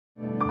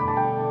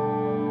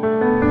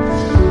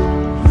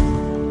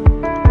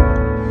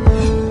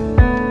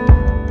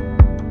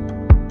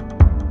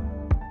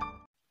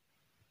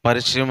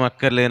పరిచయం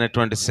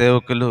అక్కర్లేనటువంటి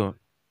సేవకులు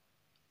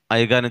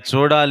అయ్యగారిని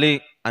చూడాలి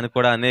అని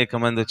కూడా అనేక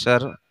మంది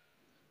వచ్చారు.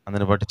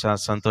 అందుని బట్టి చాలా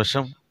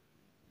సంతోషం.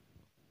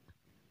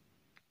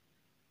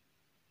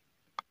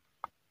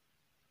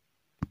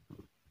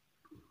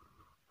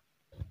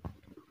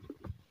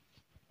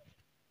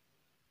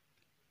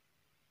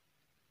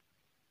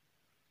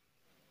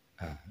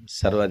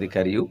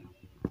 సర్వాధికారియు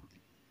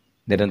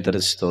నిరంతర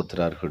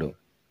స్తోత్రార్హుడు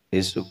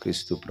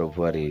యేసుక్రీస్తు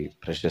ప్రభువారి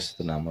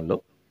ప్రశస్త నామంలో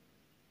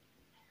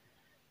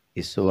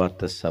ఈ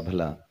సువార్త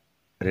సభల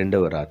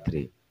రెండవ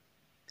రాత్రి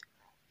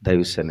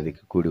దైవ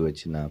సన్నిధికి కూడి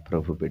వచ్చిన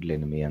ప్రభు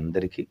బిడ్డలైన మీ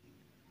అందరికీ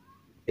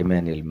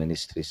ఎమాన్యుయల్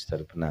మినిస్ట్రీస్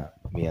తరపున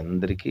మీ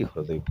అందరికీ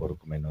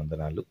హృదయపూర్వకమైన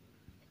వందనాలు.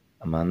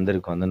 మా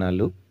అందరికి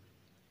వందనాలు.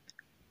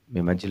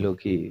 మీ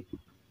మధ్యలోకి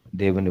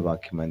దేవుని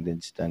వాక్యం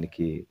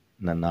అందించడానికి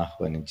నన్ను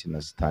ఆహ్వానించిన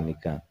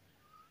స్థానిక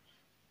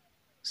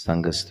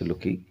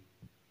సంఘస్థులకి,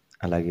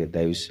 అలాగే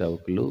దైవ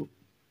సేవకులు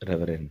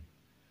రెవరెండ్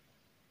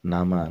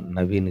నామ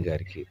నవీన్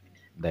గారికి,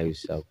 దైవ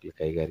సేవకులు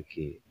కై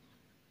గారికి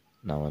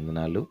నా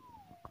వందనాలు.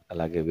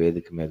 అలాగే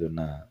వేదిక మీద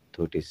ఉన్న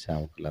తోటి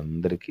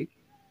సేవకులందరికీ,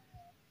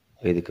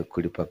 వేదిక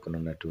కుడి పక్కన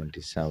ఉన్నటువంటి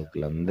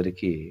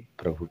సేవకులందరికీ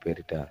ప్రభు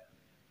పేరిట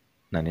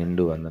నా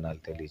నిండు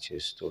వందనాలు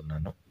తెలియజేస్తూ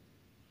ఉన్నాను.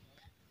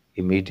 ఈ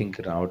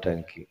మీటింగ్కి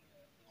రావటానికి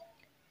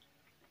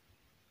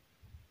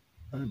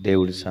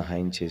దేవుడు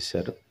సహాయం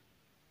చేశారు.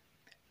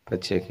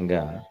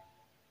 ప్రత్యేకంగా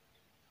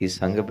ఈ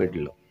సంఘ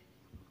బిడ్డలు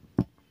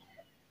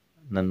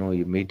నన్ను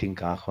ఈ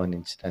మీటింగ్కి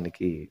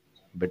ఆహ్వానించడానికి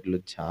బిడ్డలు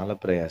చాలా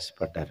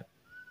ప్రయాసపడ్డారు.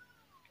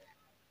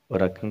 ఓ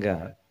రకంగా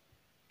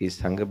ఈ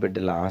సంఘ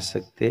బిడ్డల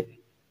ఆసక్తే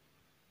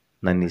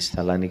నన్ను ఈ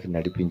స్థలానికి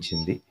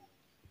నడిపించింది.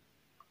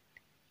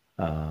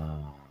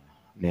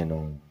 నేను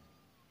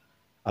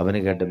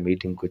అవనిగడ్డ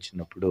మీటింగ్కి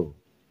వచ్చినప్పుడు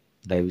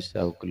దైవ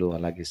సేవకులు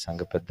అలాగే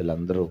సంఘ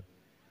పెద్దలందరూ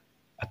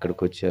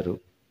అక్కడికి వచ్చారు.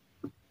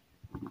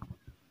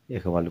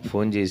 ఇక వాళ్ళు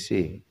ఫోన్ చేసి,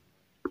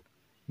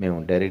 మేము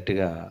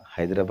డైరెక్ట్గా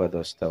హైదరాబాద్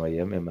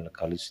వస్తామయ్యా, మిమ్మల్ని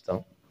కలుస్తాం,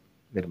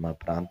 మీరు మా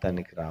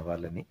ప్రాంతానికి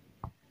రావాలని,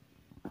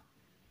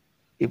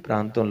 ఈ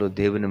ప్రాంతంలో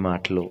దేవుని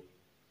మాటలు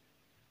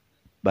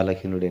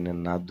బలహీనుడైన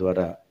నా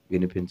ద్వారా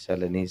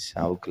వినిపించాలని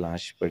సేవకులు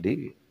ఆశపడి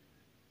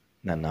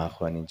నన్ను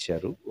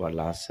ఆహ్వానించారు. వాళ్ళ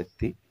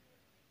ఆసక్తి,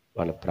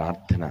 వాళ్ళ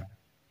ప్రార్థన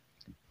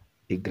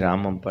ఈ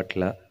గ్రామం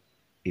పట్ల,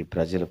 ఈ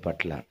ప్రజల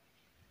పట్ల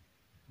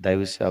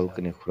దైవ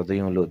సేవకుని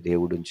హృదయంలో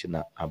దేవుడుంచిన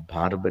ఆ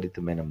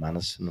భారభరితమైన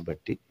మనస్సును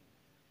బట్టి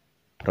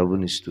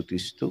ప్రభుని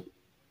స్తుతిస్తూ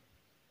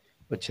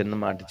ఒక చిన్న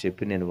మాట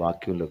చెప్పి నేను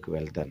వాక్యంలోకి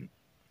వెళ్తాను.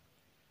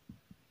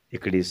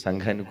 ఇక్కడ ఈ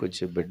సంఘానికి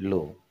వచ్చే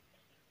బిడ్డలు,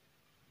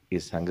 ఈ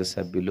సంఘ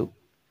సభ్యులు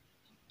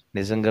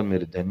నిజంగా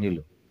మీరు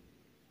ధన్యులు.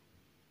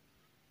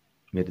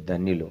 మీరు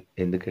ధన్యులు.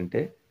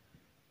 ఎందుకంటే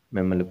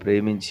మిమ్మల్ని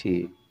ప్రేమించి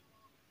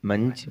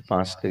మంచి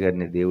పాస్టర్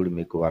గారిని దేవుడు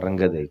మీకు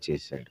వరంగా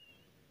దయచేశాడు.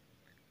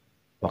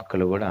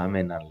 ఒక్కళ్ళు కూడా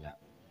ఆమె నల్ల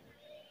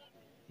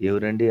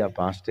ఎవరండి ఆ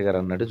పాస్టర్ గారు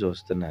అన్నట్టు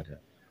చూస్తున్నారు.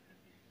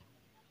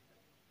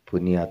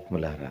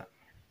 పుణ్యాత్ములారా,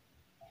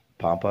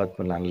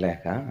 పాపాత్ములు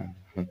అనలేక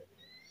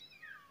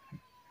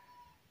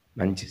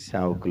మంచి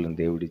సేవకులను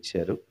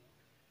దేవుడిచ్చారు.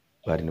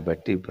 వారిని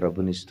బట్టి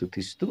ప్రభుని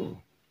స్తుతిస్తూ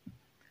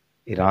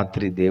ఈ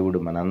రాత్రి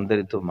దేవుడు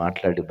మనందరితో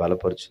మాట్లాడి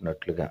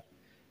బలపరుచున్నట్లుగా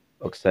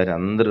ఒకసారి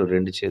అందరూ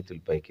రెండు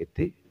చేతులు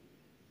పైకెత్తి,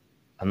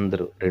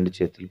 అందరూ రెండు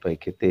చేతులు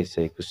పైకెత్తి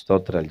యేసయ్యకు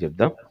స్తోత్రాలు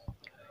చెప్దాం.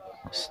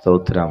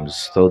 స్తోత్రం,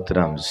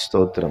 స్తోత్రం,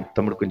 స్తోత్రం.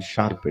 తమ్ముడు కొంచెం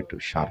షార్ప్ పెట్టు,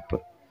 షార్ప్.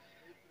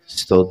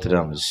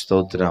 స్తోత్రం,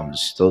 స్తోత్రం,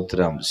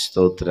 స్తోత్రం,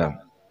 స్తోత్రం.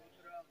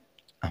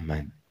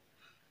 ఆమేన్.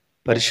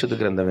 పరిశుద్ధ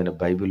గ్రంథమైన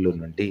బైబిల్లో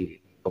నుండి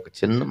ఒక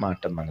చిన్న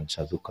మాట మనం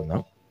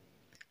చదువుకుందాం.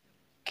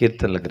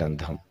 కీర్తనల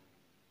గ్రంథం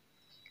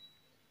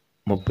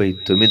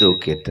 39వ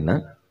కీర్తన,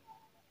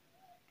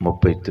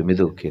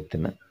 39వ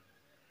కీర్తన.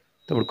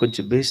 తమ్ముడు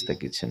కొంచెం బేస్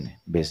తగ్గించండి,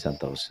 బేస్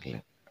అంత అవసరం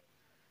లేదు.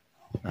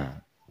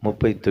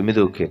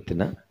 39వ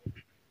కీర్తన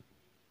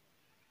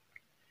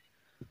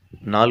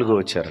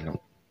 4వ చరణం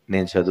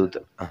నేను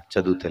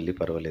చదువు తల్లి,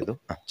 పర్వాలేదు.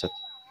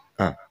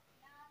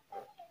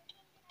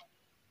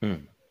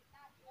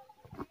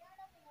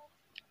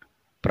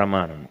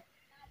 ప్రమాణం.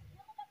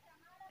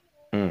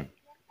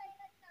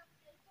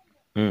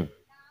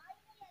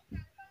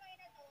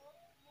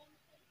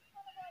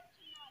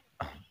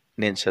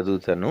 నేను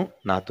చదువుతాను,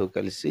 నాతో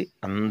కలిసి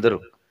అందరూ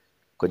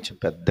కొంచెం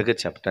పెద్దగా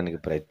చెప్పడానికి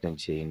ప్రయత్నం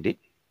చేయండి.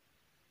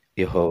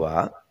 యెహోవా,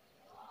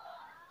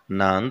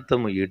 నా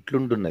అంతము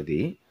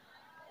ఎట్లుండున్నది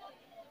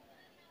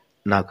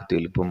నాకు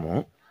తెలుపుము,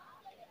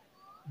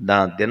 నా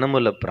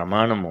దినముల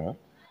ప్రమాణము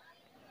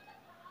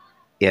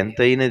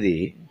ఎంతైనది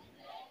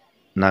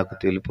నాకు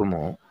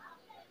తెలుపుము,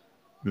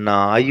 నా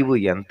ఆయువు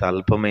ఎంత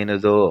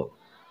అల్పమైనదో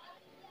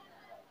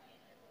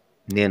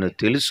నేను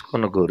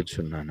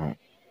తెలుసుకొనగోరుచున్నాను.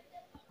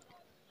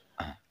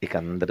 ఇక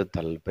అందరూ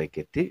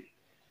తలపైకెత్తి,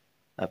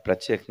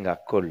 ప్రత్యేకంగా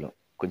అక్కోళ్ళు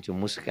కొంచెం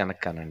ముసుగు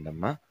వెనక్కనండి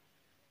అమ్మా.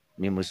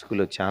 మీ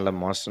ముసుగులో చాలా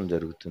మోసం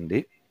జరుగుతుంది.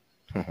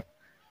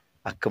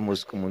 అక్క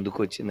ముసుగు ముందుకు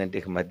వచ్చిందంటే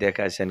ఇక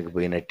మధ్యాకాశానికి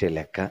పోయినట్టే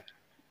లెక్క.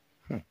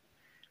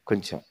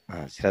 కొంచెం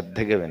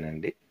శ్రద్ధగా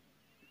వినండి.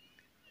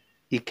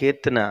 ఈ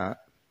కీర్తన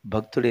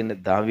భక్తుడైన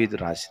దావీదు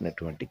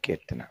రాసినటువంటి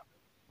కీర్తన.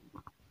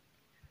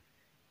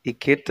 ఈ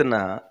కీర్తన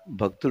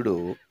భక్తుడు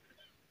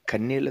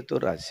కన్నీళ్లతో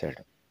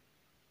రాశాడు.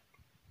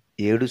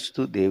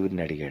 ఏడుస్తూ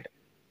దేవుడిని అడిగాడు.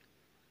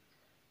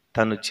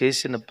 తను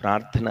చేసిన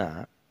ప్రార్థన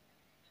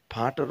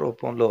పాట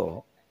రూపంలో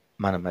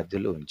మన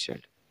మధ్యలో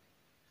ఉంచాడు.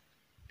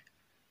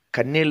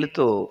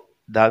 కన్నీళ్లతో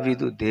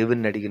దావీదు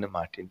దేవుణ్ణి అడిగిన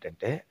మాట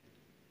ఏంటంటే,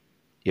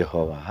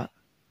 యెహోవా,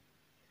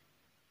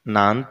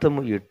 నా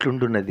అంతము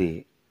ఎట్లుండున్నది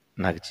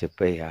నాకు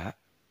చెప్పయ్యా.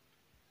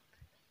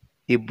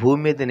 ఈ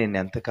భూమి మీద నేను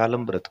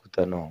ఎంతకాలం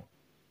బ్రతుకుతానో,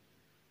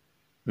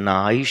 నా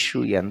ఆయుష్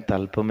ఎంత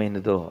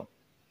అల్పమైనదో,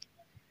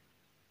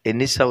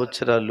 ఎన్ని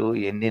సంవత్సరాలు,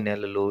 ఎన్ని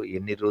నెలలు,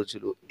 ఎన్ని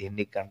రోజులు,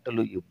 ఎన్ని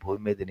గంటలు ఈ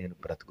భూమి మీద నేను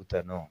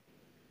బ్రతుకుతానో,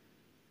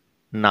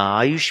 నా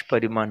ఆయుష్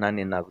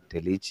పరిమాణాన్ని నాకు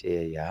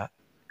తెలియచేయ్యా.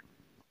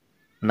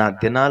 నా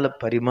దినాల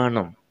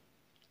పరిమాణం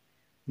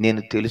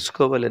నేను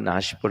తెలుసుకోవాలని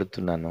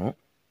ఆశపడుతున్నాను.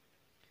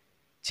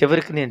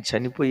 చివరికి నేను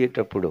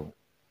చనిపోయేటప్పుడు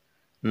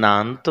నా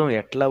అంతం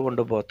ఎట్లా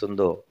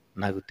ఉండబోతుందో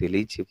నాకు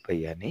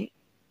తెలియచెప్పయ్యా అని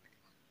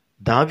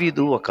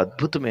దావీదు ఒక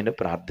అద్భుతమైన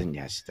ప్రార్థన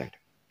చేస్తాడు.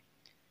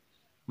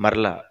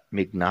 మరలా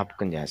మీకు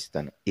జ్ఞాపకం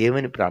చేస్తాను.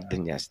 ఏమని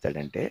ప్రార్థన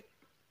చేస్తాడంటే,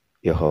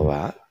 యెహోవా,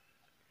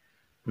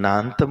 నా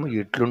అంతము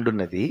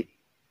ఎట్లుండున్నది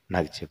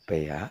నాకు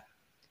చెప్పయ్యా.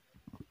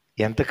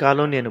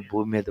 ఎంతకాలం నేను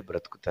భూమి మీద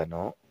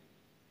బ్రతుకుతానో,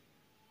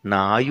 నా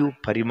ఆయు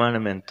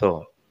పరిమాణం ఎంతో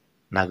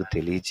నాకు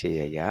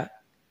తెలియచేయ్యా.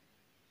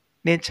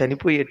 నేను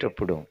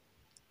చనిపోయేటప్పుడు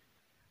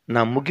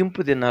నా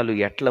ముగింపు దినాలు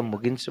ఎట్లా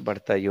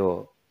ముగించబడతాయో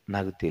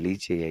నాకు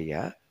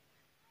తెలియచేయ్యా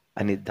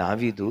అని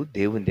దావీదు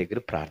దేవుని దగ్గర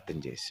ప్రార్థన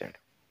చేశాడు.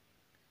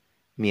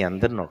 మీ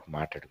అందరిని ఒక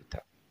మాట అడుగుతా.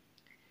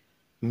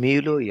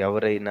 మీలో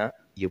ఎవరైనా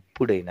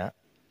ఎప్పుడైనా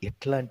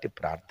ఎట్లాంటి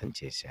ప్రార్థన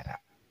చేశారా?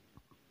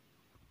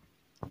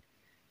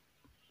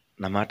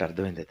 నా మాట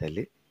అర్థమైందా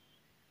తల్లి?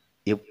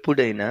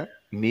 ఎప్పుడైనా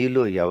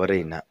మీలో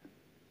ఎవరైనా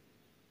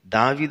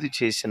దావీదు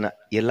చేసిన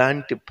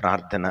ఎలాంటి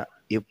ప్రార్థన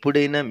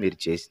ఎప్పుడైనా మీరు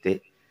చేస్తే,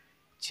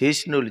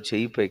 చేసిన వాళ్ళు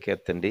చెయ్యి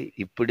పైకెత్తండి.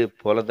 ఇప్పుడే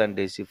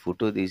పూలదండేసి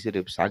ఫోటో తీసి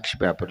రేపు సాక్షి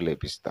పేపర్లు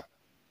వేపిస్తా.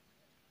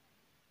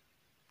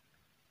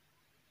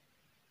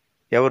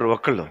 ఎవరు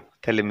ఒక్కళ్ళు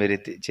తల్లి మీరు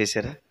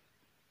చేశారా?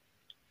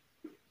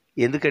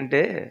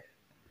 ఎందుకంటే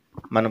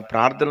మనం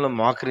ప్రార్థనలో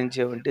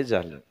మోకరించామంటే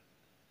చాలు.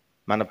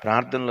 మన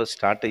ప్రార్థనలో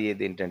స్టార్ట్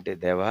అయ్యేది ఏంటంటే,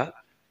 దేవా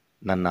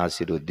నన్ను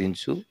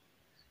ఆశీర్వదించు,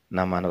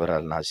 నా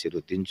మనవరాలను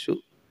ఆశీర్వదించు,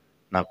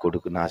 నా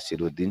కొడుకును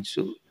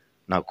ఆశీర్వదించు,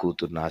 నా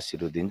కూతురుని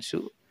ఆశీర్వదించు,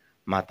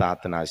 మా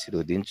తాతను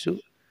ఆశీర్వదించు,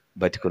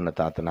 బతికున్న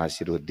తాతను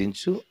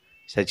ఆశీర్వదించు,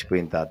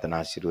 చచ్చిపోయిన తాతను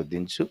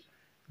ఆశీర్వదించు,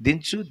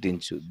 దించు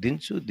దించు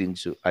దించు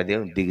దించు.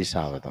 అదేం దిగి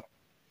సావదం.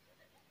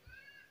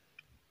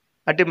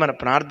 అంటే మన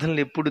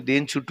ప్రార్థనలు ఎప్పుడు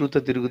దేని చుట్టూతో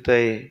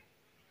తిరుగుతాయి?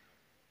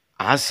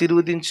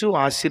 ఆశీర్వదించు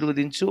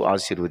ఆశీర్వదించు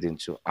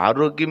ఆశీర్వదించు,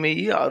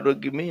 ఆరోగ్యమేయి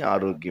ఆరోగ్యమే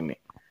ఆరోగ్యమే,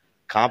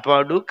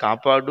 కాపాడు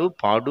కాపాడు,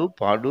 పాడు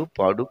పాడు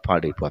పాడు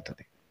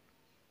పాడైపోతుంది.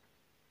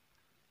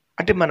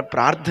 అంటే మన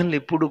ప్రార్థనలు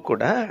ఎప్పుడు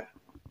కూడా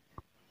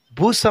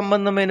భూ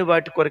సంబంధమైన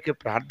వాటి కొరకే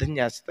ప్రార్థన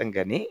చేస్తాం,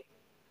 కానీ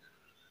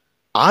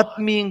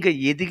ఆత్మీయంగా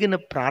ఎదిగిన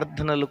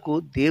ప్రార్థనలకు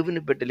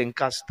దేవుని బిడ్డలు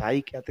ఇంకా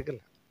స్థాయికి ఎదగల.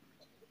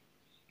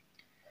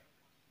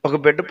 ఒక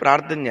బిడ్డ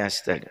ప్రార్థన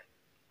చేస్తాడు,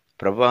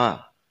 ప్రభా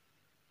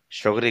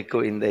షుగర్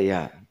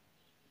ఎక్కువైందయ్యా,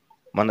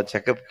 మన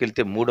చెకప్కి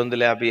వెళ్తే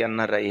 350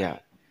 అన్నారయ్యా,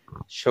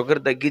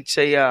 షుగర్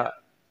తగ్గించయ్యా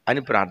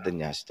అని ప్రార్థన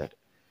చేస్తాడు.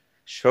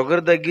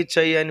 షుగర్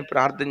తగ్గించయ్యా అని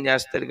ప్రార్థన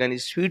చేస్తాడు, కానీ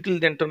స్వీట్లు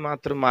తింటాం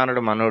మాత్రం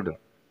మానడు మనోడు.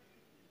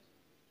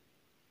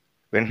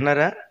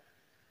 వింటున్నారా?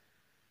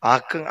 ఆ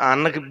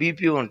అన్నకి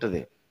బీపీ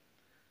ఉంటుంది.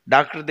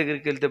 డాక్టర్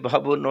దగ్గరికి వెళ్తే,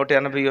 బాబు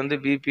 180 ఉంది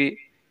బీపీ,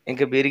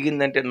 ఇంకా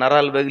పెరిగిందంటే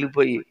నరాలు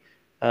పగిలిపోయి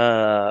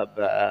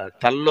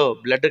తల్లో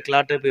బ్లడ్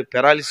క్లాట్ అయిపోయి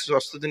పెరాలిసిస్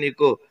వస్తుంది,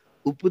 నీకు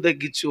ఉప్పు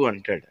తగ్గించు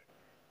అంటాడు.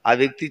 ఆ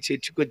వ్యక్తి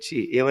చర్చికొచ్చి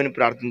ఏమని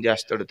ప్రార్థన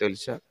చేస్తాడో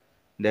తెలుసా?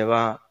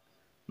 దేవా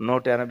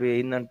 180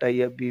 అయిందంట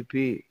అయ్యా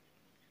బీపీ,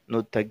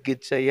 నువ్వు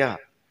తగ్గించయ్యా,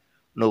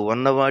 నువ్వు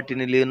ఉన్న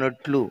వాటిని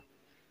లేనట్లు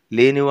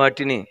లేని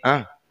వాటిని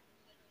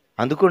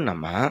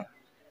అందుకోండమ్మా,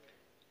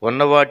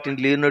 ఉన్న వాటిని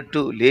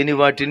లేనట్టు లేని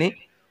వాటిని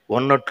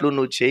ఉన్నట్లు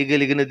నువ్వు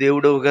చేయగలిగిన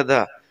దేవుడవు కదా.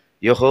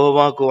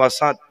 యెహోవాకు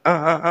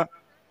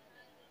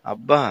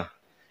అబ్బా,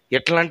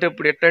 ఎట్లాంటి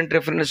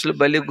రెఫరెన్స్లు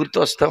భలే గుర్తు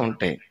వస్తూ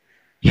ఉంటాయి.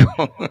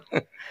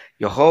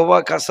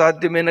 యెహోవాకు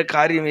అసాధ్యమైన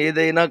కార్యం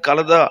ఏదైనా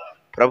కలదా?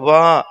 ప్రభా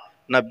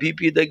నా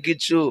బీపీ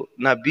తగ్గించు,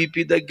 నా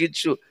బీపీ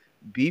తగ్గించు.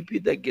 బీపీ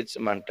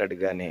తగ్గించమంటాడు,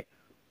 కానీ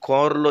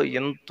కూరలో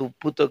ఎంత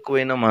ఉప్పు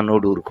తక్కువైనా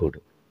మనోడు ఊరుకోడు.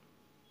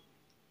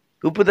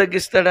 ఉప్పు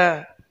తగ్గిస్తాడా?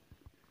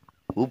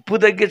 ఉప్పు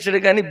తగ్గించడు,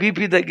 కానీ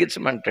బీపీ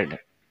తగ్గించమంటాడు.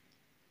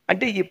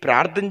 అంటే ఈ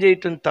ప్రార్థన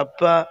చేయటం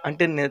తప్ప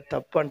అంటే నేను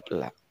తప్పు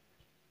అంటలా.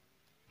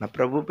 నా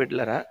ప్రభు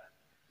బిడ్డలారా,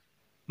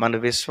 మన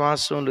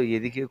విశ్వాసంలో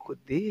ఎదిగే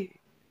కొద్దీ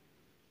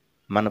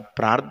మన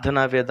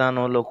ప్రార్థనా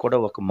విధానంలో కూడా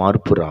ఒక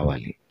మార్పు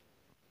రావాలి.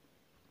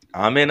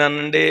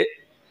 ఆమేనండి.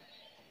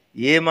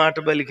 ఏ మాట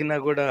పలికినా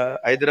కూడా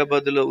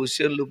హైదరాబాద్లో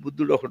హుస్సేన్లో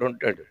బుద్ధుడు ఒకడు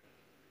ఉంటాడు.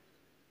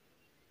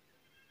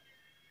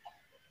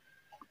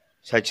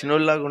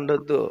 సచినోళ్ళలాగా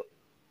ఉండొద్దు.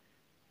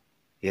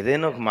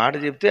 ఏదైనా ఒక మాట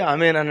చెప్తే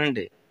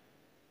ఆమేనండి,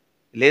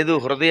 లేదు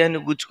హృదయాన్ని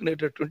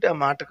గుచ్చుకునేటట్టుంటే ఆ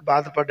మాటకు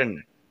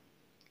బాధపడండి.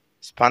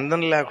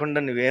 స్పందన లేకుండా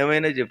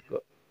నువ్వేమైనా చెప్పుకో.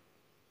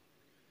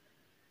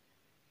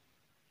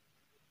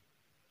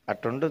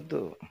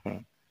 అట్టుండొద్దు.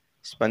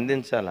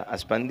 స్పందించాల. ఆ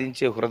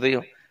స్పందించే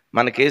హృదయం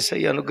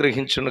మనకేసయ్య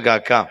అనుగ్రహించును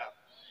గాక.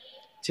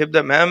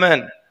 చెప్దాం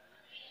ఆమేన్.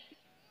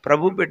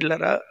 ప్రభు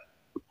బిడ్డలారా,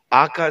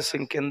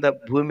 ఆకాశం కింద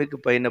భూమికి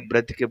పైన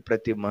బ్రతికే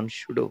ప్రతి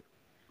మనుష్యుడు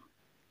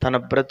తన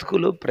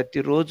బ్రతుకులో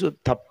ప్రతిరోజు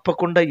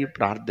తప్పకుండా ఈ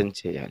ప్రార్థన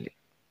చేయాలి.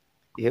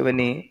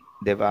 ఏమని?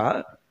 దేవా,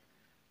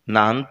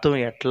 నా అంతం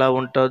ఎట్లా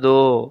ఉంటుందో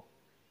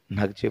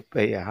నాకు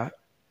చెప్పయ్యా.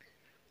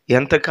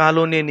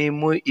 ఎంతకాలం నేను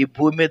ఈ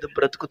భూమి మీద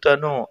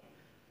బ్రతుకుతానో,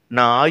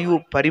 నా ఆయువు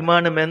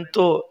పరిమాణం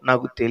ఎంతో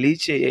నాకు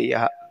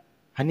తెలియచేయ్యా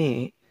అని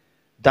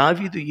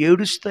దావీదు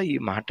ఏడుస్తా ఈ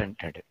మాట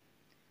అంటాడు.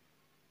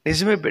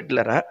 నిజమే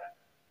బిడ్డలారా,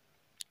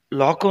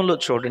 లోకంలో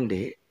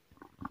చూడండి,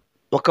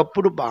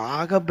 ఒకప్పుడు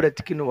బాగా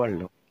బ్రతికిన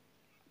వాళ్ళు,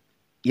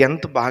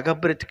 ఎంత బాగా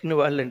బ్రతికిన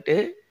వాళ్ళంటే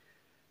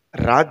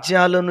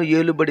రాజ్యాలను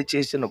ఏలుబడి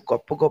చేసిన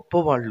గొప్ప గొప్ప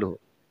వాళ్ళు,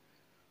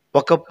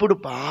 ఒకప్పుడు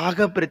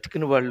బాగా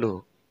బ్రతికిన వాళ్ళు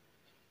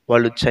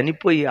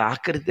చనిపోయే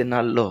ఆఖరి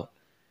దినాల్లో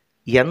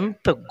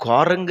ఎంత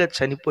ఘోరంగా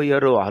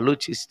చనిపోయారో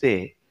ఆలోచిస్తే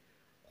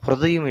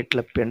హృదయం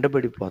ఇట్లా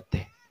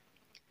పిండబడిపోద్ది.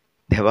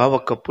 దేవా,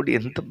 ఒకప్పుడు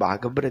ఎంత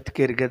బాగా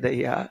బ్రతికారు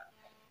కదయ్యా,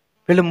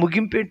 వీళ్ళ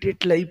ముగింపేంటి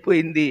ఇట్లా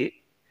అయిపోయింది.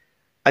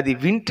 అది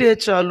వింటే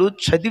చాలు,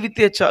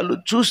 చదివితే చాలు,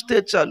 చూస్తే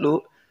చాలు,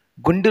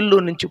 గుండెల్లో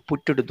నుంచి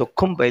పుట్టెడు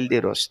దుఃఖం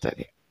బయలుదేరి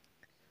వస్తుంది.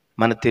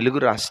 మన తెలుగు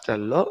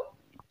రాష్ట్రాల్లో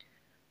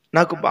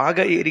నాకు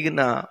బాగా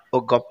ఎరిగిన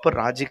ఒక గొప్ప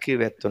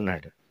రాజకీయవేత్త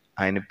ఉన్నాడు.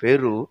 ఆయన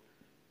పేరు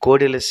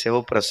కోడెల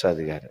శివప్రసాద్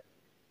గారు.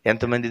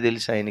 ఎంతమంది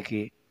తెలుసు ఆయనకి?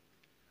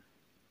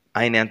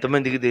 ఆయన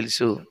ఎంతమందికి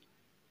తెలుసు?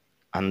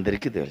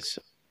 అందరికీ తెలుసు.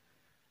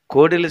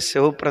 కోడెల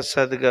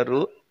శివప్రసాద్ గారు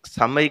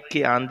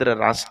సమైక్య ఆంధ్ర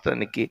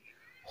రాష్ట్రానికి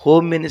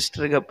హోమ్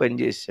మినిస్టర్గా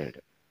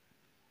పనిచేశాడు.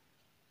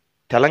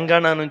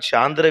 తెలంగాణ నుంచి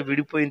ఆంధ్ర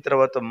విడిపోయిన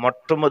తర్వాత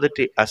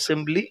మొట్టమొదటి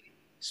అసెంబ్లీ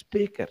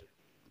స్పీకర్.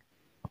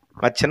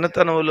 మా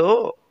చిన్నతనంలో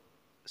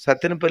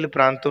సత్తెనపల్లి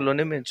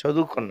ప్రాంతంలోనే మేము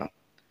చదువుకున్నాం.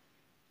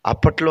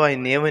 అప్పట్లో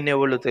ఆయన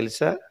ఏమనేవాళ్ళు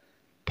తెలుసా?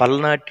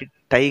 పల్నాటి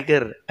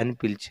టైగర్ అని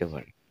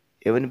పిలిచేవాళ్ళు.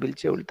 ఏమని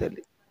పిలిచేవాళ్ళు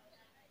తల్లి?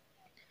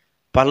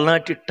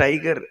 పల్నాటి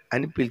టైగర్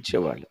అని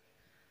పిలిచేవాళ్ళు.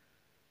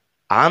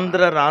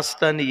 ఆంధ్ర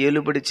రాష్ట్రాన్ని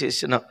ఏలుబడి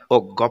చేసిన ఓ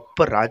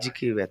గొప్ప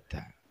రాజకీయవేత్త.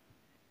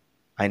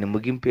 ఆయన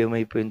ముగింపు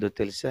ఏమైపోయిందో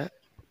తెలుసా?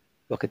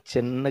 ఒక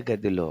చిన్న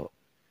గదిలో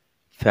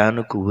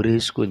ఫ్యానుకు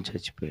ఉరేసుకొని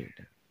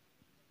చచ్చిపోయాడు.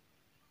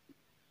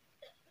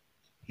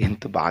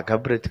 ఎంత బాగా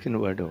బ్రతికిన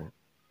వాడు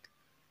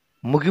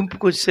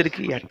ముగింపుకు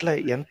వచ్చేసరికి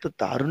ఎంత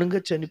దారుణంగా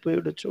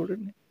చనిపోయాడో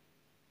చూడండి.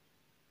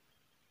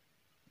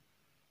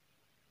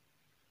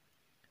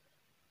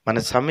 మన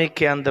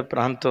సమైక్యాంధ్ర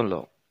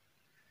ప్రాంతంలో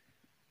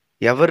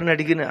ఎవరిని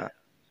అడిగినా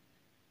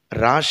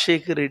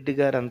రాజశేఖర్ రెడ్డి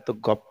గారు అంత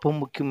గొప్ప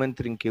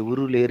ముఖ్యమంత్రి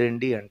ఇంకెవరూ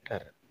లేరండి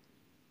అంటారు.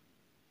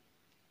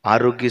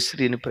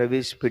 ఆరోగ్యశ్రీని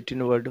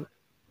ప్రవేశపెట్టినవాడు,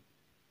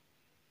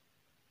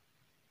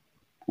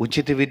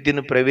 ఉచిత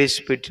విద్యను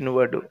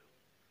ప్రవేశపెట్టినవాడు,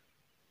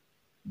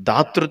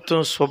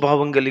 దాతృత్వం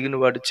స్వభావం కలిగిన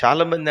వాడు.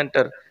 చాలామంది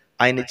అంటారు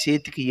ఆయన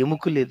చేతికి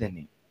ఎముక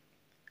లేదని,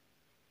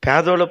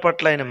 పేదోళ్ళ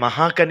పట్ల ఆయన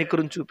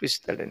మహాకనికరం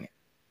చూపిస్తాడని.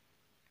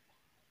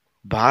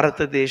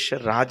 భారతదేశ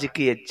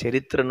రాజకీయ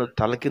చరిత్రను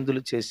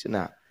తలకిందులు చేసిన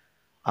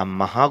ఆ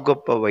మహా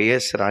గొప్ప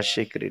వైఎస్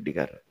రాజశేఖర రెడ్డి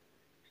గారు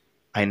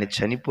ఆయన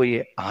చనిపోయే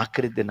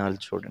ఆఖరి దినాలు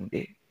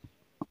చూడండి.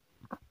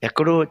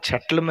 ఎక్కడో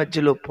చెట్ల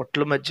మధ్యలో,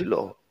 పొట్ల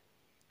మధ్యలో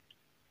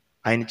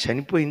ఆయన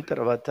చనిపోయిన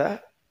తర్వాత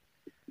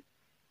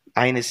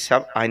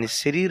ఆయన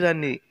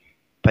శరీరాన్ని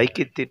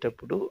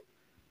పైకెత్తేటప్పుడు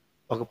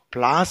ఒక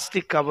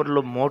ప్లాస్టిక్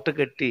కవర్లో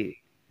మూటగట్టి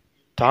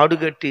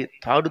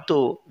తాడుతో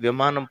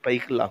విమానం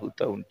పైకి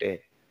లాగుతూ ఉంటే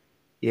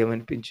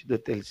ఏమనిపించిందో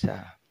తెలుసా?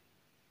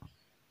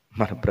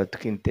 మన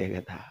బ్రతుకింతే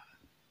కదా,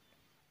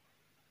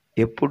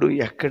 ఎప్పుడు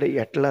ఎక్కడ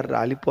ఎట్లా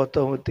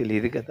రాలిపోతామో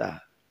తెలియదు కదా.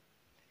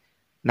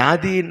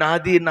 నాది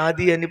నాది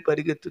నాది అని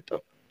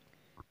పరిగెత్తుతాం.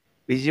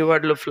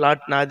 విజయవాడలో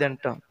ఫ్లాట్ నాది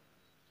అంటాం,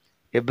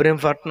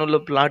 ఇబ్రహీంపట్నంలో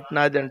ఫ్లాట్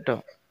నాది అంటాం,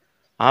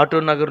 ఆటో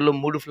నగర్లో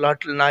 3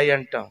 ఫ్లాట్లు నాయి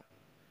అంటాం,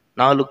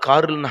 4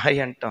 కార్లు నాయి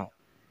అంటాం.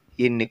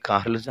 ఎన్ని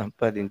కార్లు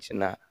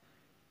సంపాదించినా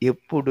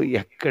ఎప్పుడు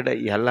ఎక్కడ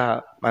ఎలా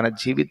మన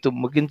జీవితం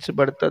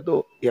ముగించబడుతుందో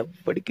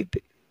ఎవ్వడికి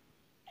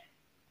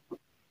తెలియదు.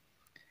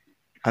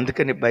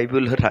 అందుకని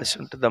బైబిల్లో రాసి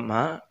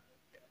ఉంటుందమ్మా,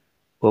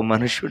 ఓ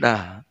మనుషుడా,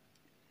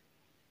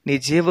 నీ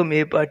జీవం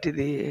ఏ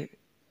పాటిది?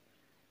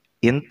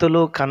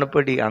 ఇంతలో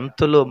కనపడి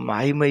అంతలో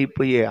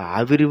మాయమైపోయే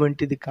ఆవిరి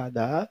వంటిది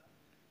కాదా?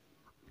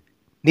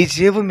 నీ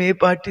జీవం ఏ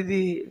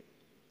పాటిది?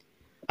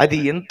 అది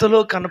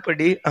ఇంతలో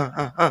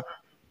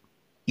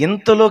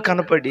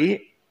కనపడి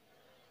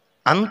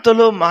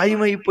అంతలో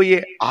మాయమైపోయే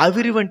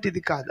ఆవిరి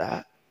వంటిది కాదా?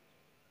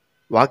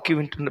 వాక్యం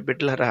వింటున్న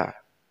బిడ్డలారా,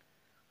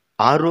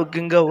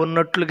 ఆరోగ్యంగా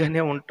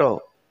ఉన్నట్లుగానే ఉంటావు.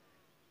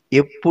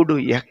 ఎప్పుడు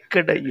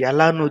ఎక్కడ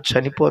ఎలా నువ్వు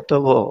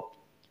చనిపోతావో,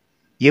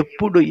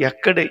 ఎప్పుడు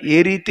ఎక్కడ ఏ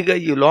రీతిగా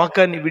ఈ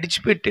లోకాన్ని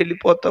విడిచిపెట్టి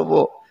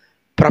వెళ్ళిపోతావో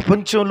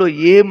ప్రపంచంలో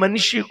ఏ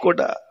మనిషి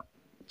కూడా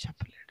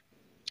చెప్పలేడు.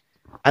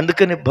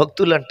 అందుకని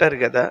భక్తులు అంటారు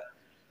కదా,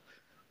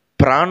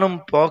 ప్రాణం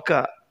పోక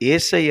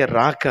యేసయ్య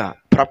రాక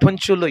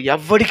ప్రపంచంలో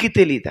ఎవ్వడికి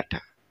తెలియదట.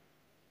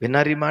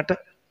 విన్నారు ఈ మాట?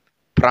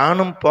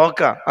 ప్రాణం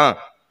పోక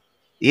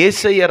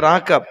యేసయ్య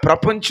రాక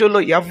ప్రపంచంలో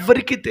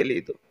ఎవ్వరికీ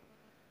తెలియదు.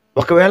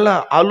 ఒకవేళ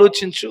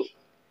ఆలోచించు,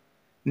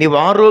 నీవు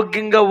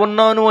ఆరోగ్యంగా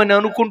ఉన్నాను అని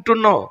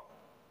అనుకుంటున్నావు.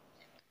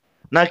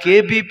 నాకు ఏ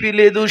బీపీ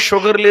లేదు,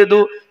 షుగర్ లేదు,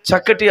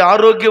 చక్కటి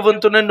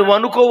ఆరోగ్యవంతునని నువ్వు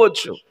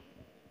అనుకోవచ్చు.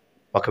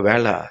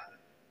 ఒకవేళ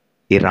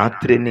ఈ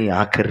రాత్రి నీ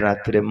ఆఖరి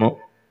రాత్రేమో,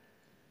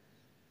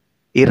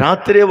 ఈ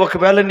రాత్రే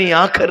ఒకవేళ నీ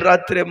ఆఖరి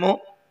రాత్రేమో.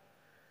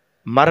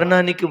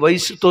 మరణానికి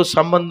వయసుతో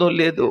సంబంధం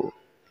లేదు.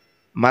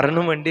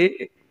 మరణం అండి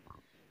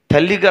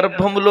తల్లి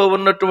గర్భంలో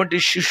ఉన్నటువంటి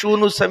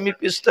శిశువును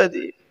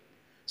సమీపిస్తుంది,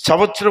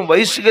 సంవత్సరం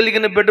వయసు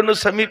కలిగిన బిడ్డను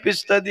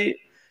సమీపిస్తుంది,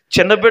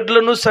 చిన్న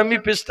బిడ్డలను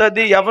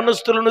సమీపిస్తుంది,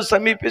 యవనస్తులను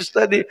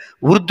సమీపిస్తుంది,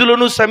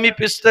 వృద్ధులను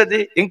సమీపిస్తుంది,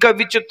 ఇంకా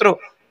విచిత్రం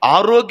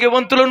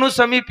ఆరోగ్యవంతులను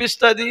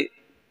సమీపిస్తుంది.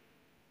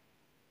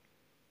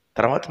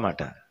 తర్వాత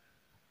మాట,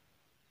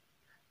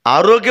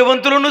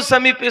 ఆరోగ్యవంతులను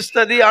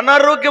సమీపిస్తుంది,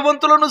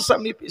 అనారోగ్యవంతులను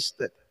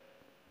సమీపిస్తుంది.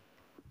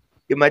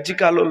 ఈ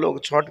మధ్యకాలంలో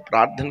ఒక చోట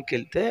ప్రార్థనకి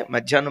వెళ్తే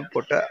మధ్యాహ్నం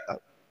పూట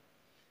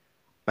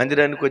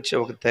మందిరానికి వచ్చే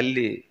ఒక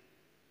తల్లి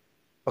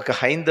ఒక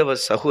హైందవ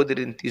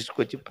సహోదరిని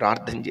తీసుకొచ్చి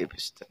ప్రార్థన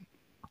చేపిస్తాను.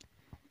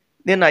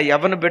 నేను ఆ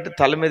యవ్వన బిడ్డ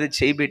తల మీద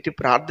చేయి పెట్టి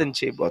ప్రార్థన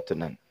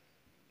చేయబోతున్నాను.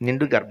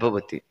 నిండు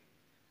గర్భవతి,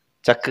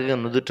 చక్కగా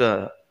నుదుట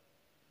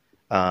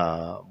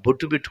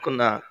బొట్టు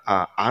పెట్టుకున్న ఆ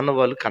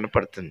ఆనవాళ్ళు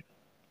కనపడుతుంది.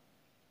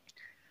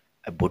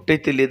 ఆ బొట్టు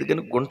అయితే లేదు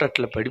కానీ గుంట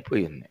అట్లా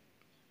పడిపోయింది.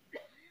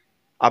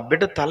 ఆ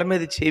బిడ్డ తల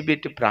మీద చేయి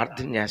పెట్టి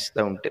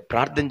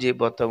ప్రార్థన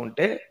చేయబోతూ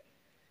ఉంటే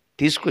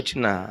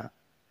తీసుకొచ్చిన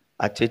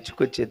ఆ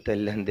చర్చికొచ్చే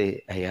తల్లి అంది,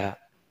 అయ్యా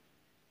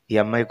ఈ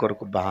అమ్మాయి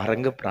కొరకు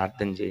భారంగా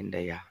ప్రార్థన చేయండి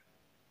అయ్యా.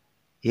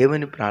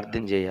 ఏమని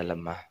ప్రార్థన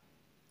చేయాలమ్మా?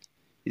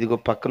 ఇదిగో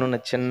పక్కనున్న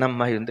చిన్న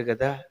అమ్మాయి ఉంది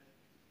కదా,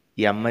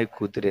 ఈ అమ్మాయి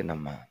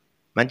కూతురేనమ్మా.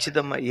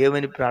 మంచిదమ్మా,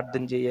 ఏమని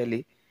ప్రార్థన చేయాలి?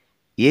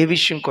 ఏ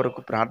విషయం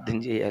కొరకు ప్రార్థన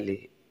చేయాలి?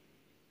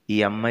 ఈ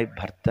అమ్మాయి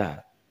భర్త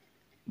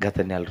గత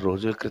 4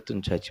 రోజుల క్రితం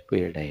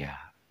చచ్చిపోయాడయ్యా.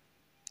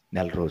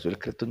 4 రోజుల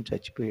క్రితం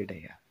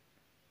చచ్చిపోయాడయ్యా.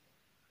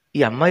 ఈ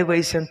అమ్మాయి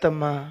వయసు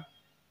ఎంతమ్మా?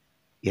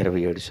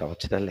 27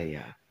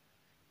 సంవత్సరాలయ్యా.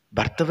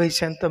 భర్త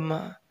వయసు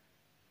ఎంతమ్మా?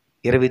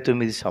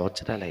 29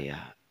 సంవత్సరాలయ్యా.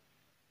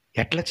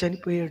 ఎట్లా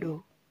చనిపోయాడు?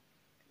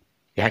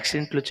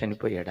 యాక్సిడెంట్లో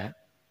చనిపోయాడా?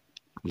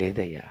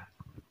 లేదయ్యా.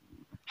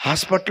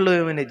 హాస్పిటల్లో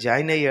ఏమైనా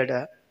జాయిన్ అయ్యాడా?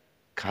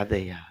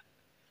 కాదయ్యా.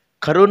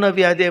 కరోనా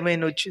వ్యాధి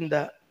ఏమైనా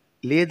వచ్చిందా?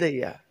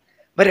 లేదయ్యా.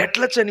 మరి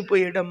ఎట్లా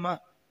చనిపోయాడమ్మా?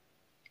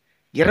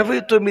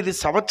 29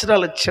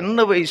 సంవత్సరాల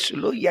చిన్న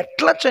వయసులో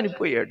ఎట్లా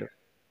చనిపోయాడు?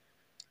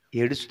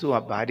 ఏడుస్తూ ఆ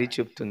భార్య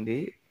చెప్తుంది,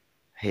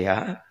 అయ్యా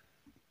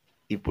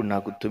ఇప్పుడు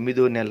నాకు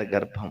 9వ నెల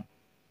గర్భం.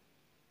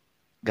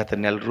 గత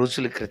 4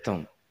 రోజుల క్రితం,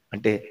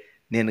 అంటే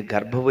నేను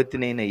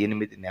గర్భవతినైన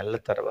 8 నెలల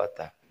తర్వాత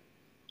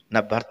నా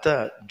భర్త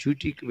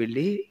డ్యూటీకి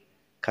వెళ్ళి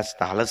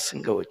కాస్త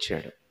ఆలస్యంగా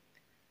వచ్చాడు.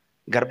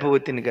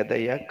 గర్భవతిని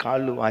కదయ్యా,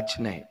 కాళ్ళు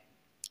వాచినాయి,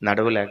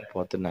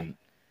 నడవలేకపోతున్నాను.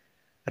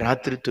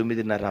 రాత్రి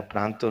 9:30 ఆ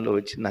ప్రాంతంలో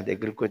వచ్చి నా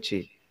దగ్గరకు వచ్చి,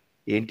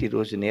 ఏంటి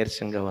రోజు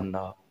నీరసంగా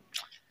ఉన్నావు?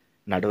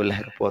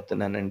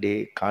 నడవలేకపోతున్నానండి,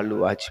 కాళ్ళు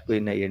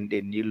వాచిపోయినాయండి,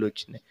 నీళ్ళు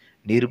వచ్చినాయి,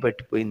 నీరు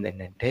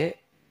పట్టిపోయిందండి అంటే,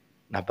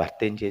 నా భర్త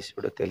ఏం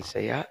చేసాడో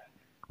తెలుసయ్యా?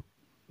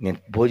 నేను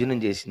భోజనం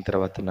చేసిన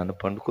తర్వాత నన్ను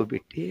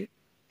పండుకోబెట్టి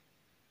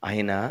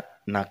ఆయన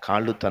నా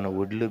కాళ్ళు తన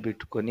ఒడిలో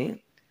పెట్టుకొని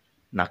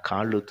నా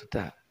కాళ్ళు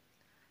ఒత్తుతా,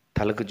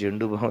 తలకు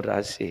జెండు బాం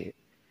రాసి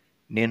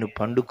నేను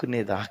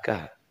పండుకునేదాకా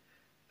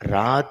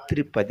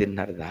రాత్రి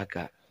 10:30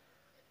 దాకా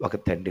ఒక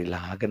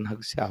తండ్రిలాగా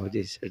నాకు సేవ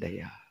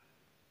చేశాడయ్యా.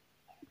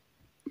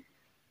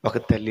 ఒక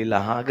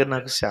తల్లిలాగా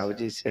నాకు సేవ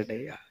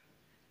చేశాడయ్యా.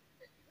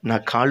 నా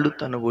కాళ్ళు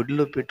తన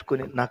ఒడిలో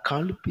పెట్టుకొని నా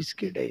కాళ్ళు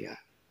పిసికాడయ్యా.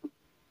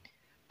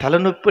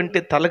 తలనొప్పి అంటే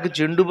తలకు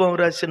జెండు బాం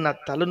రాసి నా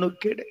తల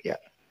నొక్కాడయ్యా.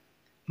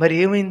 మరి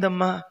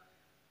ఏమైందమ్మా?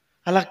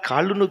 అలా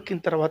కాళ్ళు నొక్కిన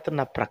తర్వాత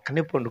నా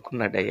ప్రక్కనే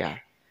పండుకున్నాడయ్యా.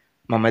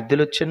 మా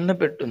మధ్యలో చిన్న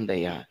బెడ్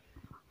ఉందయ్యా,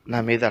 నా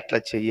మీద అట్లా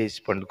చెయ్యేసి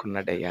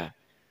పండుకున్నాడయ్యా.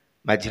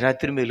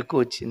 మధ్యరాత్రి మెలకు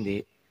వచ్చింది,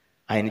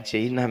 ఆయన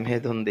చెయ్యి నా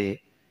మీద ఉంది,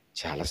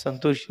 చాలా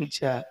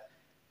సంతోషించా.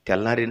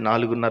 తెల్లారి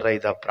 4:30,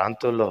 5 ఆ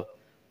ప్రాంతంలో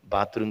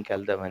బాత్రూమ్కి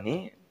వెళ్దామని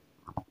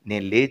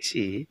నేను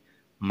లేచి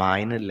మా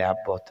ఆయన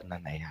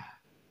లేపబోతున్నానయ్యా.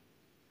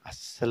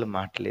 అస్సలు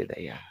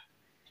మాటలేదయ్యా.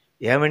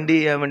 ఏమండి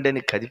ఏమండి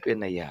అని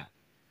కదిపోయినయ్యా.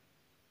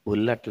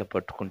 ఒళ్ళు అట్లా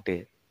పట్టుకుంటే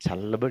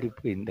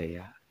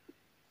చల్లబడిపోయిందయ్యా.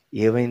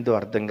 ఏమైందో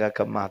అర్థం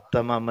కాక మా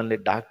అత్త మామల్ని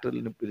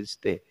డాక్టర్లను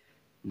పిలిస్తే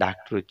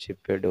డాక్టర్ వచ్చి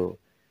చెప్పాడు,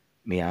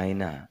 మీ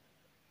ఆయన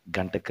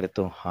గంట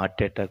క్రితం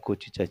హార్ట్ అటాక్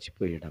వచ్చి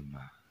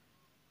చచ్చిపోయాడమ్మా.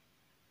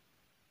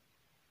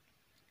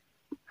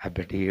 ఆ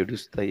బిడ్డ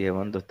ఏడుస్తా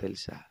ఏమందో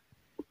తెలుసా?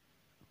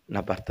 నా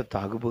భర్త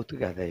తాగుబోతు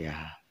కాదయ్యా,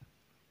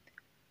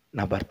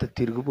 నా భర్త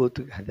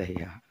తిరుగుబోతు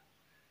కాదయ్యా,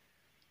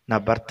 నా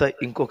భర్త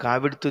ఇంకొక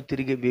ఆవిడతో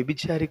తిరిగే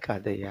వ్యభిచారి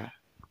కాదయ్యా,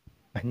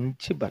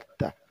 మంచి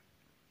భర్త.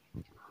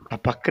 నా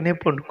పక్కనే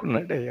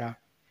పండుకున్నాడయ్యా.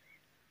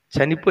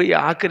 చనిపోయి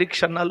ఆఖరి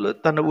క్షణాల్లో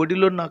తన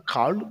ఒడిలో నా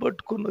కాళ్ళు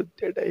పట్టుకొని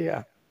వచ్చాడయ్యా.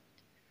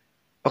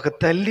 ఒక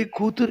తల్లి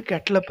కూతురికి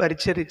ఎట్లా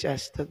పరిచర్య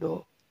చేస్తుందో,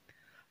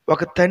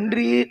 ఒక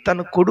తండ్రి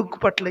తన కొడుకు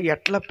పట్ల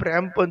ఎట్లా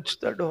ప్రేమ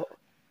పంచుతాడో,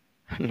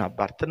 నా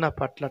భర్త నా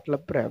పట్ల అట్లా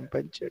ప్రేమ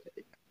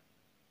పంచాడయ్యా.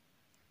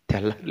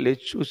 తెల్లారి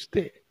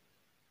చూస్తే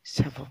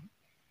శవం.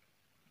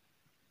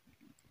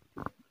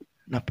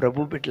 నా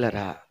ప్రభు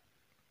బిడ్డలారా,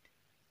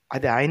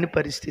 అది ఆయన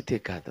పరిస్థితే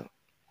కాదు,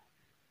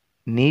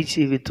 నీ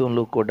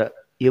జీవితంలో కూడా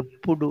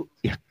ఎప్పుడు,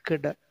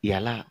 ఎక్కడ,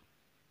 ఎలా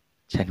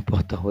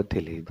చనిపోతావో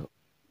తెలియదు.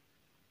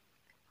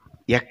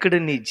 ఎక్కడ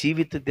నీ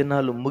జీవిత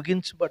దినాలు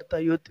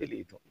ముగించబడతాయో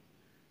తెలియదు.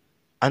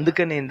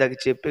 అందుకని ఇందాక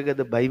చెప్పే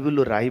కదా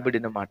బైబిల్లో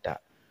రాయబడిన మాట,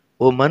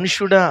 ఓ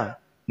మనుషుడా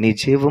నీ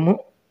జీవము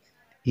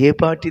ఏ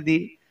పాటిది,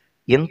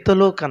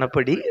 ఎంతలో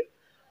కనపడి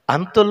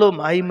అంతలో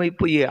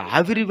మాయమైపోయే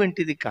ఆవిరి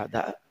వంటిది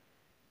కాదా?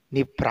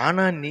 నీ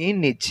ప్రాణాన్ని,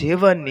 నీ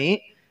జీవాన్ని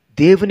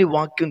దేవుని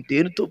వాక్యం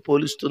దేనితో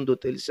పోలుస్తుందో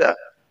తెలుసా?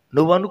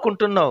 నువ్వు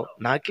అనుకుంటున్నావు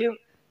నాకేం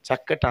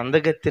చక్కటి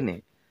అందగత్తెని,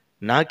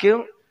 నాకేం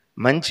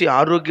మంచి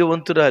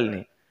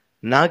ఆరోగ్యవంతురాలిని,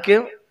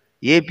 నాకేం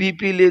ఏ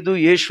బీపీ లేదు,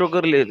 ఏ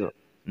షుగర్ లేదు,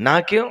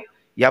 నాకేం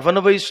యవన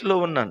వయసులో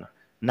ఉన్నాను,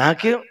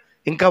 నాకేం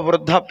ఇంకా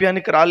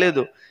వృద్ధాప్యానికి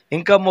రాలేదు,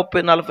 ఇంకా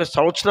 30-40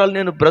 సంవత్సరాలు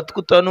నేను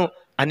బ్రతుకుతాను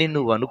అని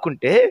నువ్వు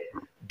అనుకుంటే,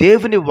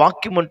 దేవుని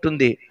వాక్యం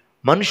అంటుంది,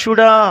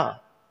 మనుషుడా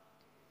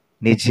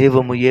నీ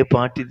జీవము ఏ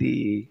పాటిది,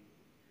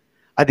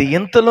 అది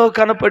ఎంతలో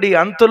కనపడి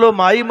అంతలో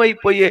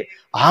మాయమైపోయే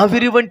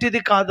ఆవిరి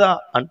వంటిది కాదా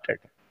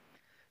అంటాడు.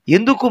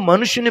 ఎందుకు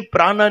మనుషుని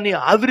ప్రాణాన్ని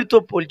ఆవిరితో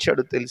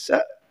పోల్చాడు తెలుసా?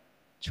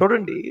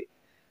 చూడండి,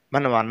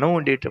 మనం అన్నం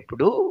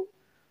వండేటప్పుడు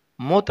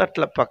మూత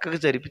అట్లా పక్కకు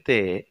జరిపితే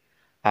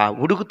ఆ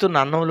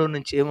ఉడుకుతున్న అన్నంలో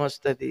నుంచి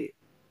ఏమొస్తుంది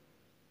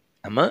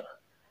అమ్మా?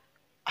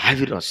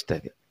 ఆవిరి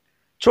వస్తుంది.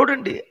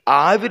 చూడండి, ఆ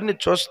ఆవిరిని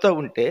చూస్తూ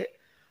ఉంటే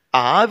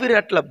ఆ ఆవిరి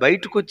అట్లా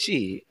బయటకు వచ్చి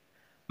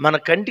మన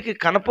కంటికి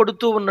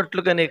కనపడుతూ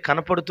ఉన్నట్లుగానే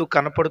కనపడుతూ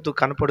కనపడుతూ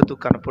కనపడుతూ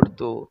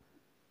కనపడుతూ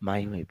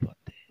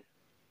మాయమైపోద్ది.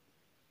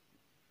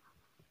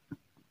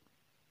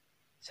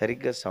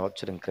 సరిగ్గా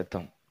సంవత్సరం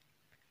క్రితం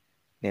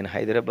నేను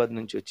హైదరాబాద్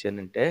నుంచి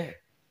వచ్చానంటే,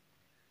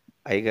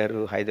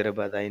 అయ్యగారు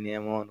హైదరాబాద్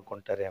ఆయనేమో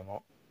అనుకుంటారేమో,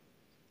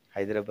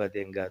 హైదరాబాద్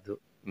ఏం కాదు,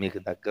 మీకు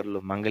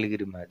దగ్గరలో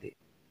మంగళగిరి మాది,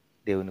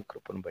 దేవుని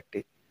కృపను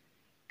బట్టి.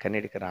 కానీ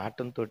ఇక్కడికి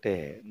రావటంతో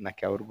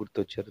నాకెవరు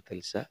గుర్తొచ్చారో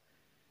తెలుసా?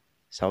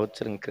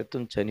 సంవత్సరం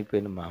క్రితం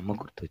చనిపోయిన మా అమ్మ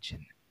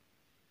గుర్తొచ్చింది.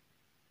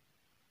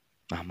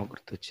 మా అమ్మ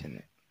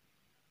గుర్తొచ్చింది.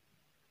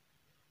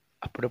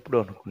 అప్పుడప్పుడు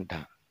అనుకుంటా,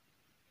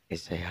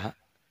 యేసయ్యా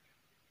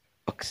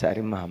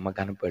ఒకసారి మా అమ్మ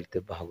కనపడితే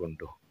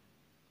బాగుండు,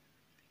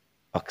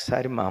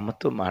 ఒకసారి మా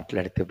అమ్మతో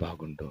మాట్లాడితే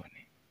బాగుండు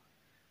అని.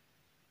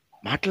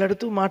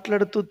 మాట్లాడుతూ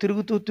మాట్లాడుతూ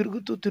తిరుగుతూ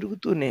తిరుగుతూ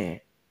తిరుగుతూనే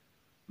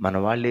మన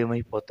వాళ్ళు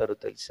ఏమైపోతారో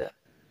తెలుసా?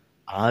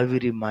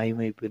 ఆవిరి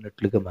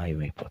మాయమైపోయినట్లుగా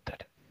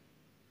మాయమైపోతాడు.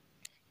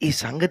 ఈ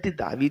సంగతి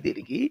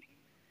దావీదెరిగి,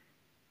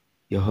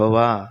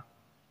 యెహోవా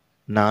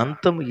నా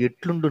అంతం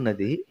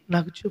ఎట్లుండున్నది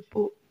నాకు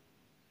చెప్పు,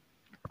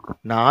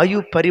 నా ఆయు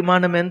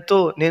పరిమాణం ఎంతో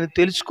నేను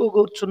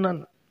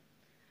తెలుసుకోగోర్చున్నాను,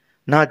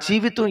 నా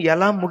జీవితం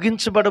ఎలా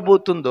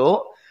ముగించబడబోతుందో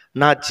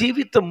నా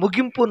జీవిత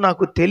ముగింపు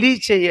నాకు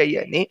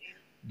తెలియచేయని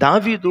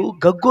దావీదు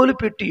గగ్గోలు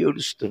పెట్టి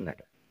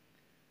ఏడుస్తున్నాడు.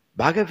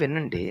 బాగా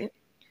వినండి,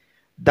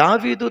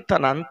 దావీదు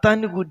తన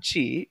అంతాన్ని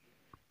గూర్చి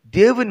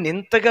దేవుని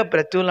ఇంతగా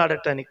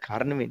బ్రతిమలాడటానికి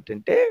కారణం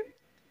ఏంటంటే,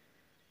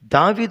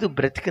 దావీదు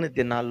బ్రతికిన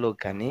దినాల్లో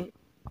కానీ,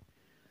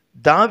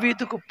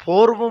 దావీదుకు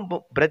పూర్వం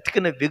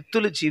బ్రతికిన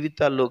వ్యక్తుల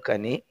జీవితాల్లో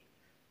కానీ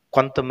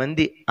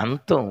కొంతమంది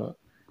అంతం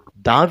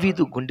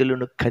దావీదు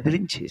గుండెలను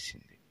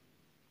కదిలించేసింది.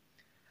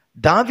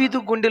 దావీదు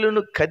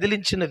గుండెలను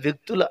కదిలించిన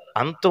వ్యక్తుల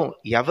అంతం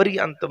ఎవరి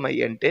అంతమై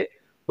అంటే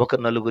ఒక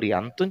నలుగురి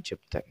అంతం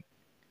చెప్తాను.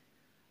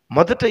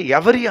 మొదట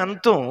ఎవరి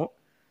అంతం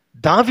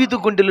దావీదు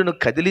గుండెలను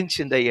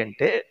కదిలించింది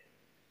అంటే,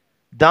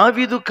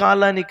 దావీదు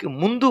కాలానికి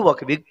ముందు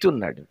ఒక వ్యక్తి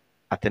ఉన్నాడు,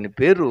 అతని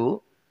పేరు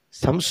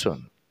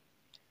సంసోను.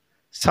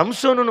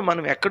 సంసోనును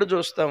మనం ఎక్కడ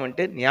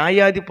చూస్తామంటే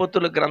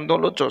న్యాయాధిపతుల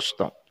గ్రంథంలో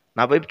చూస్తాం.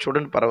 నా వైపు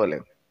చూడండి,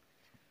 పర్వాలేదు.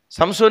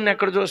 సంసోను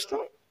ఎక్కడ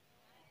చూస్తాం?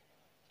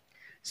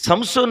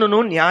 సంసోనును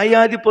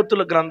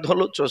న్యాయాధిపతుల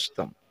గ్రంథంలో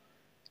చూస్తాం.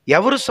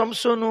 ఎవరు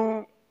సంసోను?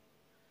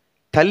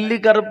 తల్లి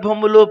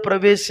గర్భములో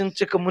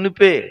ప్రవేశించక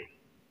మునిపే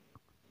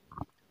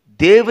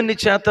దేవుని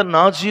చేత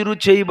నాజీరు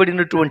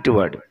చేయబడినటువంటి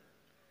వాడు.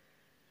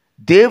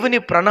 దేవుని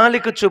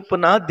ప్రణాళిక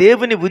చొప్పున,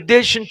 దేవుని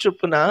ఉద్దేశం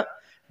చొప్పున,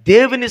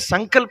 దేవుని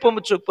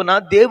సంకల్పము చొప్పున,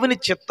 దేవుని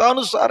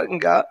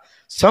చిత్తానుసారంగా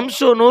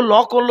సంసోను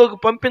లోకంలోకి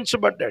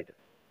పంపించబడ్డాడు.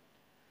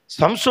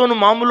 సంసోను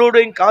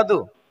మామూలుడేం కాదు.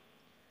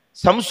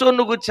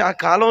 సంసోను గురించి ఆ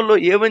కాలంలో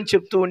ఏమని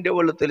చెప్తూ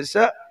ఉండేవాళ్ళు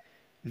తెలుసా?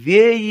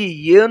 1000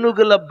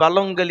 ఏనుగుల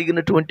బలం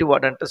కలిగినటువంటి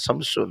వాడంట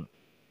సంసోను.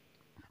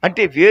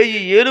 అంటే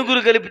 1000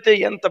 ఏనుగులు కలిపితే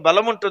ఎంత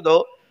బలం ఉంటుందో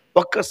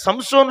ఒక్క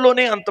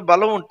సంసోన్లోనే అంత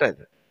బలం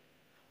ఉంటుంది.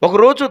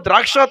 ఒకరోజు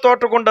ద్రాక్ష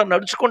తోట గుండా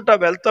నడుచుకుంటా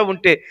వెళ్తూ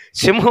ఉంటే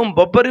సింహం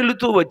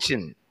బొబ్బరిల్లుతూ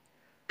వచ్చింది.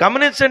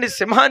 గమనించండి,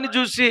 సింహాన్ని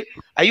చూసి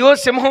అయ్యో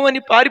సింహం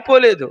అని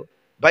పారిపోలేదు.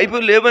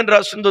 బైబిల్ ఏమని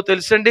రాస్తుందో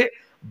తెలుసండి?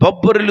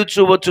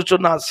 బొబ్బరిల్లుచూ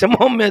వచ్చుచున్న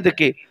సింహం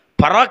మీదకి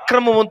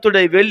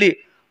పరాక్రమవంతుడై వెళ్ళి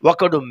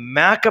ఒకడు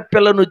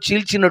మేకపిల్లను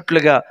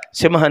చీల్చినట్లుగా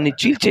సింహాన్ని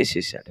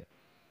చీల్చేసేసాడు.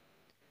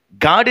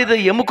 గాడిద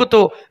ఎముకతో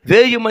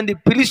 1000 మంది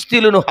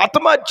ఫిలిస్తీయులను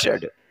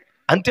హతమార్చాడు.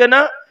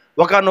 అంతేనా?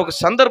 ఒకానొక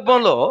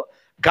సందర్భంలో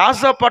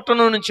గాజా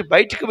పట్టణం నుంచి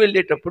బయటికి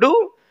వెళ్ళేటప్పుడు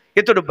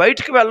ఇతడు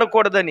బయటికి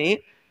వెళ్ళకూడదని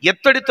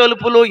ఎత్తడి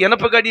తలుపులో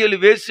ఇనప గడియలు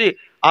వేసి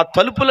ఆ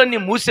తలుపులన్నీ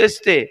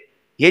మూసేస్తే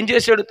ఏం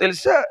చేశాడు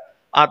తెలుసా?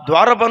 ఆ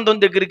ద్వారబంధం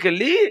దగ్గరికి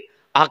వెళ్ళి,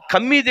 ఆ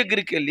కమ్మీ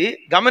దగ్గరికి వెళ్ళి,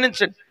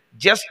 గమనించండి,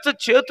 జస్ట్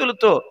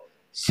చేతులతో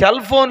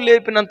సెల్ ఫోన్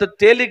లేపినంత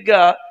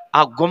తేలిగ్గా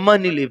ఆ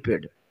గుమ్మాన్ని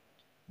లేపాడు.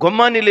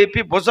 గుమ్మాన్ని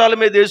లేపి భుజాల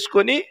మీద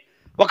వేసుకొని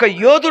ఒక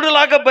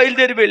యోధుడులాగా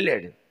బయలుదేరి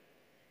వెళ్ళాడు.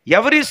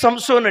 ఎవరి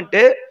సంసోన్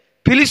అంటే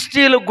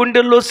ఫిలిష్తీయుల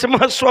గుండెల్లో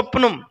సింహ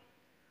స్వప్నం.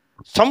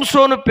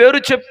 సంసోను పేరు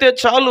చెప్తే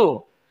చాలు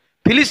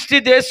ఫిలిష్తీ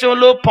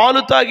దేశంలో పాలు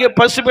తాగే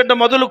పసిబిడ్డ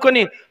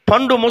మొదలుకొని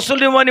పండు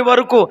ముసలివాని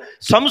వరకు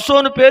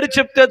సంసోను పేరు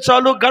చెప్తే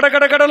చాలు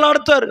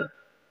గడగడగడలాడతారు.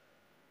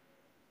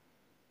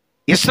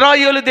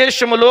 ఇశ్రాయేలు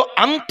దేశంలో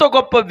అంత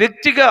గొప్ప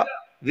వ్యక్తిగా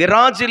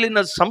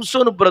విరాజిల్లిన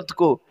సంసోను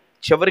బ్రతుకు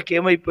చివరికి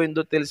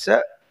ఏమైపోయిందో తెలుసా?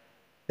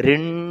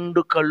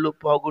 2 కళ్ళు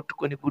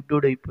పోగొట్టుకొని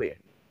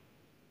గుడ్డోడైపోయాడు.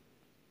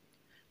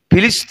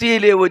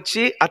 ఫిలిష్తీయులే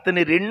వచ్చి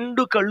అతని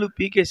 2 కళ్ళు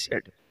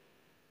పీకేశాడు.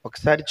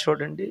 ఒకసారి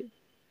చూడండి,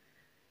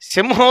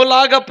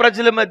 సింహంలాగా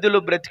ప్రజల మధ్యలో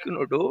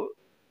బ్రతికినోడు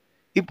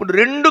ఇప్పుడు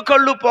 2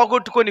 కళ్ళు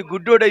పోగొట్టుకొని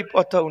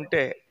గుడ్డోడైపోతూ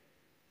ఉంటే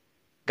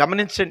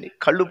గమనించండి.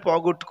 కళ్ళు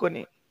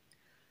పోగొట్టుకొని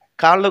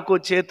కాళ్ళకు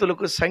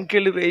చేతులకు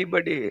సంఖ్యలు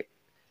వేయబడి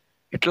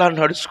ఇట్లా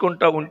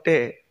నడుచుకుంటూ ఉంటే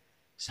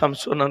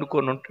సంసోన్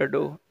అనుకొని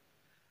ఉంటాడు,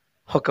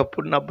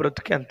 ఒకప్పుడు నా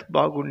బ్రతుకు ఎంత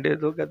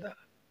బాగుండేదో కదా,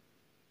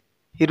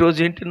 ఈరోజు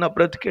ఏంటి నా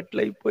బ్రతుకు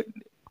ఎట్లా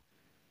అయిపోయింది,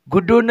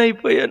 గుడ్డోడిని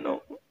అయిపోయాను,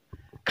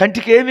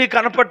 కంటికి ఏమీ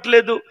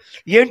కనపట్లేదు,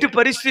 ఏంటి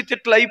పరిస్థితి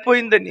ఇట్లా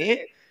అయిపోయిందని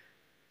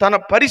తన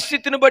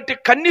పరిస్థితిని బట్టి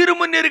కన్నీరు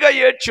మున్నీరుగా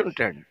ఏడ్చి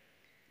ఉంటాడు.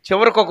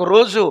 చివరికి ఒక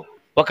రోజు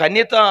ఒక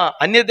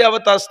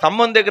అన్యదేవత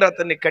స్తంభం దగ్గర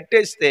అతన్ని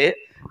కట్టేస్తే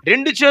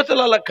 2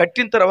 చేతులు అలా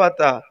కట్టిన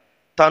తర్వాత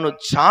తాను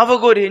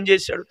చావగోరి ఏం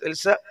చేశాడు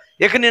తెలుసా?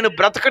 ఇక నేను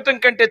బ్రతకటం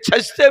కంటే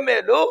చస్తే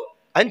మేలు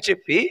అని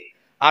చెప్పి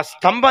ఆ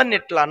స్తంభాన్ని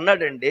ఇట్లా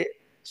అన్నాడండి.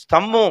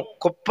 స్తంభం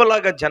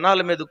కుప్పలాగా జనాల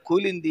మీద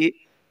కూలింది.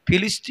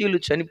 ఫిలిష్తీయులు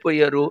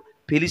చనిపోయారు.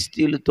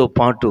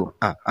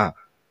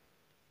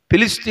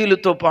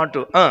 ఫిలిష్తీయులతో పాటు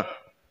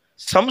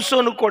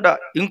సంసోను కూడా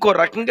ఇంకో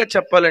రకంగా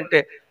చెప్పాలంటే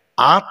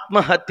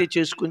ఆత్మహత్య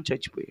చేసుకుని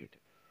చచ్చిపోయాడు.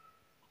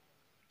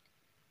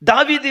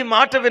 దావీదు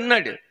మాట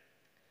విన్నాడు,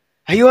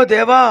 అయ్యో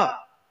దేవా,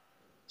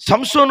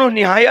 సంసోను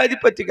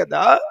న్యాయాధిపతి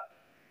కదా,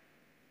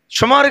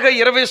 సుమారుగా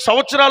 20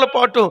 సంవత్సరాల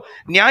పాటు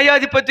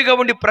న్యాయాధిపతిగా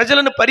ఉండి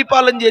ప్రజలను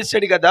పరిపాలన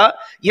చేశాడు కదా,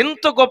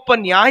 ఎంత గొప్ప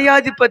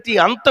న్యాయాధిపతి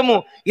అంతము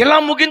ఎలా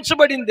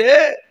ముగించబడిందే.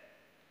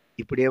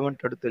 ఇప్పుడు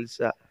ఏమంటాడు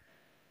తెలుసా?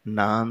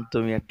 నా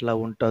అంతం ఎట్లా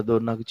ఉంటుందో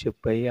నాకు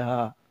చెప్పయ్యా,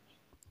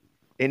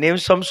 నేనేం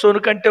సంసోను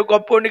కంటే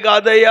గొప్పోని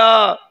కాదయ్యా,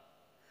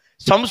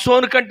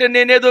 సంసోను కంటే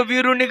నేనేదో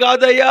వీరుణ్ణి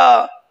కాదయ్యా,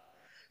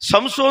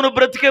 సంసోను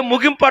బ్రతికే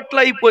ముగింపు అట్లా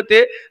అయిపోతే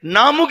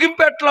నా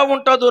ముగింపు ఎట్లా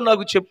ఉంటుందో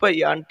నాకు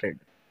చెప్పయ్యా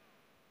అంటాడు.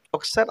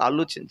 ఒకసారి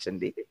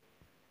ఆలోచించండి,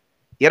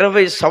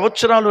 20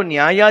 సంవత్సరాలు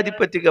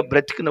న్యాయాధిపతిగా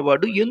బ్రతికిన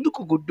వాడు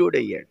ఎందుకు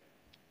గుడ్డోడయ్యాడు?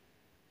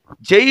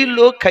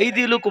 జైల్లో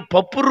ఖైదీలకు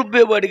పప్పు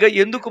రుబ్బేవాడిగా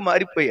ఎందుకు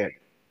మారిపోయాడు?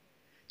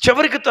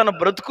 చివరికి తన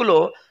బ్రతుకులో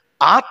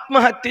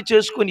ఆత్మహత్య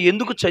చేసుకుని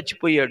ఎందుకు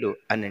చచ్చిపోయాడు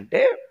అని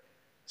అంటే,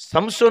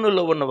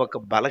 సంసోనులో ఉన్న ఒక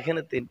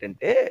బలహీనత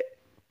ఏంటంటే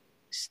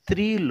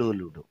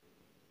స్త్రీలోలుడు,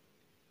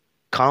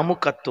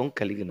 కాముకత్వం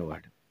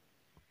కలిగినవాడు,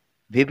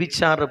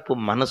 వ్యభిచారపు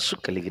మనస్సు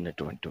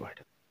కలిగినటువంటి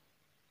వాడు.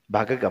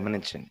 బాగా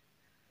గమనించండి,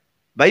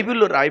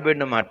 బైబిల్లో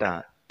రాయబడిన మాట,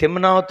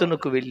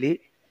 తిమ్నాతునకు వెళ్ళి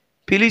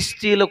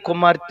ఫిలిష్తీయుల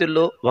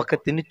కుమార్తెలో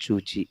ఒకతిని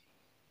చూచి,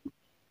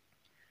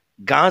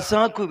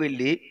 గాజాకు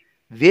వెళ్ళి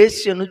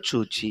వేశ్యను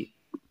చూచి,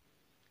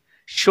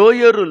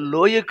 షోయరు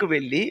లోయకు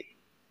వెళ్ళి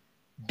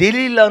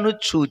దెలీలాను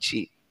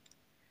చూచి,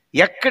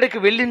 ఎక్కడికి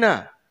వెళ్ళినా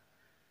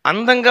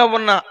అందంగా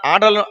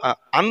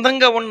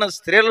ఉన్న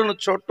స్త్రీలను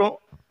చూడటం,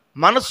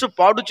 మనస్సు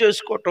పాడు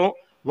చేసుకోవటం,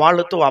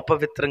 వాళ్ళతో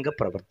అపవిత్రంగా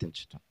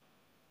ప్రవర్తించటం.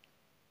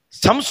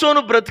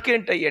 సంసోను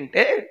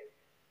బ్రతికేంటంటే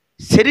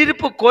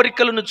శరీరపు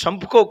కోరికలను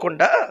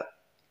చంపుకోకుండా,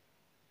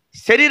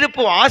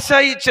 శరీరపు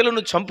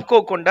ఆశాయిచ్చలను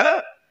చంపుకోకుండా,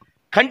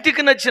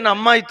 కంటికి నచ్చిన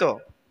అమ్మాయితో,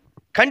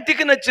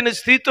 కంటికి నచ్చిన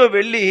స్త్రీతో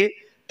వెళ్ళి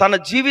తన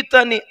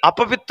జీవితాన్ని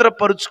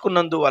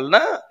అపవిత్రపరుచుకున్నందువలన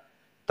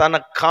తన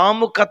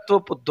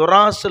కాముకత్వపు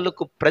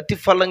దురాశలకు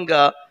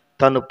ప్రతిఫలంగా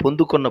తను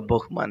పొందుకున్న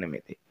బహుమానం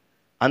ఇది.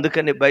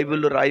 అందుకని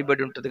బైబిల్లో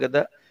రాయబడి ఉంటుంది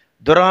కదా,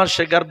 దురాశ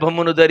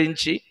గర్భమును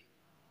ధరించి,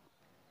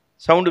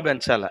 సౌండ్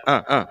పెంచాల,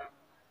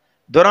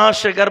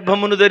 దురాశ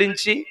గర్భమును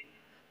ధరించి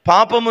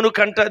పాపమును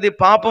కంటది,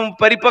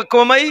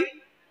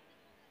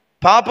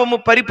 పాపము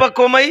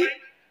పరిపక్వమై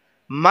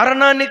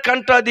మరణాన్ని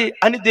కంటది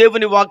అని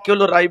దేవుని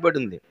వాక్యంలో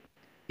రాయబడింది.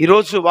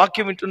 ఈరోజు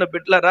వాక్యం వింటున్న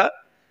బిడ్డలారా,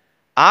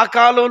 ఆ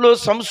కాలంలో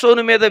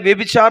సంసోను మీద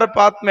వ్యభిచార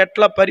పాత్మ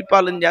ఎట్లా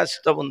పరిపాలన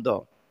చేస్తూ ఉందో,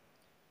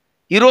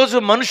 ఈరోజు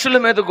మనుషుల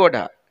మీద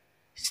కూడా,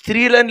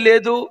 స్త్రీలని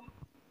లేదు,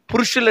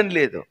 పురుషులని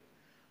లేదు,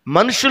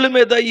 మనుషుల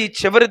మీద ఈ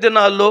చివరి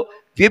దినాల్లో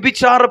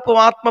వ్యభిచారపు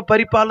ఆత్మ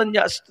పరిపాలన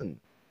చేస్తుంది.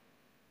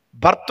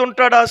 భర్త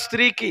ఉంటాడు ఆ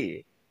స్త్రీకి,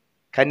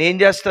 కానీ ఏం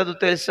చేస్తుందో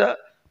తెలుసా?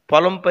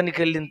 పొలం పనికి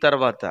వెళ్ళిన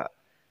తర్వాత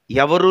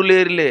ఎవరూ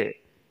లేరులే,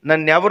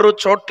 నన్నెవరూ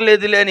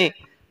చూడలేదులే అని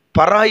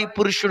పరాయి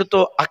పురుషుడితో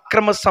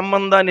అక్రమ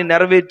సంబంధాన్ని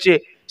నెరవేర్చే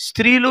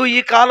స్త్రీలు ఈ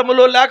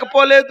కాలంలో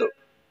లేకపోలేదు.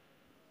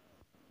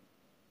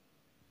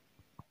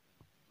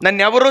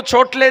 నన్నెవరూ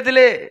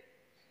చూడలేదులే,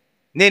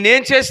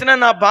 నేనేం చేసినా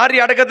నా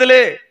భార్య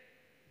అడగదులే,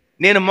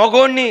 నేను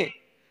మగోణ్ణి,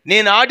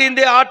 నేను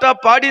ఆడిందే ఆట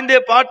పాడిందే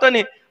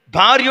పాటని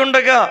భార్య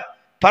ఉండగా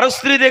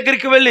పరస్త్రీ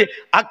దగ్గరికి వెళ్ళి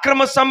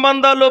అక్రమ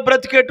సంబంధాల్లో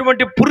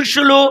బ్రతికేటువంటి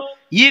పురుషులు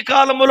ఈ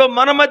కాలంలో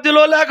మన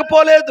మధ్యలో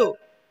లేకపోలేదు.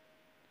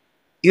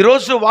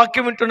 ఈరోజు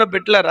వాక్యం వింటున్న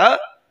బిడ్డలారా,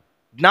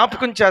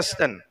 జ్ఞాపకం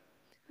చేస్తాను,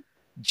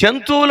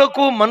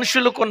 జంతువులకు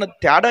మనుషులకు ఉన్న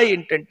తేడా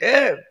ఏంటంటే,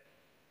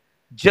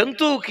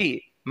 జంతువుకి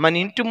మన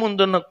ఇంటి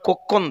ముందున్న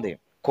కుక్క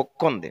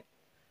ఉంది.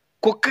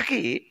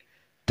 కుక్కకి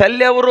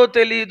తల్లి ఎవరో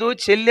తెలియదు,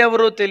 చెల్లి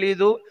ఎవరో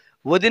తెలియదు,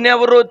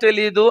 వదినెవరో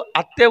తెలియదు,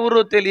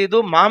 అత్తెవరో తెలియదు,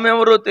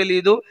 మామెవరో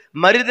తెలియదు,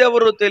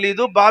 మరిదెవరో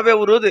తెలియదు,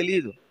 బావెవరో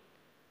తెలియదు.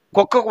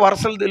 కుక్కకు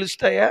వరుసలు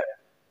తెలుస్తాయా?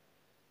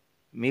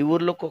 మీ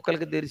ఊర్లో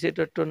కుక్కలకి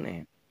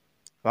తెలిసేటట్టున్నాయి,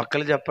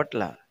 ఒక్కలు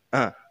చెప్పట్లా.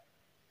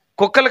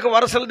 కుక్కలకు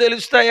వరుసలు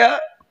తెలుస్తాయా?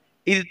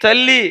 ఇది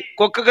తల్లి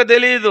కుక్కకు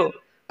తెలియదు,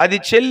 అది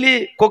చెల్లి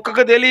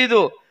కుక్కకు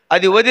తెలియదు,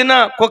 అది వదిన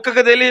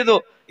కుక్కకు తెలియదు,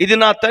 ఇది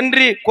నా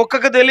తండ్రి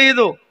కుక్కకు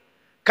తెలియదు.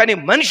 కానీ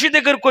మనిషి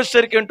దగ్గరకు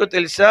వచ్చేసరికి ఏంటో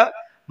తెలుసా?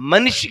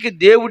 మనిషికి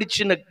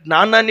దేవుడిచ్చిన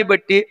జ్ఞానాన్ని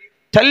బట్టి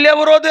తల్లి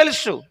ఎవరో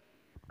తెలుసు,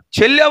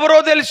 చెల్లి ఎవరో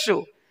తెలుసు,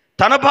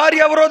 తన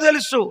భార్య ఎవరో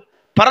తెలుసు,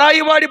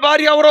 పరాయి వాడి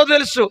భార్య ఎవరో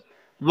తెలుసు.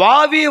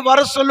 వావి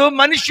వరసలు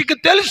మనిషికి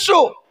తెలుసు.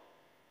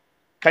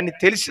 కానీ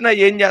తెలిసినా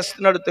ఏం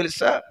చేస్తున్నాడో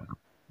తెలుసా?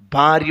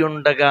 భార్య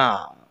ఉండగా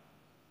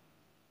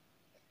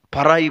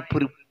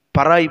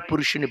పరాయి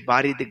పురుషుని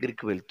భార్య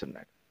దగ్గరికి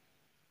వెళ్తున్నాడు.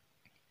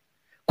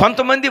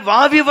 కొంతమంది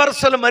వావి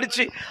వరసలు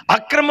మరిచి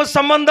అక్రమ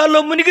సంబంధాల్లో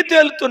మునిగి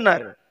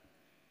తేలుతున్నారు.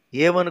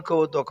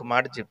 ఏమనుకోవద్దు, ఒక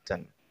మాట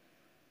చెప్తాను.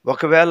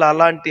 ఒకవేళ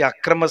అలాంటి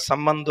అక్రమ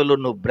సంబంధంలో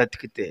నువ్వు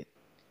బ్రతికితే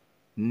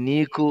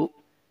నీకు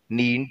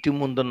నీ ఇంటి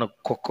ముందున్న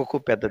కుక్కకు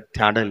పెద్ద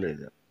తేడా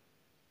లేదు.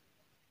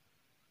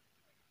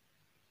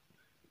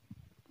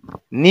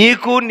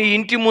 నీకు నీ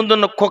ఇంటి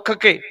ముందున్న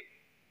కుక్కకే.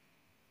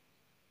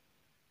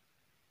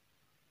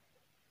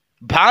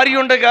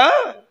 భార్య ఉండగా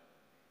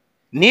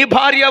నీ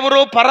భార్య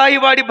ఎవరో, పరాయి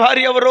వాడి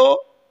భార్య ఎవరో,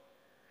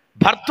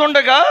 భర్త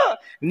ఉండగా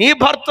నీ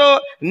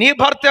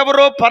భర్త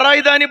ఎవరో,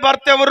 పరాయి దాని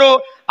భర్త ఎవరో,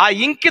 ఆ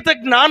ఇంకిత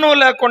జ్ఞానం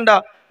లేకుండా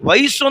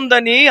వయసు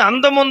ఉందని,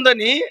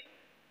 అందముందని,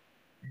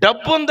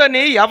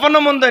 డబ్బుందని,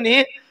 యవ్వనముందని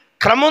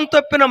క్రమం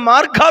తప్పిన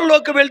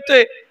మార్గాల్లోకి వెళ్తే,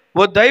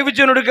 ఓ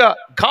దైవజనుడిగా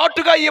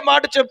ఘాటుగా ఈ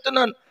మాట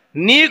చెప్తున్నాను,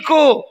 నీకు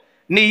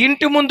నీ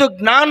ఇంటి ముందు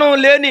జ్ఞానం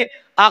లేని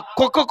ఆ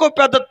కుక్కకు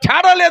పెద్ద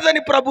తేడా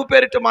లేదని ప్రభు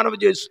పేరిట మనవి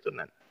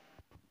చేస్తున్నాను.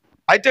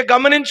 అయితే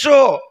గమనించు,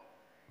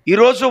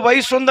 ఈరోజు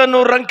వయసు ఉందని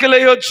నువ్వు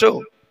రంకెలేయొచ్చు,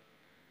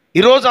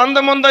 ఈరోజు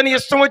అందం ఉందని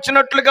ఇష్టం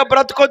వచ్చినట్లుగా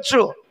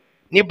బ్రతకొచ్చు,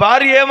 నీ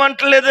భార్య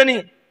ఏమంటలేదని,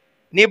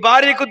 నీ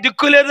భార్యకు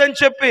దిక్కు లేదని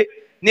చెప్పి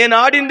నేను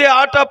ఆడిందే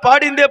ఆట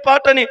పాడిందే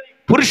పాటని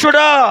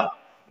పురుషుడా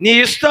నీ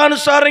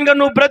ఇష్టానుసారంగా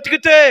నువ్వు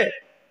బ్రతికితే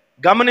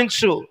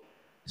గమనించు,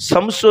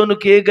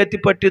 సంసోనుకి ఏ గతి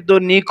పట్టిద్దో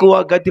నీకు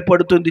ఆ గతి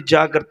పడుతుంది.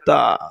 జాగ్రత్త.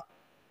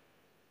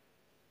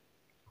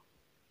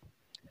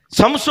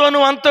 సంసోను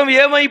అంతం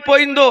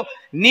ఏమైపోయిందో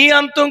నీ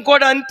అంతం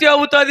కూడా అంతే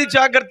అవుతుంది.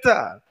 జాగ్రత్త.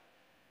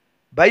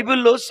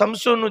 బైబిల్లో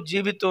సంసోను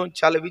జీవితం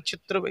చాలా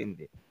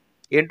విచిత్రమైంది.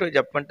 ఏంటో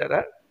చెప్పమంటారా?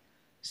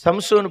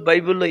 సంసోను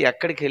బైబిల్లో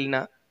ఎక్కడికి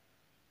వెళ్ళినా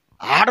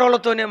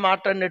ఆడవాళ్ళతోనే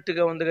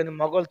మాట్లాడినట్టుగా ఉంది, కానీ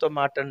మగవాళ్ళతో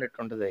మాట్లాడినట్టు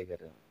ఉండదు.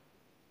 అయ్యగారు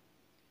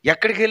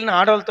ఎక్కడికి వెళ్ళినా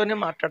ఆడవాళ్ళతోనే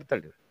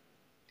మాట్లాడతాడు.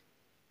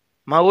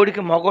 మా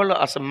ఊడికి మగవాళ్ళు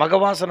అసలు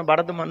మగవాసన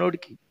పడదు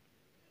మనోడికి.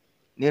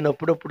 నేను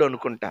అప్పుడప్పుడు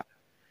అనుకుంటా,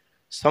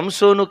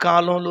 సంసోను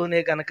కాలంలోనే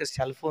కనుక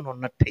సెల్ ఫోన్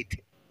ఉన్నట్టయితే,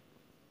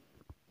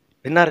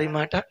 విన్నారు ఈ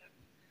మాట?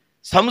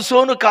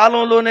 సంసోను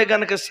కాలంలోనే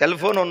కనుక సెల్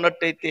ఫోన్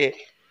ఉన్నట్టయితే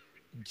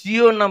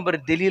జియో నంబర్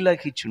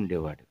ఢిల్లీలోకి ఇచ్చి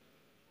ఉండేవాడు.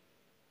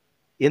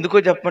 ఎందుకో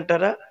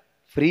చెప్పమంటారా?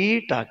 Free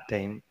talk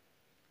time,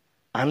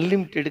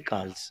 unlimited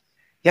calls,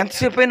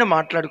 ఎంతసేపు అయినా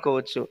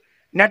మాట్లాడుకోవచ్చు.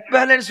 నెట్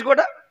బ్యాలెన్స్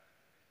కూడా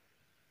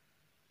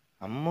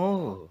అమ్మో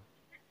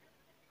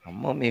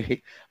మీ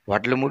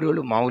వడ్ల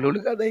ముడివాళ్ళు మామూలు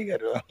కాదు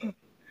అయ్యారు.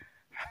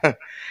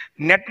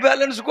 నెట్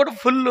బ్యాలెన్స్ కూడా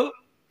ఫుల్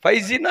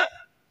 5Gనా?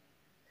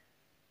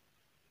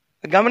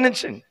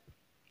 గమనించండి,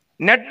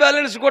 నెట్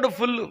బ్యాలెన్స్ కూడా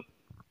ఫుల్.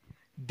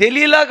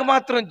 ఢిల్లీలాగా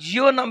మాత్రం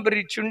జియో నంబర్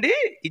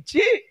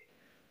ఇచ్చి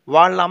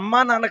వాళ్ళ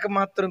అమ్మా నాన్నకు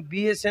మాత్రం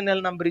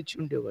బిఎస్ఎన్ఎల్ నంబర్ ఇచ్చి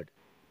ఉండేవాడు.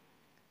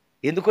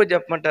 ఎందుకో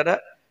చెప్పమంటారా?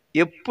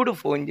 ఎప్పుడు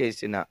ఫోన్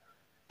చేసినా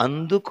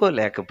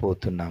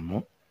అందుకోలేకపోతున్నాము,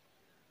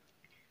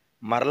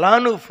 మరలా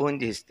నువ్వు ఫోన్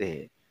చేస్తే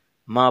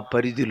మా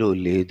పరిధిలో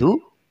లేదు,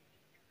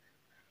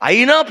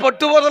 అయినా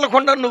పట్టు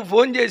వదలకుండా నువ్వు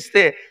ఫోన్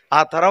చేస్తే ఆ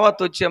తర్వాత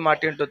వచ్చే మాట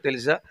ఏంటో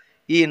తెలుసా?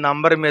 ఈ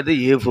నంబర్ మీద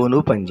ఏ ఫోను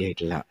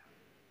పనిచేయట్లా.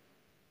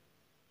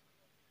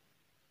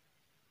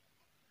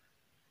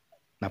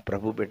 నా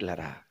ప్రభు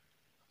బిడ్డలారా,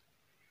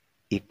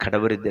 ఈ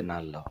కడవరి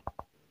దినాల్లో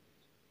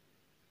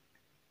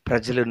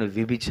ప్రజలను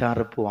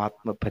వ్యభిచారపు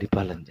ఆత్మ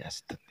పరిపాలన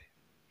చేస్తుంది.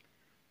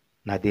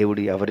 నా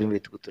దేవుడు ఎవరిని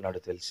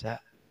వెతుకుతున్నాడో తెలుసా?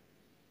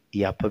 ఈ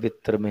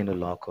అపవిత్రమైన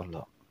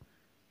లోకంలో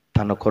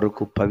తన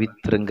కొరకు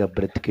పవిత్రంగా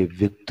బ్రతికే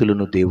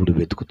వ్యక్తులను దేవుడు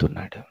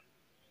వెతుకుతున్నాడు.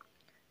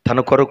 తన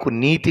కొరకు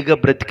నీతిగా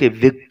బ్రతికే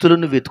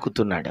వ్యక్తులను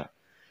వెతుకుతున్నాడు.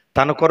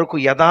 తన కొరకు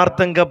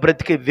యథార్థంగా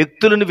బ్రతికే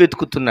వ్యక్తులను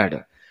వెతుకుతున్నాడు.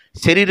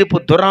 శరీరపు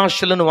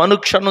దురాశలను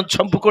అనుక్షణం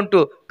చంపుకుంటూ,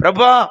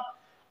 ప్రభా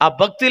ఆ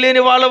భక్తి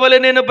లేని వాళ్ళ వలె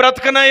నేను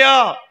బ్రతకనయ్యా,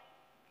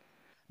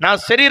 నా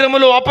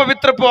శరీరములో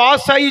అపవిత్రపు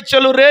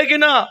ఆశాయిచ్చలు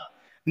రేగిన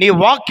నీ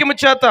వాక్యము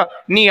చేత,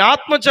 నీ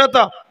ఆత్మ చేత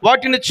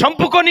వాటిని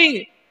చంపుకొని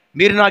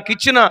మీరు నాకు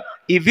ఇచ్చిన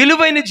ఈ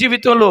విలువైన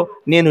జీవితంలో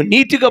నేను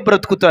నీతిగా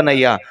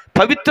బ్రతుకుతానయ్యా,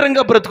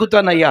 పవిత్రంగా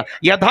బ్రతుకుతానయ్యా,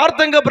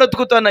 యథార్థంగా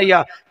బ్రతుకుతానయ్యా,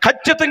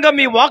 ఖచ్చితంగా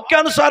మీ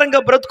వాక్యానుసారంగా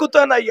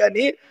బ్రతుకుతానయ్యా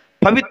అని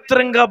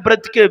పవిత్రంగా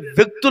బ్రతికే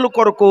వ్యక్తుల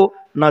కొరకు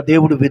నా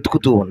దేవుడు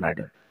వెతుకుతూ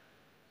ఉన్నాడు.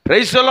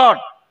 Praise the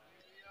lord.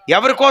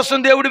 ఎవరి కోసం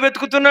దేవుడు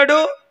వెతుకుతున్నాడు?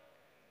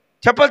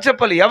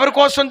 చెప్పాలి. ఎవరి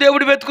కోసం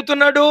దేవుడు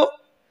వెతుకుతున్నాడు?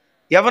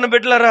 యవ్వన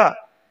బిడ్డలారా,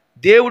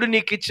 దేవుడు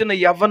నీకు ఇచ్చిన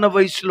యవ్వన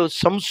వయసులో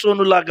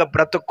సంసోనులాగా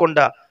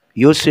బ్రతకకుండా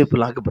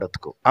యోసేపులాగా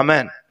బ్రతుకు.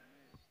 Amen,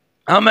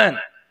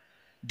 amen.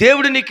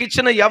 దేవుడు నీకు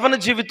ఇచ్చిన యవ్వన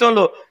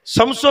జీవితంలో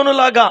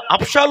సంసోనులాగా,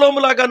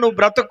 అబ్షాలోములాగా నువ్వు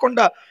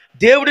బ్రతకకుండా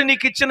దేవుడు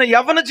నీకు ఇచ్చిన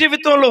యవ్వన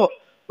జీవితంలో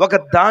ఒక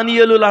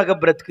దానియేలులాగా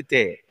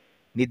బ్రతికితే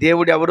నీ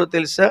దేవుడు ఎవరో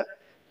తెలుసా?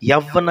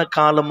 యవ్వన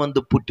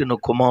కాలమందు పుట్టిన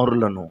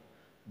కుమారులను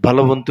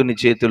బలవంతుని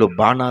చేతిలో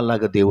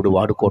బాణాలాగా దేవుడు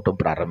వాడుకోవటం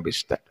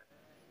ప్రారంభిస్తాడు.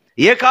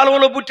 ఏ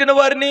కాలంలో పుట్టిన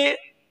వారిని?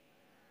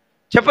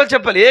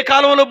 చెప్పాలి. ఏ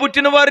కాలంలో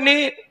పుట్టిన వారిని?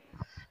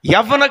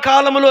 యవ్వన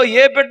కాలంలో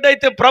ఏ బిడ్డ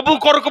అయితే ప్రభు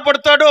కొరకు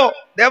పడతాడో,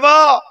 దేవా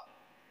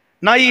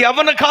నా ఈ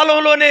యవ్వన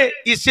కాలంలోనే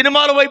ఈ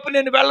సినిమాల వైపు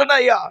నేను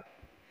వెళ్ళనయ్యా,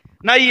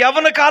 నా ఈ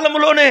యవ్వన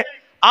కాలంలోనే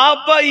ఆ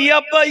అబ్బాయి, ఈ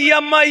అబ్బాయి, ఈ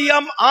అమ్మాయి,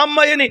 ఆ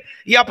అమ్మాయి అని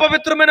ఈ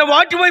అపవిత్రమైన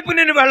వాటి వైపు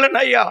నేను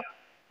వెళ్ళనయ్యా.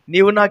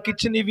 నీవు నాకు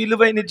ఇచ్చిన ఈ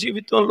విలువైన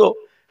జీవితంలో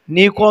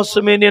నీ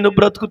కోసమే నేను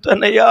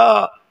బ్రతుకుతానయ్యా,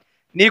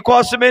 నీ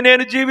కోసమే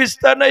నేను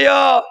జీవిస్తానయ్యా,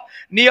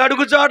 నీ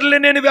అడుగుజాడలే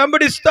నేను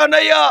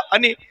వెంబడిస్తానయ్యా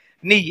అని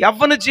నీ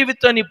యవ్వన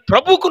జీవితాన్ని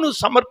ప్రభువుకు నువ్వు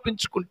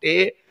సమర్పించుకుంటే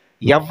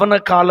యవ్వన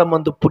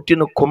కాలమందు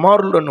పుట్టిన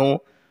కుమారులను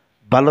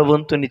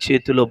బలవంతుని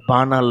చేతిలో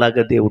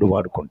బాణాల్లాగా దేవుడు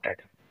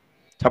వాడుకుంటాడు.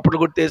 చప్పట్లు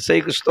కొట్టి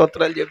యేసయ్యకు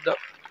స్తోత్రాలు చెప్దాం.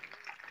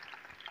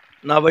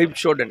 నా వైపు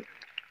చూడండి.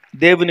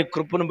 దేవుని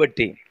కృపను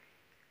బట్టి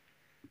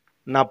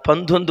నా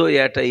 19వ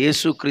ఏట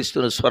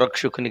యేసుక్రీస్తును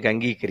స్వరక్షకునికి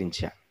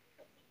అంగీకరించా.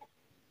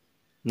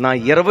 నా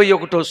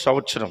 21వ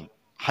సంవత్సరం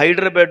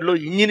హైదరాబాద్లో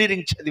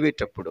ఇంజనీరింగ్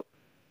చదివేటప్పుడు,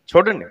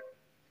 చూడండి,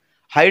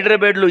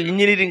 హైదరాబాద్లో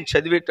ఇంజనీరింగ్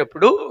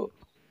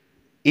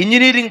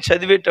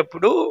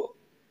చదివేటప్పుడు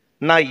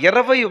నా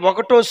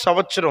 21వ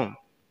సంవత్సరం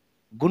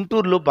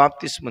గుంటూరులో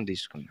బాప్తిస్మం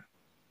తీసుకున్నా.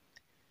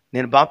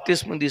 నేను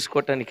బాప్తిస్మం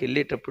తీసుకోవటానికి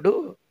వెళ్ళేటప్పుడు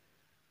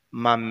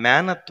మా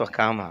మేనత్వ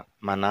కామ,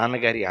 మా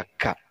నాన్నగారి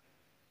అక్క,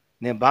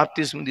 నేను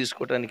బాప్తిస్మం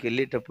తీసుకోవటానికి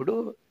వెళ్ళేటప్పుడు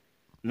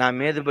నా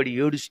మీద పడి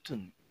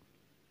ఏడుస్తుంది.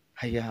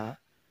 అయ్యా,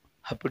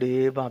 అప్పుడే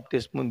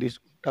బాప్తిస్మం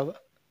తీసుకుంటావా?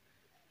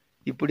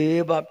 ఇప్పుడే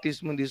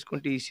బాప్తిస్మం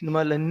తీసుకుంటే ఈ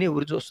సినిమాలన్నీ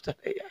ఎవరు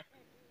చూస్తారయ్యా?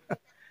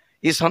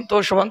 ఈ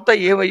సంతోషం అంతా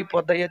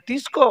ఏమైపోద్దయ్యా?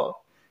 తీసుకో.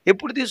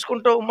 ఎప్పుడు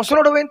తీసుకుంటావు?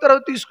 ముసలోడు అయిన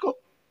తర్వాత తీసుకో.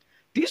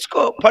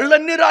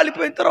 పళ్ళన్నీ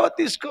రాలిపోయిన తర్వాత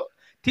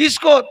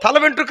తీసుకో. తల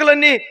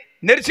వెంట్రుకలన్నీ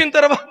నెరిసిన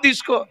తర్వాత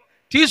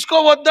తీసుకో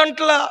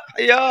వద్దంటలా.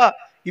 అయ్యా,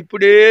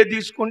 ఇప్పుడే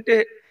తీసుకుంటే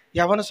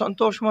యవన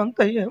సంతోషం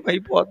అంతా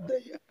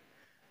ఏమైపోద్దయ్యా?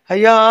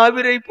 అయ్యా,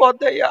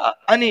 ఆవిరైపోద్దయ్యా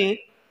అని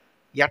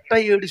ఎట్ట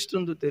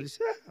ఏడుస్తుందో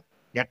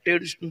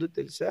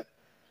తెలుసా?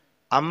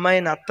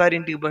 అమ్మాయిని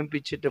అత్తారింటికి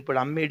పంపించేటప్పుడు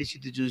అమ్మ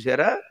ఏడిచిద్ది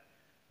చూసారా?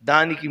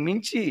 దానికి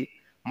మించి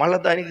మళ్ళీ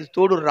దానికి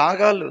తోడు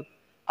రాగాలు,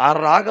 ఆ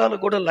రాగాలు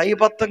కూడా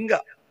లయబద్ధంగా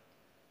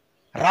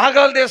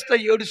రాగాలు తెస్తా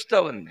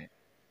ఏడుస్తావని.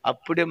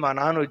 అప్పుడే మా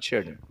నాన్న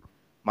వచ్చాడు,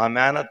 మా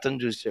మేనత్తను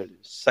చూశాడు.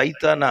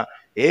 సైతానా,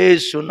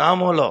 యేసు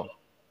నామములో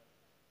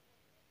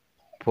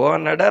పో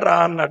అన్నాడా, రా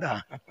అన్నాడా?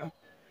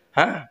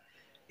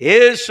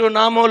 యేసు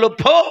నామములో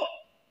పో.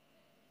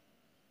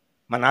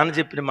 మా నాన్న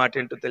చెప్పిన మాట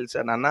ఏంటో తెలుసా?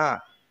 నాన్న,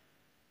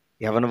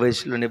 యవన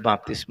వయసులోనే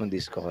బాప్తిస్మం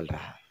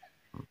తీసుకోవాలరా.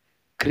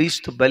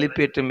 క్రీస్తు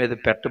బలిపీఠం మీద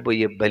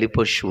పెట్టబోయే బలి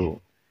పశువు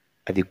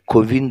అది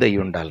కొవ్విందై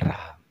ఉండాలిరా.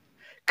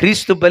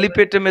 క్రీస్తు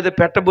బలిపీఠం మీద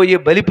పెట్టబోయే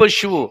బలి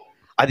పశువు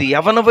అది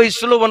యవన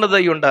వయసులో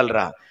ఉన్నదై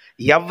ఉండాలిరా.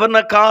 యవ్వన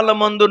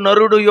కాలమందు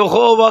నరుడు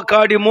యెహోవా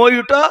కాడి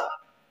మోయుట.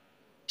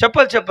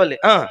 చెప్పాలి.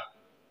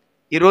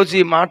 ఈరోజు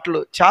ఈ మాటలు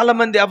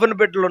చాలామంది యవ్వన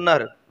బిడ్డలు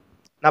ఉన్నారు.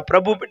 నా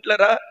ప్రభు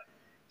బిడ్డలరా,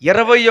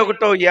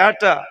 21వ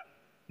ఏట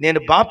నేను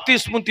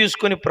బాప్తిస్మం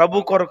తీసుకొని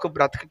ప్రభు కొరకు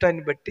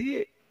బ్రతకటాన్ని బట్టి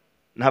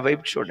నా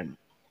వైపు చూడండి.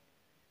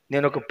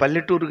 నేను ఒక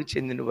పల్లెటూరుకి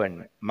చెందిన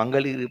వాడిని.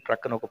 మంగళగిరి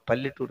ప్రక్కన ఒక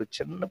పల్లెటూరు,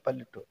 చిన్న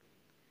పల్లెటూరు.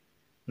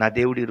 నా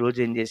దేవుడు ఈరోజు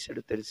ఏం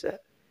చేశాడు తెలుసా?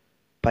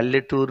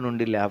 పల్లెటూరు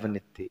నుండి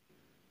లేవనెత్తి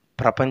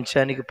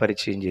ప్రపంచానికి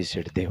పరిచయం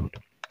చేశాడు. దేవుడు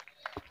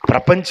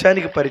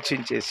ప్రపంచానికి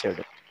పరిచయం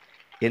చేశాడు.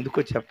 ఎందుకో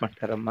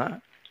చెప్పమంటారమ్మా?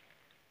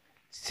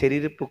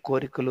 శరీరపు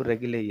కోరికలు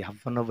రగిలే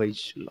యవ్వన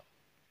వయసులో,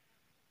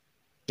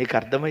 నీకు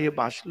అర్థమయ్యే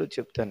భాషలో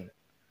చెప్తాను,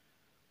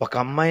 ఒక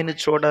అమ్మాయిని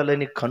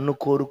చూడాలని కన్ను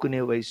కోరుకునే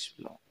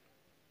వయసులో,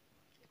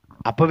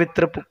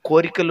 అపవిత్రపు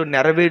కోరికలు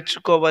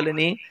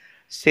నెరవేర్చుకోవాలని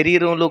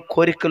శరీరంలో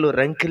కోరికలు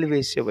రంకెలు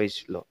వేసే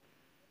వయసులో,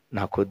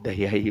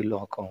 నాకొద్దయ్యా ఈ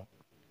లోకం,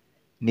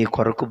 నీ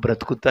కొరకు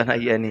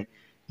బ్రతుకుతానయ్యా అని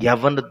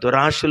యవ్వన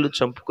దురాశలు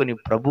చంపుకొని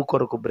ప్రభు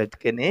కొరకు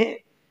బ్రతికనే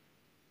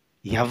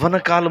యవ్వన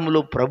కాలంలో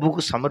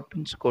ప్రభుకు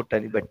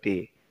సమర్పించుకోవటాన్ని బట్టి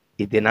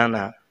ఈ దినాన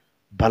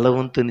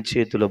బలవంతుని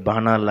చేతిలో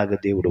బాణాల్లాగా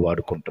దేవుడు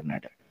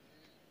వాడుకుంటున్నాడు.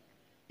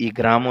 ఈ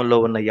గ్రామంలో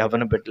ఉన్న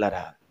యవ్వన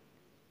బిడ్డలారా,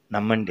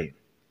 నమ్మండి,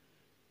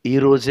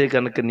 ఈరోజే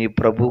కనుక నీ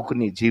ప్రభువుకు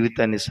నీ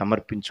జీవితాన్ని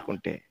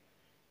సమర్పించుకుంటే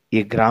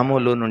ఈ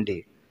గ్రామంలో నుండి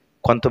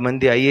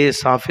కొంతమంది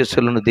ఐఏఎస్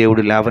ఆఫీసర్లను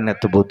దేవుడు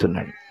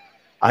లేవనెత్తబోతున్నాడు,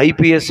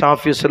 ఐపీఎస్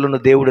ఆఫీసర్లను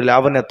దేవుడు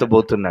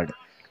లేవనెత్తబోతున్నాడు,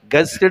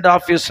 గెజిటెడ్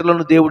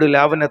ఆఫీసర్లను దేవుడు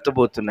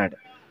లేవనెత్తబోతున్నాడు.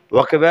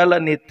 ఒకవేళ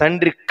నీ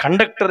తండ్రి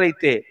కండక్టర్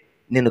అయితే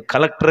నేను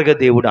కలెక్టర్గా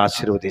దేవుడు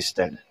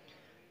ఆశీర్వదిస్తాడు.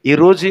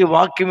 ఈరోజు ఈ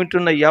వాక్యం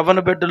వింటున్న యవ్వన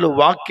బిడ్డలు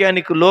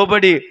వాక్యానికి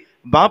లోబడి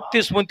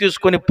బాప్తిస్మం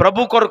తీసుకొని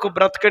ప్రభు కొరకు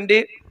బ్రతకండి.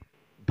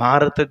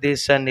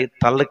 భారతదేశాన్ని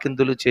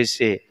తల్లకిందులు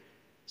చేసే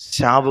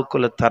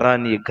సేవకుల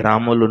తరాన్ని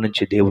గ్రామంలో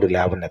నుంచి దేవుడు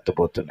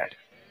లేవనెత్తబోతున్నాడు.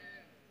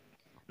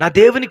 నా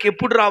దేవునికి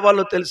ఎప్పుడు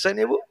రావాలో తెలుసా?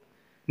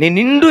 నీ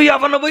నిండు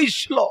యవన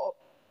వయసులో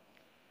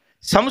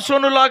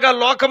సంసోనులాగా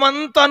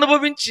లోకమంతా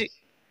అనుభవించి,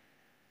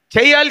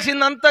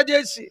 చేయాల్సిందంతా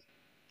చేసి,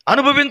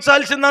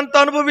 అనుభవించాల్సిందంతా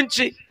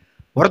అనుభవించి,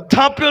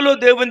 వృద్ధాప్యంలో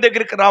దేవుని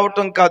దగ్గరికి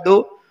రావటం కాదు,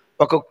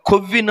 ఒక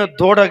కొవ్విన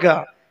దూడగా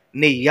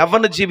నీ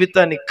యవన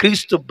జీవితాన్ని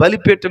క్రీస్తు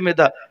బలిపీఠం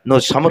మీద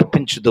నువ్వు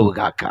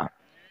సమర్పించుదువుగాక.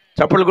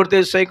 చప్పట్లు కొడితే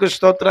యేసయ్యకు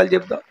స్తోత్రాలు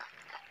చెప్దాం.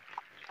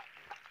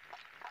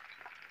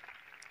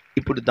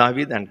 ఇప్పుడు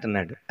దావీదు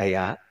అంటున్నాడు,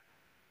 అయ్యా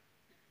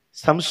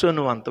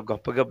సంసోను అంత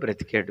గొప్పగా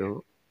బ్రతికాడు,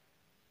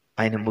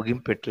 ఆయన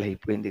ముగింపెట్లు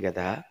అయిపోయింది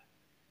కదా.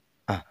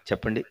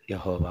 చెప్పండి,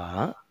 యెహోవా.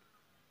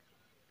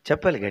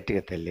 చెప్పాలి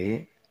గట్టిగా తల్లి,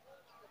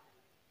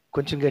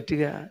 కొంచెం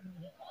గట్టిగా.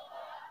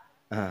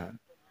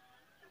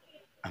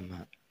 అమ్మా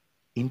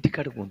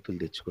ఇంటికాడ గొంతులు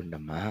తెచ్చుకోండి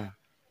అమ్మా,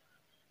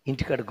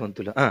 ఇంటికాడ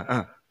గొంతులు.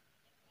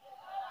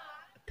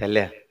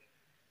 తల్లే,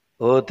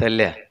 ఓ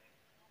తల్లే,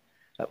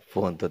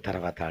 ఫోన్తో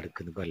తర్వాత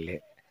ఆడుకుంది గొల్లే,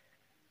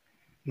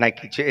 నాకు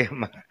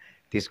ఇచ్చేయమ్మా,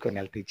 తీసుకొని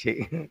వెళ్తే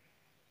ఇచ్చేయి,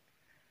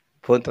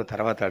 ఫోన్తో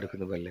తర్వాత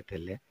ఆడుకుంది గొల్లే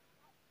తల్లే.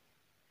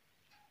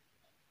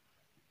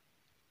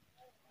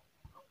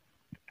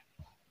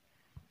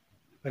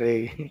 మరి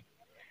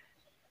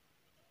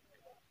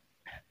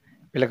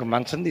వీళ్ళకి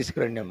మంచం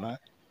తీసుకురండి అమ్మా.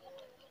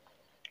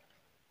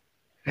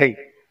 రై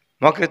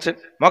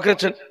మోకరించండి,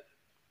 మోకరించండి,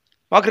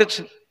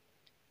 మోకరించండి,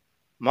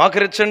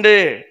 మోకరించండి.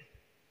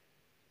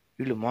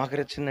 వీళ్ళు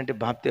మోకరించండి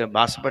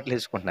బాస బట్టలు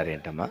వేసుకుంటున్నారు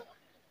ఏంటమ్మా?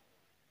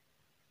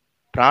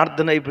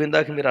 ప్రార్థన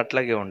అయిపోయిందాక మీరు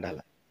అట్లాగే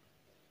ఉండాలి,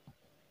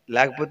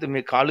 లేకపోతే మీ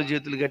కాళ్ళు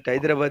చేతులు గట్టి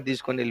హైదరాబాద్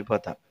తీసుకొని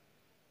వెళ్ళిపోతా.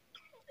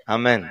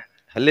 ఆమేన్,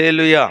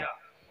 హల్లెలూయా.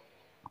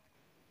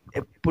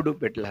 ఎప్పుడు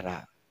బిడ్డలారా,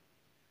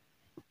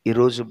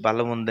 ఈరోజు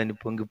బలం ఉందని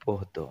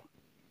పొంగిపోవద్దు,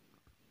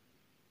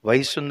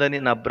 వయసు ఉందని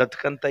నా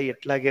బ్రతుకంతా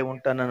ఎట్లాగే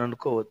ఉంటానని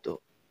అనుకోవద్దు.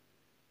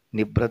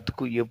 నీ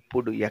బ్రతుకు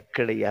ఎప్పుడు,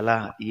 ఎక్కడ, ఎలా,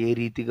 ఏ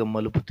రీతిగా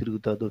మలుపు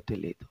తిరుగుతుందో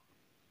తెలియదు.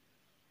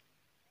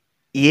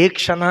 ఏ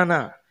క్షణాన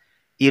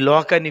ఈ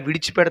లోకాన్ని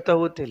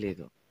విడిచిపెడతావో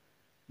తెలియదు.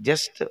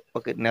 జస్ట్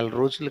ఒక నెల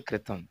రోజుల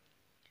క్రితం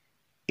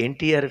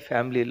ఎన్టీఆర్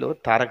ఫ్యామిలీలో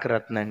తారక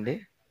రత్న అండి,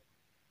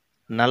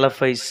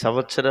 40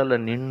 సంవత్సరాల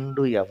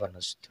నిండు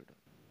యవనస్తుడు,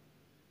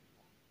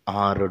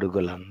 6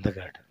 అడుగుల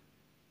అందగాడు,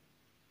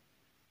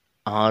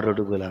 6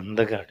 అడుగుల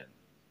అందగాడు,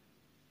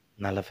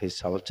 40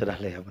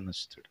 సంవత్సరాల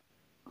యవనస్తుడు.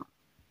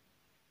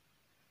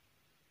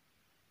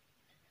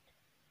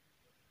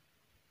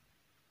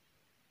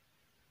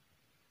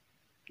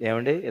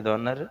 ఏమండి ఏదో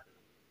అన్నారు?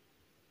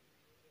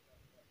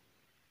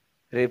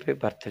 రేపే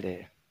బర్త్డే,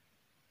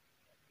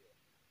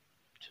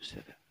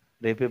 చూసారా?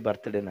 రేపే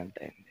బర్త్డేనంట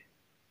అండి.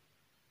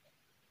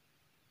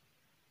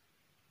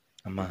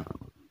 అమ్మా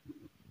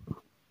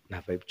నా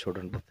వైపు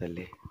చూడండి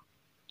తల్లి,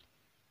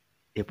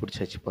 ఎప్పుడు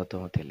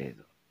చచ్చిపోతామో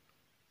తెలియదు,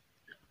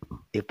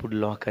 ఎప్పుడు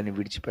లోకాన్ని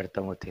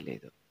విడిచిపెడతామో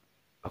తెలియదు.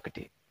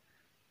 ఒకటి,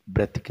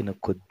 బ్రతికిన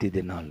కొద్ది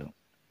దినాలు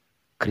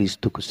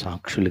క్రీస్తుకు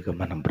సాక్షులుగా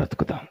మనం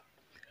బ్రతుకుదాం.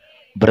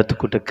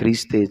 బ్రతుకుట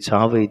క్రీస్తే,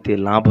 చావైతే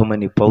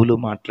లాభమని పౌలు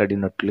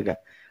మాట్లాడినట్లుగా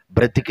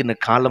బ్రతికిన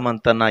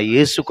కాలమంతా నా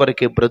యేసు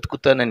కొరకే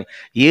బ్రతుకుతానని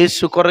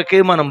యేసు కొరకే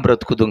మనం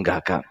బ్రతుకుదాం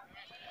గాక.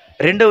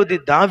 రెండవది,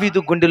 దావీదు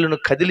గుండెలను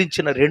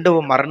కదిలించిన రెండవ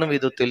మరణం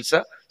ఏదో తెలుసా?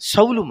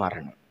 సౌలు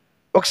మరణం.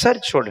 ఒకసారి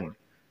చూడండి,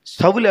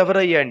 సౌలు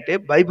ఎవరయ్యా అంటే,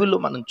 బైబిల్లో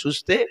మనం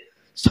చూస్తే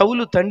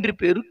సౌలు తండ్రి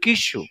పేరు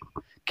కీషు.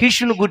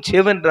 కీషును గురించి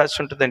ఏమని రాసి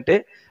ఉంటుందంటే,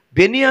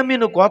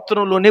 బెన్యామీను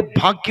గోత్రంలోనే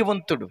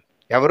భాగ్యవంతుడు.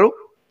 ఎవరు?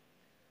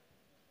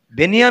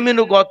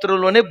 బెన్యామీను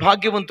గోత్రంలోనే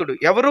భాగ్యవంతుడు.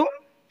 ఎవరు?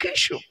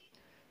 కీషు.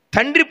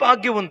 తండ్రి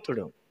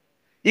భాగ్యవంతుడు.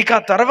 ఇక ఆ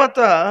తర్వాత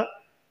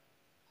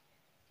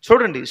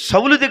చూడండి,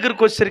 సౌలు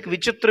దగ్గరికి వచ్చేసరికి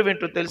విచిత్రం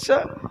ఏంటో తెలుసా?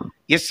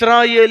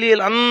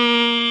 ఇశ్రాయేలీయులు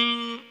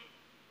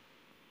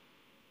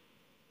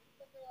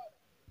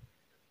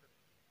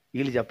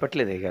వీళ్ళు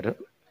చెప్పట్లేదే గారు,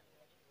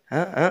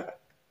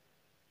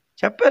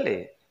 చెప్పాలి.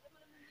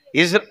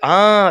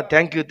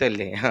 థ్యాంక్ యూ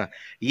తల్లి.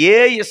 ఏ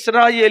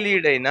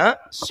ఇశ్రాయేలీయుడైనా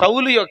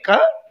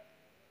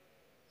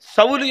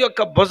సౌలు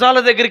యొక్క భుజాల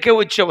దగ్గరికే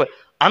వచ్చేవారు.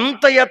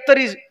 అంత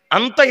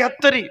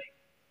ఎత్తరి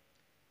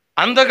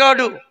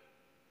అందగాడు,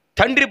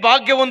 తండ్రి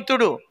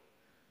భాగ్యవంతుడు.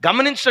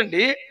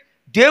 గమనించండి,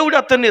 దేవుడు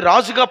అతన్ని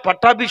రాజుగా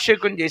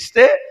పట్టాభిషేకం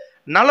చేస్తే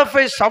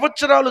 40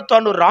 సంవత్సరాలు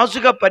తాను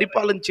రాజుగా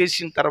పరిపాలన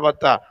చేసిన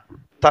తర్వాత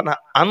తన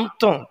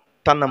అంతం,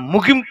 తన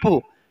ముగింపు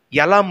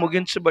ఎలా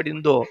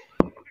ముగించబడిందో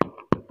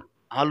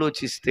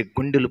ఆలోచిస్తే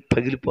గుండెలు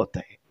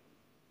పగిలిపోతాయి.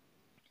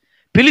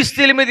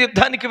 ఫిలిష్తీయుల మీద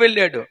యుద్ధానికి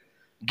వెళ్ళాడు,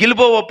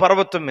 గిల్బోవ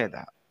పర్వతం మీద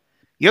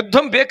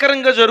యుద్ధం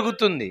భీకరంగా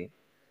జరుగుతుంది.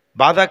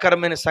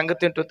 బాధాకరమైన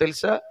సంగతి ఏంటో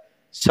తెలుసా?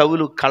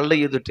 సౌలు కళ్ళ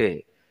ఎదుటే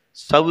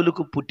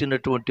సౌలుకు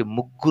పుట్టినటువంటి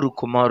 3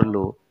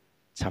 కుమారులు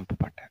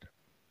చంపబడ్డారు.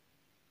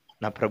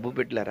 నా ప్రభు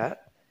బిడ్డలారా,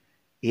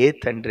 ఏ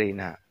తండ్రి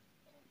అయినా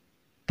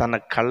తన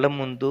కళ్ళ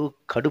ముందు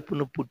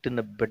కడుపును పుట్టిన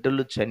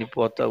బిడ్డలు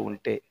చనిపోతూ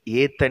ఉంటే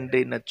ఏ తండ్రి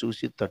అయినా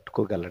చూసి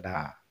తట్టుకోగలడా?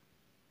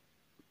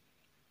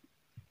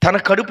 తన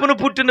కడుపును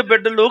పుట్టిన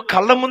బిడ్డలు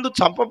కళ్ళ ముందు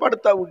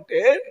చంపబడతా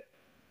ఉంటే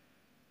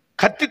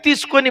కత్తి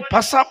తీసుకొని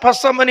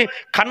పసమని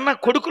కన్న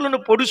కొడుకులను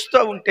పొడుస్తూ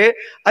ఉంటే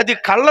అది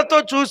కళ్ళతో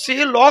చూసి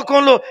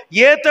లోకంలో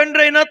ఏ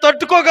తండ్రి అయినా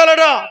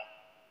తట్టుకోగలడా?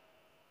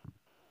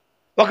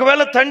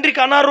 ఒకవేళ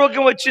తండ్రికి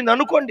అనారోగ్యం వచ్చింది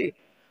అనుకోండి,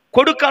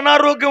 కొడుకు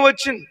అనారోగ్యం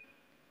వచ్చింది,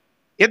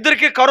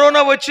 ఇద్దరికి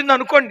కరోనా వచ్చింది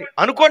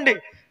అనుకోండి,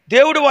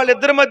 దేవుడు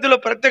వాళ్ళిద్దరి మధ్యలో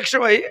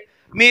ప్రత్యక్షమై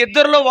మీ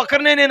ఇద్దరిలో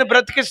ఒకరినే నేను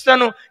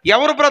బ్రతికిస్తాను,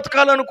 ఎవరు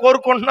బ్రతకాలని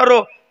కోరుకుంటున్నారో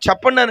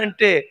చెప్పండి అని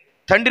అంటే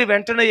తండ్రి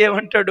వెంటనే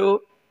ఏమంటాడు?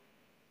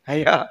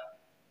 అయ్యా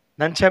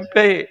నన్ను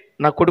చంపేయి,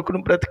 నా కొడుకును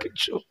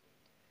బ్రతికించు,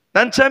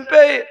 నన్ను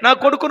చంపేయి, నా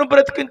కొడుకును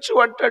బ్రతికించు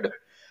అంటాడు.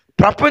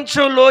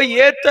 ప్రపంచంలో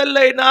ఏ తల్లి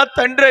అయినా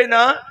తండ్రి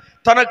అయినా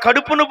తన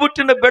కడుపును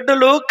పుట్టిన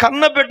బిడ్డలు,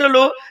 కన్న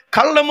బిడ్డలు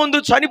కళ్ళ ముందు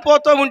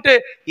చనిపోతూ ఉంటే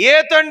ఏ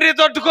తండ్రి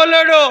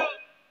తట్టుకోలేడు.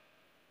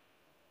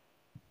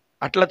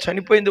 అట్లా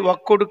చనిపోయింది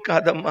ఒక్క కొడుకు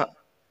కాదమ్మా,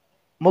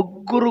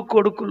 ముగ్గురు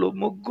కొడుకులు.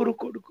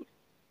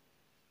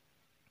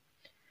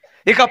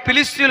 ఇక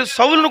ఫిలిష్తీయులు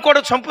సౌలును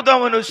కూడా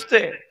చంపుదామని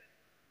వస్తే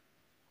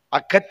ఆ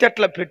కత్తి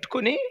అట్లా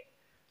పెట్టుకొని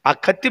ఆ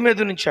కత్తి మీద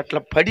నుంచి అట్లా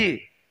పడి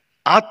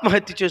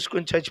ఆత్మహత్య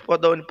చేసుకొని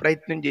చచ్చిపోదామని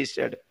ప్రయత్నం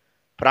చేశాడు.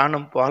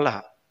 ప్రాణం పోలా.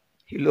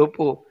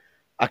 ఈలోపు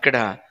అక్కడ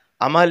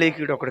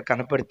అమాలేకీయుడు ఒకడు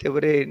కనపడితే,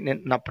 ఎవరే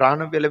నా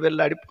ప్రాణం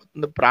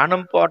విలవిల్లాడిపోతుంది,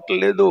 ప్రాణం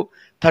పోవట్లేదు,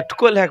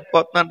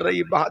 తట్టుకోలేకపోతున్నాను రా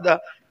ఈ బాధ,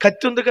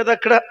 కత్తి ఉంది కదా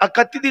అక్కడ, ఆ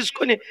కత్తి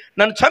తీసుకొని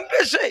నన్ను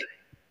చంపేసాయి.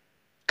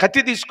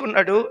 కత్తి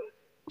తీసుకున్నాడు,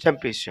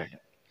 చంపేశాడు.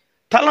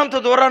 తలంత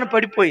దూరాన్ని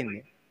పడిపోయింది.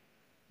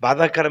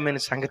 బాధాకరమైన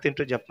సంగతి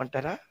ఏంటో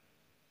చెప్పమంటారా?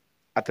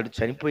 అతడు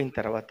చనిపోయిన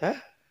తర్వాత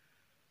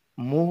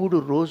 3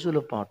 రోజుల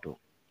పాటు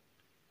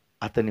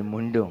అతని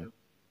మొండెం,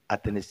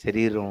 అతని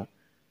శరీరం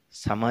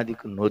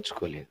సమాధికి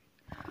నోచుకోలేదు.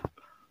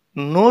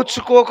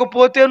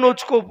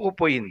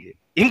 నోచుకోకపోయింది.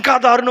 ఇంకా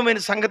దారుణమైన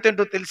సంగతి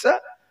ఏంటో తెలుసా?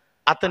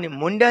 అతని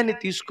మొండాన్ని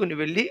తీసుకుని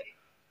వెళ్ళి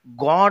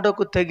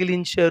గోడకు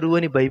తగిలించారు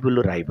అని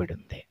బైబిల్లో రాయబడి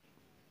ఉంది.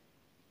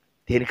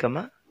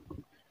 దేనికమ్మా?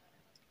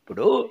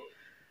 ఇప్పుడు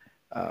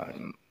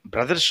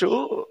బ్రదర్సు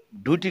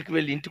డ్యూటీకి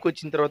వెళ్ళి ఇంటికి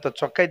వచ్చిన తర్వాత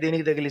చొక్కాయి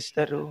దేనికి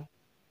తగిలిస్తారు?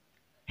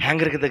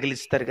 హ్యాంగర్కి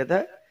తగిలిస్తారు కదా.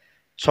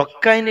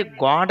 చొక్కాయిని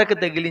గోడకు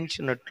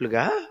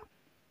తగిలించినట్లుగా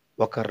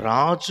ఒక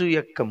రాజు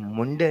యొక్క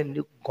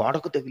మొండాన్ని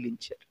గోడకు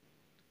తగిలించారు.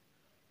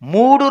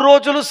 3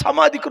 రోజులు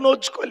సమాధికి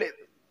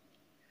నోచుకోలేదు.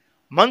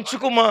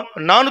 మంచుకు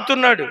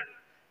నానుతున్నాడు,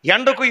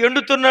 ఎండకు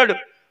ఎండుతున్నాడు.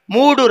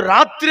 3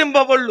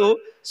 రాత్రింబవళ్ళు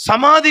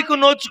సమాధికి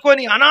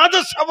నోచుకొని అనాథ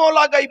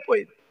శవంలాగా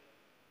అయిపోయింది.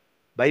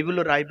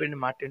 బైబిల్లో రాయబడిన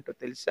మాట ఏంటో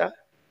తెలుసా?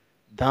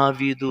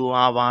 దావీదు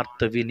ఆ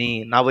వార్త విని,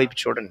 నా వైపు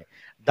చూడండి,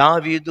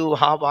 దావీదు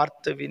ఆ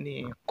వార్త విని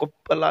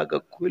కుప్పలాగా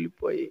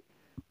కూలిపోయి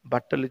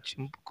బట్టలు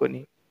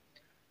చింపుకొని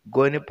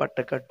గోనె పట్ట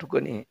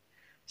కట్టుకొని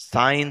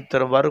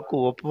సాయంత్రం వరకు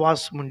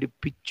ఉపవాసం ఉండి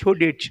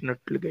పిచ్చోడు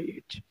ఏడ్చినట్లుగా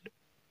ఏడ్చాడు.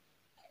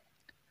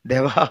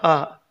 దేవా,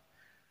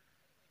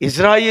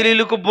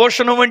 ఇజ్రాయేలీలకు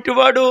భూషణం వంటి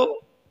వాడు,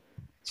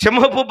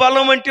 సింహపు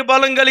బలం వంటి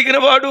బలం కలిగిన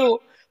వాడు,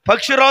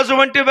 పక్షిరాజు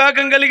వంటి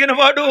వేగం కలిగిన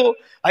వాడు,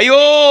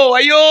 అయ్యో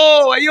అయ్యో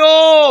అయ్యో,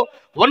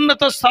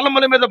 ఉన్నత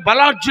స్థలముల మీద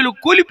బలాఢ్యులు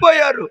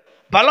కూలిపోయారు.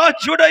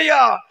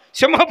 బలాఢ్యుడయ్యా,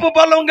 సింహపు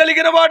బలం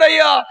కలిగిన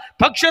వాడయ్యా,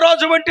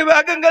 పక్షిరాజు వంటి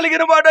వేగం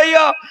కలిగిన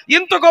వాడయ్యా,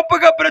 ఇంత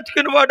గొప్పగా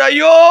బ్రతికిన వాడు,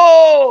 అయ్యో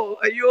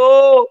అయ్యో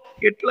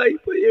ఎట్లా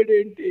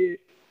అయిపోయాడేంటి?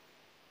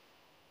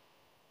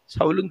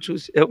 సౌలును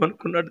చూసి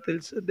ఏమనుకున్నాడు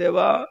తెలుసా?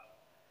 దేవా,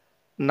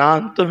 నా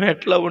అంతం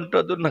ఎట్లా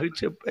ఉంటుందో నాకు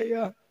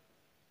చెప్పయ్యా.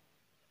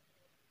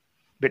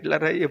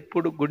 బిడ్డలారా,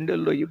 ఎప్పుడు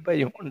గుండెల్లో ఈ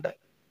భయం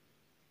ఉండాలి.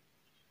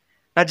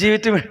 నా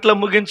జీవితం ఎట్లా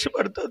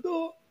ముగించబడుతుందో,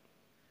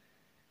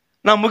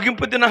 నా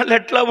ముగింపు దినాలు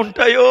ఎట్లా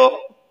ఉంటాయో,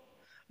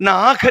 నా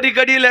ఆఖరి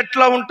గడియలు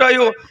ఎట్లా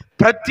ఉంటాయో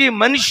ప్రతి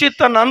మనిషి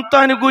తన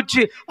అంతాన్ని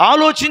గూర్చి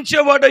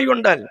ఆలోచించేవాడై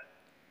ఉండాలి.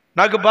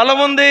 నాకు బలం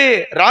ఉంది,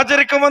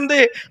 రాజరికం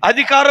ఉంది,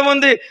 అధికారం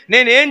ఉంది,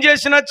 నేనేం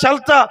చేసినా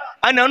చల్తా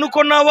అని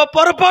అనుకున్నావా?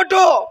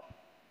 పొరపాటు.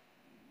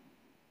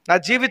 నా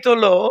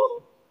జీవితంలో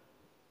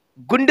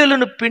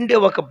గుండెలను పిండే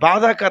ఒక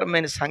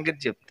బాధాకరమైన సంగతి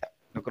చెప్తా.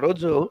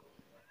 ఒకరోజు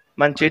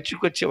మన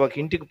చర్చికి వచ్చి ఒక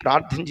ఇంటికి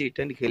ప్రార్థన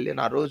చేయటానికి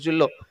వెళ్ళాను. ఆ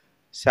రోజుల్లో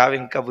సేవ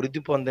ఇంకా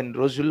వృద్ధి పొందని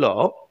రోజుల్లో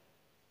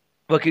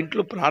ఒక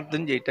ఇంట్లో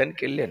ప్రార్థన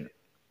చేయటానికి వెళ్ళాను.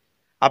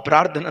 ఆ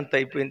ప్రార్థన అంతా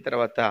అయిపోయిన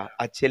తర్వాత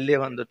ఆ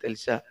చెల్లేమందో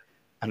తెలుసా?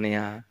 అన్నయ్య,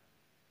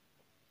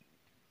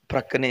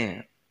 ప్రక్కనే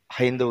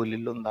హైందవులు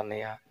ఇల్లు ఉంది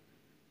అన్నయ్య,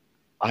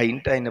 ఆ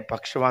ఇంటి ఆయన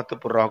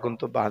పక్షవాతపు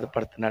రోగంతో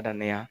బాధపడుతున్నాడు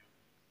అన్నయ్య,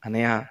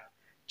 అన్నయ్య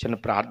చిన్న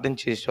ప్రార్థన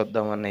చేసి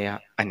వద్దాం అన్నయ్య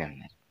అని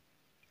అన్నారు.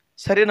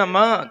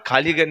 సరేనమ్మా,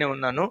 ఖాళీగానే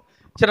ఉన్నాను,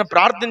 చిన్న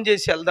ప్రార్థన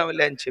చేసి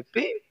వెళ్దాంలే అని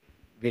చెప్పి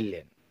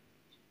వెళ్ళాను.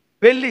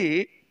 వెళ్ళి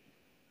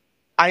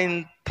ఆయన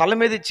తల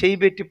మీద చేయి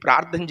పెట్టి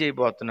ప్రార్థన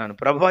చేయబోతున్నాను.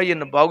 ప్రభువా,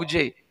 ఈయన బాగు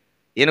చేయి,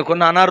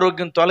 ఈయనకున్న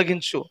అనారోగ్యం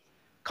తొలగించు,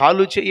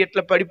 కాలు చెయ్యి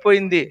ఇట్లా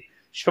పడిపోయింది,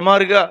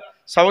 సుమారుగా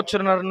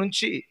 1.5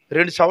 నుంచి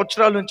 2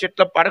 సంవత్సరాల నుంచి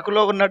ఇట్లా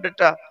పడకలో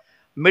ఉన్నాడట,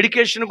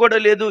 మెడికేషన్ కూడా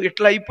లేదు,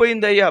 ఇట్లా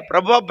అయిపోయింది అయ్యా,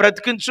 ప్రభువా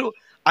బ్రతికించు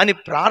అని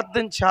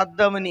ప్రార్థన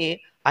చేద్దామని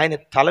ఆయన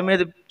తల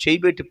మీద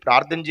చేయి పెట్టి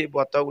ప్రార్థన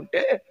చేయబోతా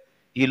ఉంటే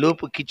ఈ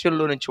లోపు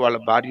కిచెన్లో నుంచి వాళ్ళ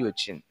భార్య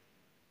వచ్చింది.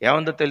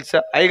 ఏమందో తెలుసా?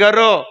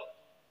 అయ్యగారో,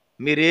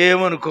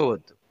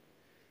 మీరేమనుకోవద్దు,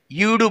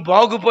 ఈడు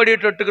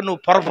బాగుపడేటట్టుగా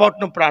నువ్వు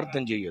పొరపాటును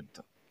ప్రార్థన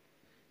చేయొద్దు.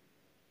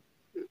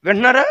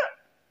 విన్నారా?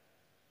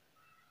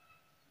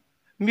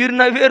 మీరు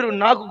నవ్వారు,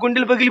 నాకు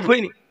గుండెలు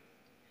పగిలిపోయినాయి.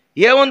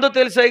 ఏముందో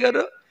తెలుసా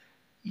గారు?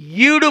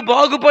 ఈడు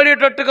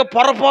బాగుపడేటట్టుగా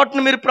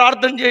పొరపాటును మీరు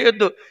ప్రార్థన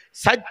చేయొద్దు.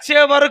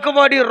 సచ్చే వరకు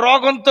వాడి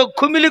రోగంతో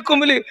కుమిలి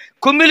కుమిలి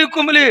కుమిలి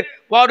కుమిలి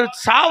వాడు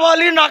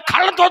చావాలి, నా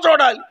కళ్ళతో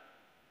చూడాలి.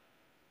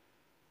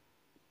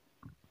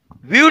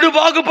 వీడు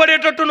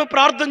బాగుపడేటట్టు నువ్వు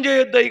ప్రార్థన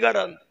చేయొద్దు అయ్యగారు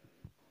అంది.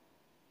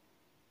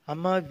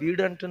 అమ్మా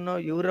వీడు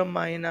అంటున్నావు,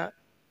 ఎవరమ్మా ఆయన?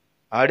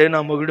 ఆడే నా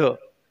మొగుడు.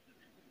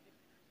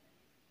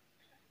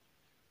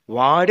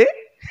 వాడే?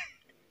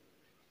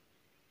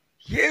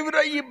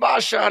 ఏమిరా ఈ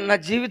భాష? నా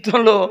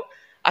జీవితంలో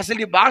అసలు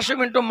ఈ భాష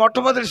వింటూ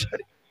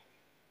మొట్టమొదటిసారి.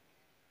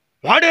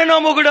 వాడే నా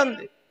మొగుడు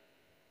అంది.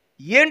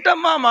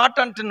 ఏంటమ్మా మాట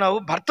అంటున్నావు?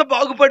 భర్త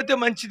బాగుపడితే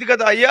మంచిది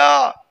కదా. అయ్యా,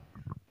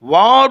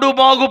 వాడు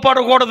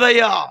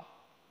బాగుపడకూడదయ్యా.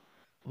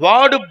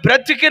 వాడు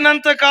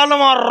బ్రతికినంత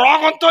కాలం ఆ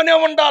రోగంతోనే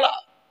ఉండాలా.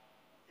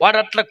 వాడు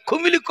అట్లా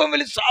కుమిలి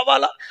కుమిలి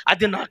సావాలా,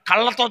 అది నా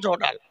కళ్ళతో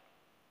చూడాలి.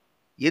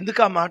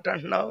 ఎందుకు ఆ మాట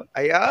అంటున్నావు?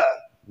 అయ్యా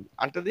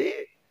అంటది,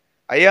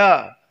 అయ్యా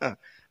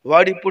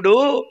వాడిప్పుడు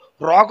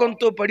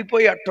రోగంతో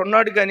పడిపోయి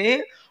అట్టున్నాడు, కానీ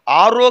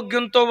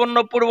ఆరోగ్యంతో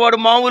ఉన్నప్పుడు వాడు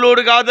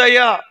మామూలోడు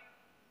కాదయ్యా.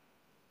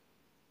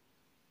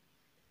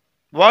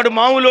 వాడు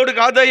మామూలోడు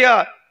కాదయ్యా.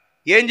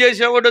 ఏం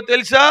చేసేవాడో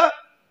తెలుసా?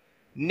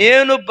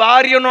 నేను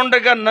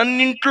భార్యనుండగా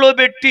నన్నింట్లో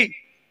పెట్టి,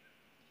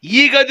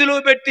 ఈ గదిలో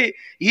పెట్టి,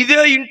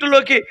 ఇదే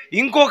ఇంట్లోకి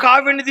ఇంకొక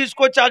ఆవిడ్ని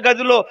తీసుకొచ్చి ఆ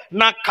గదిలో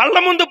నా కళ్ళ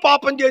ముందు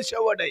పాపం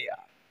చేసేవాడయ్యా.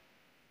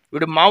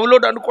 వీడు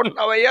మామూలోడు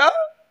అనుకుంటున్నావయ్యా?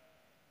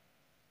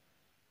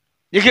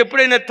 ఇక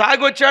ఎప్పుడైనా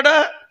తాగి వచ్చాడా,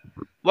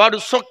 వాడు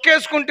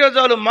సొక్కేసుకుంటే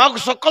చాలు మాకు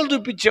సొక్కలు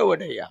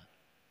చూపించేవాడయ్యా.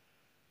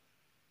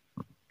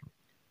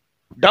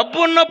 డబ్బు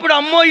ఉన్నప్పుడు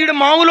అమ్మో ఈడు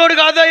మామూలోడు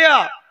కాదయ్యా.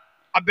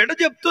 ఆ బిడ్డ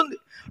చెప్తుంది,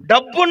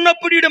 డబ్బు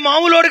ఉన్నప్పుడు ఈడు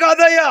మామూలోడు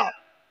కాదయ్యా.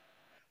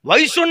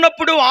 వయసు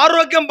ఉన్నప్పుడు,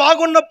 ఆరోగ్యం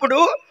బాగున్నప్పుడు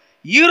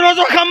ఈరోజు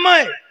ఒక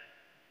అమ్మాయి,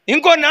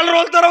 ఇంకో నెల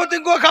రోజుల తర్వాత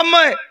ఇంకొక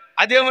అమ్మాయి.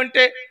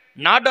 అదేమంటే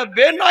నా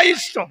డబ్బే నా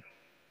ఇష్టం,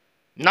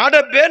 నా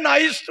డబ్బే నా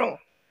ఇష్టం,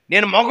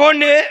 నేను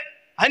మగోణ్ణే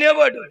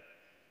అనేవాడు.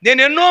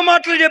 నేను ఎన్నో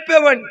మాటలు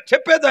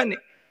చెప్పేదాన్ని,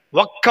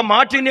 ఒక్క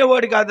మాట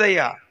వినేవాడు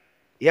కాదయ్యా.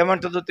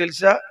 ఏమంటుందో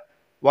తెలుసా?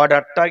 వాడు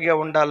అట్టాగే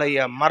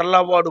ఉండాలయ్యా, మరలా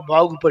వాడు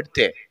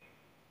బాగుపడితే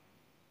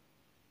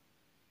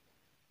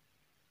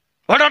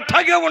వాడు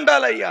అట్టాగే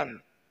ఉండాలయ్యా.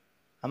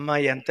 అమ్మా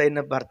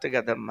ఎంతైనా భర్త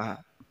కదమ్మా,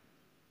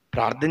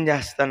 ప్రార్థన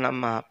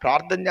చేస్తానమ్మా,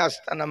 ప్రార్థన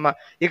చేస్తానమ్మా,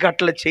 ఇక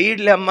అట్లా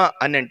చేయలేమ్మా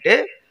అని అంటే,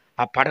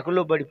 ఆ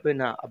పడకలో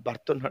పడిపోయిన ఆ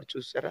భర్త ఉన్నాడు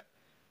చూసారా,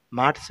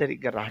 మాట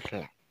సరిగ్గా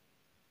రాట్లా,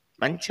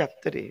 మంచి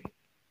అత్తరి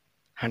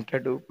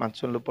అంటాడు,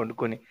 మంచంలో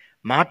పండుకొని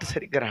మాట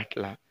సరిగ్గా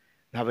రాట్లా.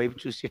 నా వైపు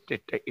చూసి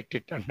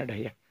ఇట్టిట్ట అన్నాడు,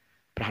 అయ్యా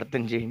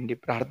ప్రార్థన చేయండి,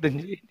 ప్రార్థన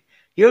చేయండి,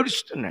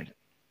 ఏడుస్తున్నాడు.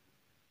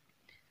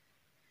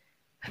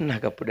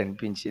 నాకు అప్పుడు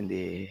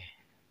అనిపించింది,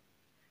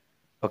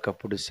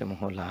 ఒకప్పుడు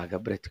సింహంలాగా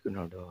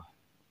బ్రతికున్నాడు.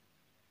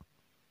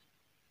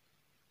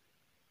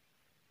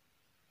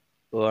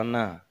 ఓ అన్న,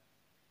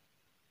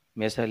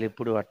 మీసాలు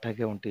ఎప్పుడు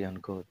అట్టాగే ఉంటాయి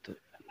అనుకోవద్దు.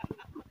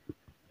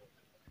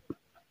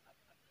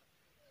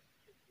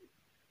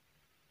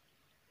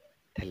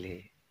 తల్లి,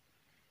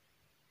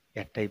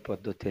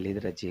 ఎట్టయిపోద్దో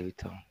తెలియదురా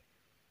జీవితం.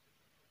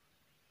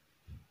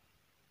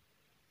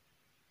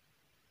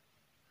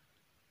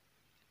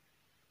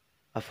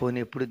 ఆ ఫోన్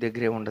ఎప్పుడు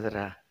దగ్గరే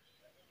ఉండదురా.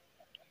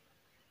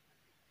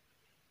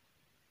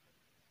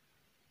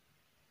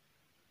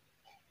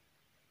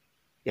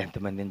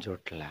 ఎంతమందిని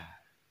చూడట్లా.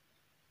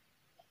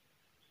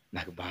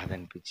 నాకు బాధ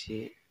అనిపించి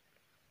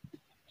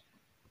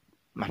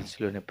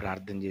మనసులోనే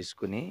ప్రార్థన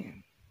చేసుకుని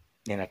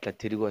నేను అట్లా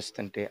తిరిగి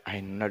వస్తుంటే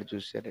ఆయన ఉన్నాడు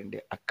చూశారండి.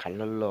 ఆ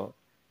కళ్ళల్లో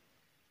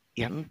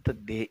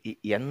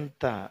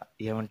ఎంత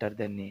ఏమంటారు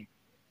దాన్ని,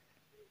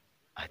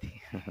 అది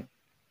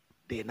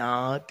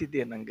దీనాతి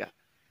దీనంగా,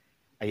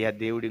 అయ్యా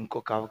దేవుడు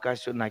ఇంకొక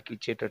అవకాశం నాకు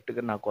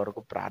ఇచ్చేటట్టుగా నా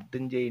కొరకు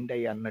ప్రార్థన చేయండి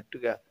అయ్యా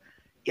అన్నట్టుగా,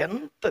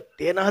 ఎంత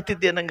దీనాతి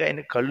దీనంగా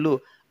ఆయన కళ్ళు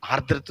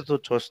ఆర్ద్రతతో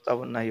చూస్తా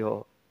ఉన్నాయో.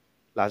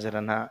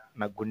 లాజరన్నా,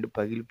 నా గుండె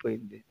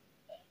పగిలిపోయింది.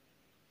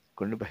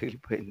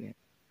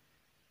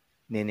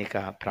 నేను ఇక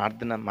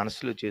ప్రార్థన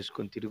మనసులో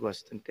చేసుకొని తిరిగి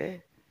వస్తుంటే,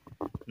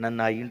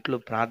 నన్ను ఆ ఇంట్లో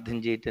ప్రార్థన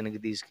చేయటానికి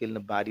తీసుకెళ్ళిన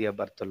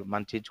భార్యాభర్తలు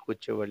మన చర్చికి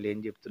వచ్చేవాళ్ళు ఏం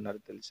చెప్తున్నారో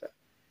తెలుసా?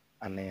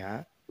 అన్నయ్య,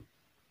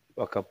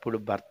 ఒకప్పుడు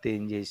భర్త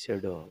ఏం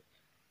చేశాడో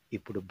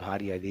ఇప్పుడు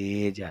భార్య అదే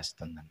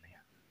చేస్తుంది. అన్నయ్య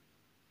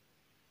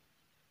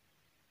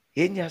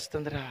ఏం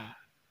చేస్తుందిరా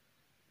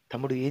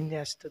తమ్ముడు, ఏం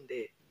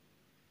చేస్తుంది?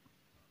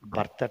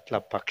 భర్త అట్లా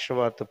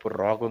పక్షవాతపు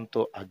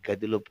రోగంతో ఆ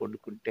గదిలో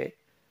పండుకుంటే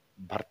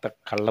భర్త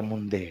కళ్ళ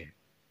ముందే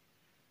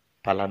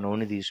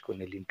పలానోని తీసుకొని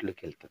వెళ్ళి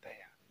ఇంట్లోకి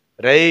వెళ్తుందయ్యా.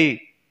 రేయ్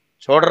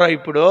చూడరా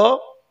ఇప్పుడు,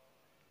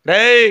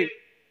 రేయ్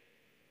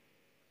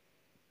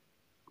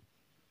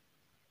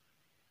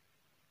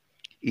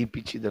ఈ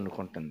పిచ్చిది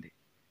అనుకుంటుంది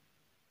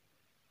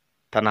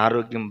తన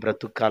ఆరోగ్యం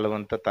బ్రతుకు కాలం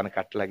అంతా తనకు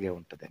అట్లాగే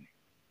ఉంటుందని.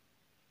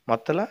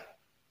 మొత్తలా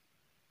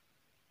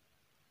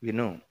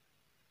విను,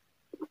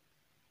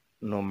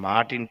 నువ్వు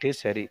మాట వింటే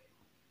సరి,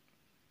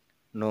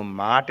 నువ్వు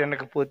మాట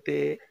వినకపోతే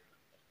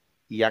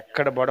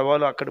ఎక్కడ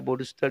బొడవాలో అక్కడ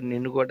బొడుస్తాడు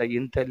నిన్ను కూడా.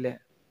 ఇంతలే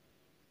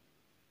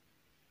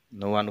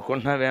నువ్వు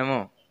అనుకుంటున్నావేమో,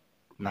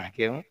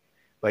 నాకేమో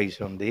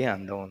వయసు ఉంది,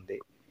 అందం ఉంది,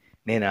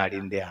 నేను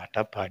ఆడిందే ఆట,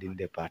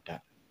 పాడిందే పాట.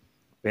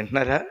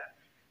 వింటున్నారా?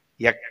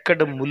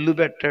 ఎక్కడ ముళ్ళు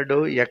పెట్టాడో,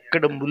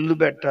 ఎక్కడ ముళ్ళు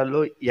పెట్టాలో,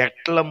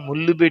 ఎట్లా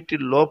ముళ్ళు పెట్టి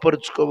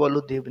లోపరుచుకోవాలో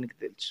దేవునికి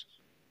తెలుసు.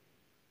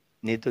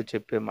 నీతో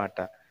చెప్పే మాట,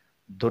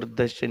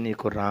 దుర్దశ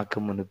నీకు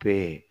రాకమునిపే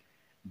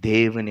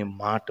దేవుని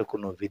మాటకు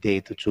నువ్వు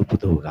విధేయత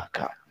చూపుదువుగాక.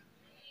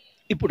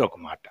 ఇప్పుడు ఒక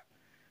మాట,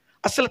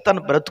 అసలు తన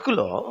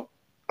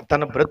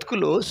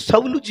బ్రతుకులో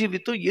సౌలు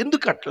జీవితం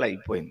ఎందుకు అట్లా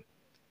అయిపోయింది?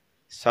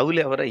 సౌలు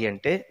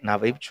ఎవరయ్యంటే, నా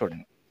వైపు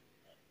చూడండి,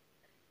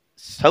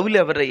 సౌలు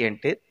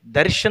ఎవరయ్యంటే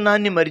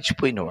దర్శనాన్ని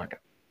మరిచిపోయినవాడు.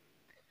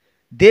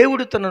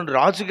 దేవుడు తనను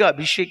రాజుగా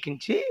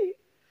అభిషేకించి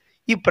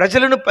ఈ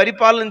ప్రజలను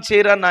పరిపాలన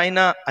చేయరా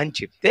నాయనా అని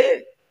చెప్తే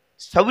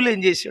సౌలు ఏం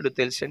చేశాడో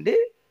తెలుసండి?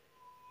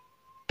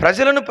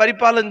 ప్రజలను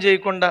పరిపాలన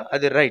చేయకుండా,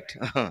 అది రైట్,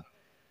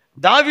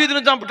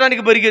 దావీదును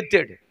చంపడానికి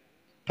పరిగెత్తాడు.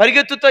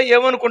 పరిగెత్తుతో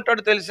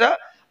ఏమనుకుంటాడు తెలుసా?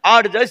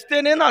 ఆడు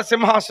చస్తేనే నా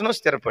సింహాసనం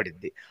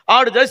స్థిరపడిద్ది,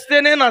 ఆడు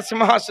చస్తేనే నా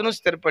సింహాసనం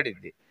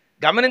స్థిరపడిద్ది.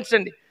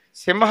 గమనించండి,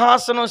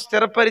 సింహాసనం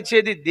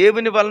స్థిరపరిచేది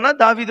దేవుని వలన,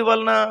 దావీదు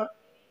వలన?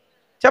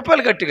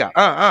 చెప్పాలి గట్టిగా.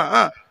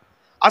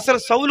 అసలు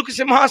సౌలుకు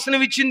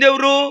సింహాసనం ఇచ్చింది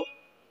ఎవరు?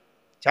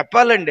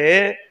 చెప్పాలండి.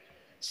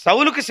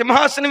 సౌలుకు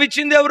సింహాసనం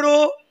ఇచ్చింది ఎవరు?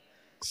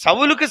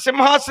 సౌలుకు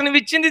సింహాసనం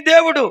ఇచ్చింది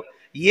దేవుడు.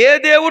 ఏ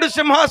దేవుడు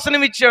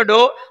సింహాసనం ఇచ్చాడో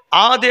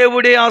ఆ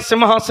దేవుడే ఆ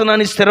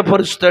సింహాసనాన్ని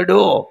స్థిరపరుస్తాడు,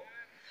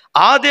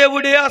 ఆ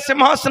దేవుడే ఆ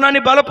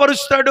సింహాసనాన్ని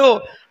బలపరుస్తాడు,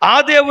 ఆ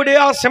దేవుడే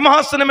ఆ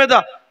సింహాసనం మీద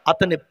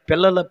అతని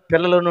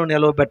పిల్లలను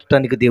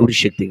నిలవబెట్టడానికి దేవుడి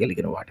శక్తి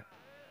కలిగిన వాడు.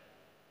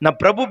 నా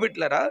ప్రభు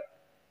బిడ్డలారా,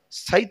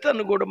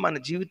 సైతాను కూడా మన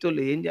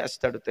జీవితంలో ఏం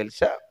చేస్తాడో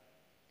తెలుసా?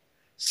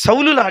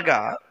 సౌలులాగా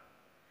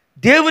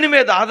దేవుని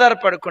మీద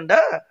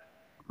ఆధారపడకుండా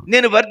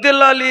నేను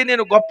వర్ధిల్లాలి,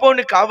 నేను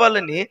గొప్పవాడిని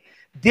కావాలని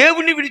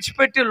దేవుని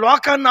విడిచిపెట్టి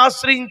లోకాన్ని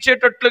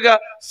ఆశ్రయించేటట్లుగా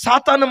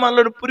సాతాను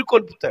మనలను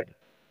పురికొల్పుతాడు.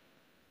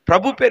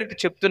 ప్రభు పేరిట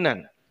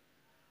చెప్తున్నాను,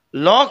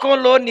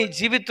 లోకంలో నీ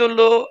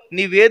జీవితంలో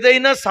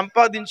నీవేదైనా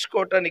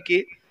సంపాదించుకోవటానికి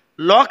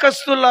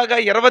లోకస్తులాగా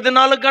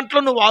 24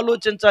 గంటలు నువ్వు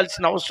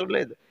ఆలోచించాల్సిన అవసరం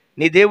లేదు.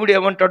 నీ దేవుడు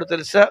ఏమంటాడు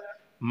తెలుసా?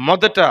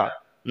 మొదట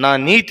నా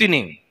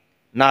నీతిని,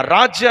 నా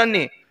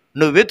రాజ్యాన్ని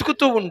నువ్వు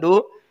వెతుకుతూ ఉండు,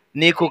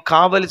 నీకు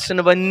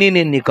కావలసినవన్నీ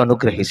నేను నీకు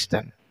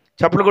అనుగ్రహిస్తాను.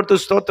 చప్పట్లు కొడుతూ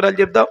స్తోత్రాలు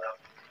చెప్దాం.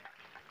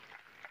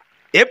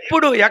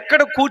 ఎప్పుడు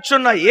ఎక్కడ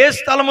కూర్చున్నా, ఏ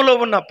స్థలంలో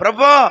ఉన్నా,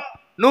 ప్రభా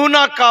నువ్వు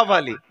నాకు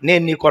కావాలి,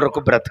 నేను నీ కొరకు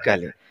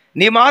బ్రతకాలి,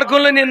 నీ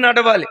మార్గంలో నేను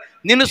నడవాలి,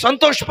 నిన్ను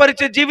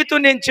సంతోషపరిచే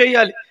జీవితం నేను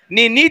చేయాలి,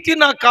 నీ నీతి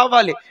నాకు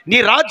కావాలి, నీ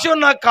రాజ్యం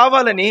నాకు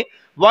కావాలని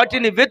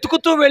వాటిని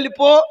వెతుకుతూ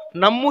వెళ్ళిపో.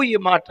 నమ్ము ఈ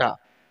మాట,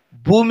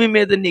 భూమి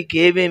మీద నీకు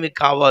ఏమేమి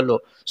కావాలో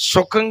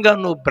సుఖంగా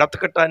నువ్వు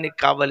బ్రతకటానికి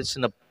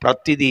కావలసిన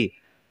ప్రతిదీ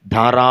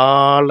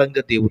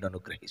ధారాళంగా దేవుడు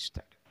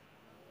అనుగ్రహిస్తాడు.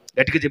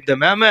 గట్టిగా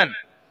చెప్తాం ఆమేన్.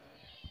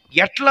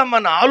 ఎట్లా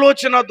మన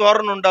ఆలోచన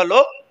ధోరణి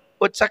ఉండాలో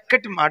ఓ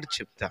చక్కటి మాట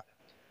చెప్తా.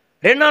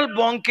 రెనాల్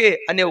బాంకే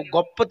అనే ఒక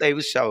గొప్ప దైవ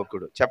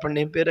సేవకుడు, చెప్పండి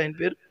ఏం పేరు ఆయన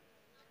పేరు?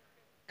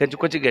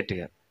 కొంచెం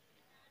గట్టిగా.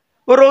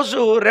 ఓ రోజు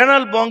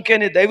రెనాల్ బాంకే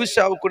అనే దైవ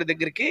సేవకుడి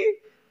దగ్గరికి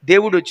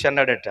దేవుడు వచ్చి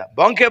అన్నాడట,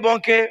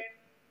 బాంకే,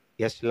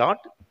 ఎస్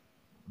లార్డ్,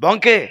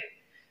 బాంకే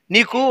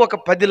నీకు ఒక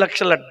 $10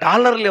 లక్షల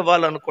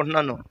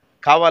ఇవ్వాలనుకుంటున్నాను,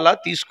 కావాలా?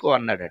 తీసుకో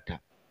అన్నాడట.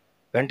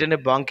 వెంటనే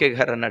బాంకే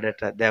గారు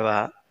అన్నాడట, దేవా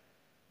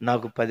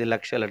నాకు $10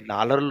 లక్షల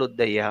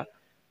వద్దయ్యా,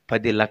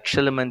 10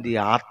 లక్షల మంది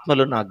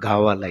ఆత్మలు నాకు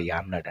కావాలయ్యా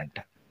అన్నాడంట.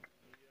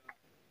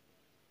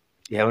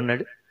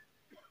 ఏమన్నాడు?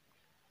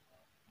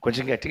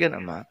 కొంచెం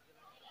గట్టిగానమ్మా.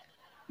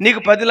 నీకు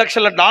 $10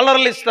 లక్షల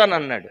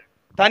ఇస్తానన్నాడు.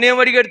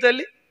 తానేమడిగాడు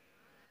తల్లి?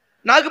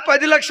 నాకు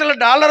 $10 లక్షల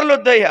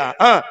వద్దయ్యా,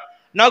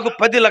 నాకు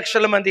 10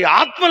 లక్షల మంది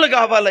ఆత్మలు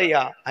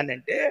కావాలయ్యా అని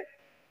అంటే,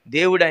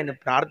 దేవుడు ఆయన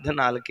ప్రార్థన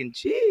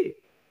ఆలకించి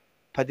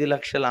 10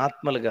 లక్షల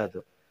ఆత్మలు కాదు,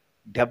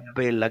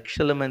 70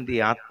 లక్షల మంది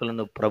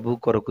ఆత్మలను ప్రభు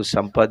కొరకు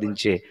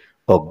సంపాదించే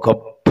ఒక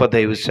గొప్ప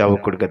దైవ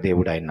సేవకుడిగా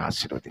దేవుడు ఆయన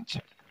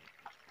ఆశీర్వదించాడు.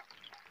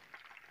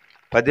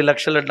 $10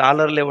 లక్షల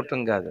ఇవ్వటం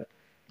కాదు,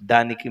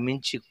 దానికి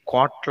మించి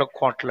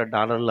కోట్ల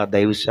డాలర్ల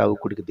దైవ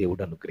సేవకుడికి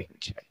దేవుడు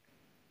అనుగ్రహించాడు.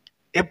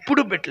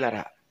 ఎప్పుడు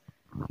బిడ్డలారా,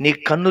 నీ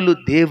కన్నులు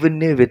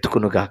దేవుణ్ణే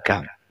వెతుకునుగాక,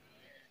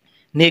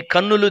 నీ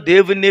కన్నులు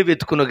దేవుణ్ణే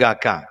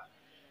వెతుకునుగాక.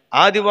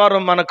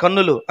 ఆదివారం మన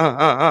కన్నులు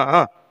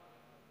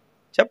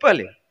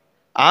చెప్పాలి,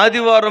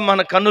 ఆదివారం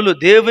మన కన్నులు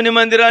దేవుని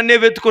మందిరాన్నే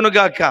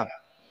వెతుకునుగాక.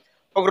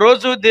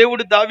 ఒకరోజు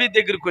దేవుడు దావీదు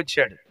దగ్గరికి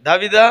వచ్చాడు.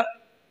 దావీదా,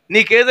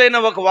 నీకేదైనా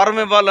ఒక వరం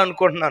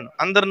ఇవ్వాలనుకుంటున్నాను.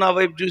 అందరు నా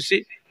వైపు చూసి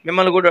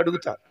మిమ్మల్ని కూడా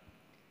అడుగుతారు.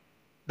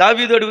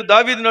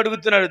 దావీదుని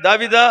అడుగుతున్నాడు,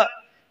 దావీదా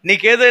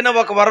నీకేదైనా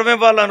ఒక వరం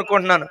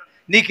ఇవ్వాలనుకుంటున్నాను,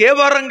 నీకే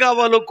వరం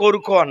కావాలో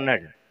కోరుకో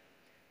అన్నాడు.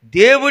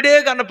 దేవుడే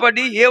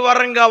కనపడి ఏ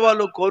వరం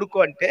కావాలో కోరుకో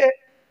అంటే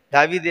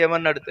దావీదు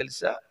ఏమన్నాడు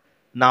తెలుసా?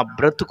 నా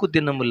బ్రతుకు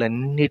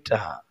దినములన్నిట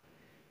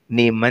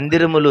నీ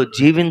మందిరములో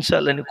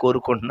జీవించాలని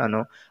కోరుకుంటున్నాను,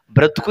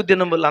 బ్రతుకు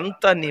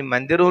దినములంతా నీ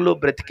మందిరంలో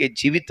బ్రతికే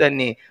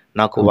జీవితాన్ని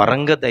నాకు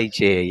వరంగా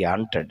దయచేయ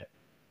అంటాడు.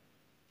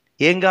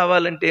 ఏం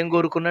కావాలంటే ఏం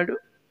కోరుకున్నాడు?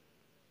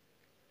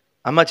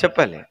 అమ్మ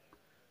చెప్పాలి.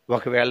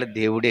 ఒకవేళ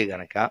దేవుడే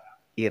గనక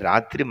ఈ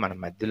రాత్రి మన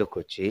మధ్యలోకి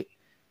వచ్చి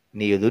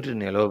నీ ఎదుటి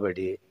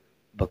నిలవబడి,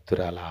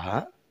 భక్తురాలా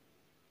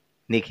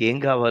నీకేం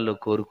కావాలో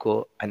కోరుకో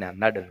అని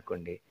అన్నాడు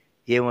అనుకోండి,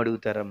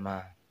 ఏమడుగుతారమ్మా?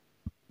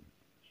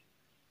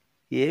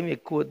 ఏం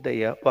ఎక్కువ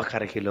వద్దయ్యా, 1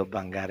 అరకిలో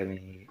బంగారమే,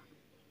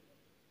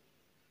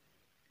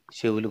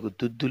 చెవులకు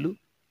దుద్దులు,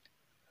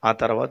 ఆ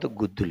తర్వాత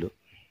గుద్దులు,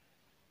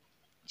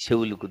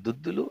 చెవులకు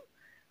దుద్దులు,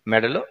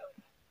 మెడలో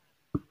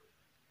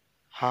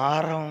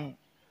హారం.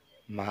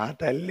 మా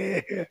తల్లి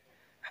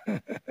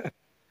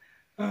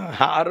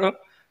హారం,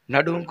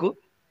 నడుముకు.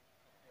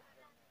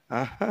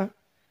 ఆహా,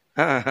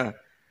 ఆహా.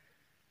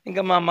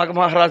 ఇంకా మా మగ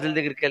మహారాజుల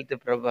దగ్గరికి వెళ్తే,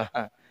 ప్రభా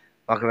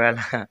ఒకవేళ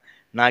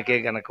నాకే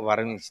గనక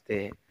వరం ఇస్తే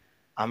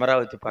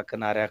అమరావతి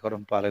పక్కన 6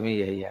 ఎకరం పొలమి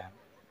అయ్యా.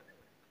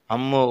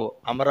 అమ్మో,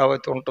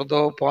 అమరావతి ఉంటుందో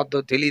పోద్దో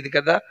తెలియదు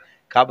కదా,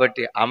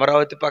 కాబట్టి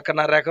అమరావతి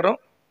పక్కన 6 ఎకరం,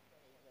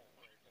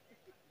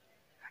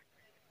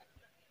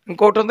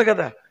 ఇంకోటి ఉంది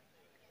కదా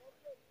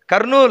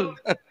కర్నూలు,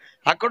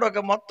 అక్కడ ఒక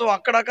మొత్తం,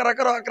 అక్కడ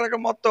అక్కడక్కడ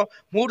మొత్తం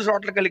 3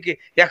 చోట్ల కలిగి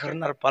 1.5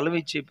 ఎకరం పొలం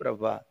ఇచ్చి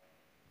ప్రభా.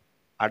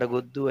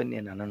 అడగొద్దు అని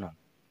నేను అనను.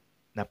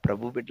 నా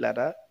ప్రభు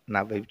బిడ్డలారా, నా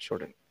వైపు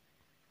చూడండి.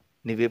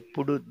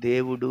 నువ్వెప్పుడు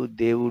దేవుడు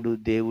దేవుడు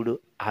దేవుడు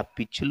ఆ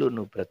పిచ్చిలో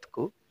నువ్వు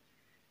బ్రతుకు.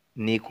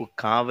 నీకు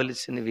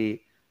కావలసినవి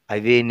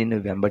అవే నిన్ను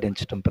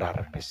వెంబడించడం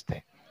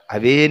ప్రారంభిస్తాయి.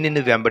 అవే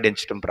నిన్ను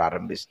వెంబడించడం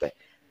ప్రారంభిస్తాయి.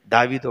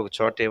 దావీదు ఒక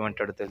చోట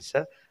ఏమంటాడో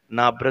తెలుసా?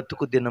 నా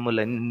బ్రతుకు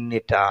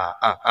దినములన్నిటా,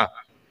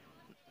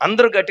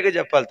 అందరూ గట్టిగా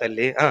చెప్పాలి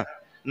తల్లి,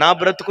 నా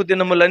బ్రతుకు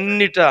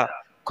దినములన్నిట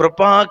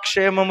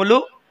కృపాక్షేమములు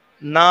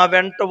నా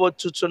వెంట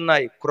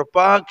వచ్చుచున్నాయి.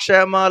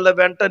 కృపాక్షేమాల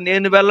వెంట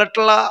నేను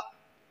వెళ్ళట్లా.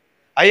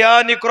 అయ్యా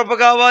నీ కృప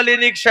కావాలి,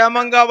 నీ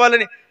క్షేమం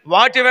కావాలని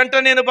వాటి వెంట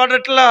నేను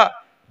పడట్లా.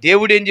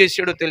 దేవుడు ఏం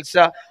చేశాడో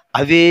తెలుసా?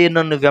 అవే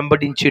నన్ను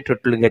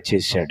వెంబడించేటట్లుగా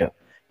చేశాడు.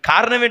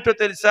 కారణం ఏంటో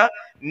తెలుసా?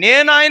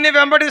 నేను ఆయన్ని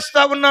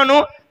వెంబడిస్తా ఉన్నాను,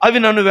 అవి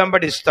నన్ను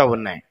వెంబడిస్తా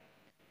ఉన్నాయి.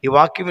 ఈ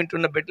వాక్యం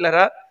వింటున్న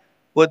బిడ్డలారా,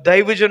 ఓ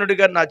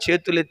దైవజనుడిగా నా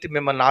చేతులెత్తి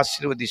మిమ్మల్ని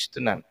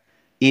ఆశీర్వదిస్తున్నాను.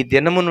 ఈ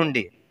దినము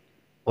నుండి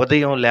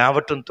ఉదయం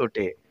లేవటంతో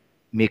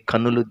మీ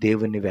కన్నులు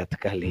దేవుణ్ణి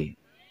వెతకాలి.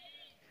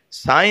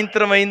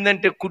 సాయంత్రం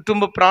అయిందంటే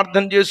కుటుంబ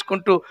ప్రార్థన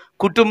చేసుకుంటూ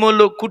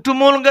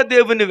కుటుంబంగా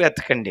దేవుణ్ణి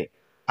వెతకండి.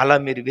 అలా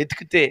మీరు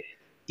వెతికితే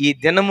ఈ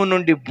దినము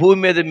నుండి భూమి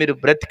మీద మీరు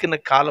బ్రతికిన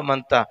కాలం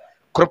అంతా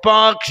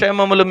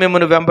కృపాక్షేమములు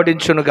మిమ్మల్ని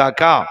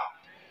వెంబడించునుగాక.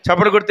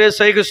 చప్పటి కొడితే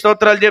సైకి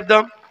స్తోత్రాలు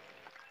చెప్దాం.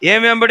 ఏం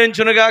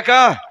వెంబడించునుగాక?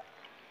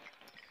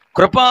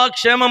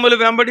 కృపాక్షేమములు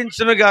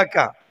వెంబడించునుగాక.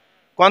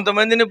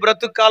 కొంతమందిని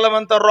బ్రతుకు కాలం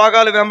అంతా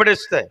రోగాలు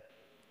వెంబడిస్తాయి,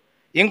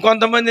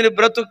 ఇంకొంతమందిని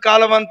బ్రతుకు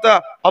కాలం అంతా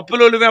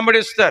అప్పులోలు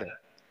వెంబడిస్తారు,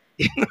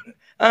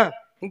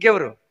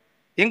 ఇంకెవరు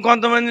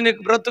ఇంకొంతమందిని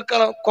బ్రతుకు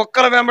కాలం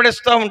కుక్కలు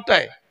వెంబడిస్తూ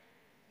ఉంటాయి.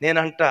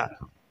 నేనంట,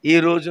 ఈ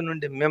రోజు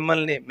నుండి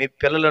మిమ్మల్ని, మీ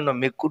పిల్లలను,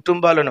 మీ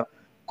కుటుంబాలను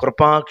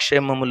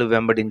కృపాక్షేమములు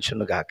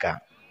వెంబడించునుగాక.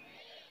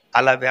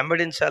 అలా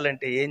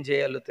వెంబడించాలంటే ఏం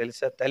చేయాలో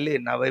తెలుసా? తల్లి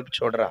నా వైపు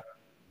చూడరా.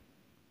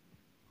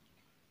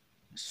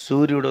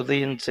 సూర్యుడు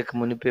ఉదయించక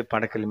మునిపే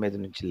పడకల మీద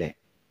నుంచి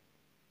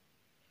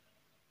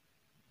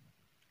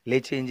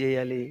లేచి ఏం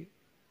చేయాలి?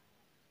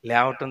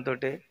 లేవటంతో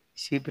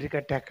చీపిరి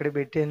కట్ట ఎక్కడ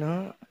పెట్టాను,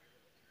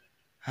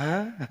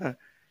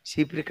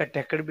 చీపిరి కట్ట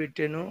ఎక్కడ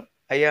పెట్టాను?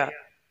 అయ్యా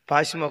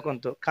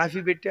పాసిముఖంతో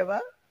కాఫీ పెట్టావా,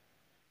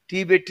 టీ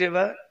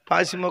పెట్టావా?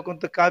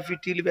 పాసిముఖంతో కాఫీ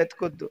టీలు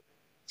వెతకొద్దు,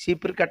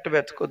 చీపిరి కట్ట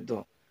వెతకొద్దు.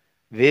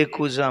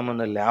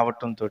 వేకుజామున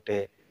లేవటంతో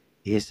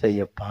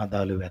యేసయ్య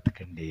పాదాలు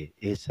వెతకండి,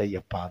 యేసయ్య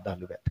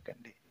పాదాలు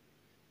వెతకండి.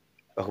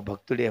 ఒక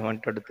భక్తుడు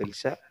ఏమంటాడో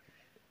తెలుసా?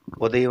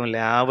 ఉదయం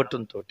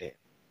లేవటంతో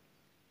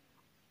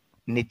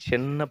నీ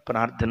చిన్న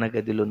ప్రార్థన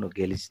గదిలో నువ్వు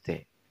గెలిస్తే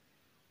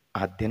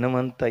ఆ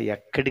దినమంతా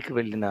ఎక్కడికి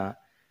వెళ్ళినా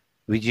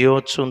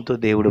విజయోత్సవంతో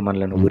దేవుడు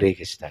మనల్ని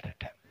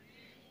ఊరేగిస్తాడట.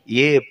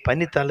 ఏ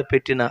పని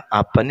తలపెట్టినా ఆ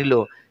పనిలో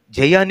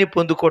జయాన్ని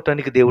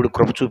పొందుకోవటానికి దేవుడు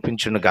కృప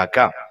చూపించును గాక.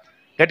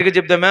 గట్టిగా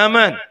చెప్దాం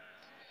ఆమేన్.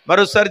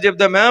 మరోసారి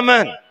చెప్దాం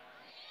ఆమేన్.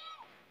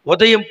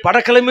 ఉదయం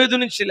పడకల మీద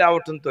నుంచి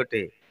లేవటంతో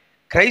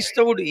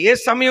క్రైస్తవుడు ఏ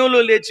సమయంలో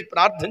లేచి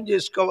ప్రార్థన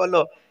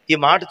చేసుకోవాలో ఈ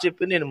మాట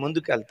చెప్పి నేను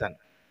ముందుకు వెళ్తాను.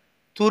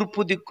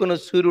 తూర్పు దిక్కున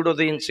సూర్యుడు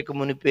ఉదయించక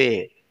మునిపే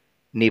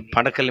నీ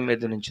పడకల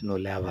మీద నుంచి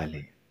నువ్వు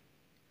లేవాలి.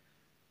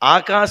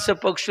 ఆకాశ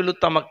పక్షులు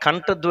తమ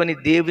కంఠధ్వని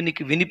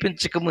దేవునికి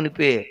వినిపించక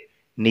మునిపే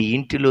నీ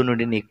ఇంటిలో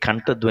నుండి నీ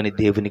కంఠధ్వని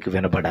దేవునికి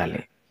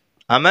వినబడాలి.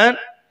 ఆమేన్,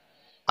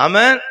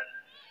 ఆమేన్.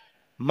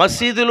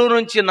 మసీదులో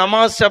నుంచి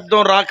నమాజ్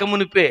శబ్దం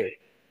రాకమునిపే,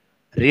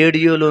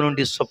 రేడియోలో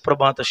నుండి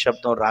సుప్రభాత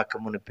శబ్దం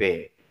రాకమునిపే,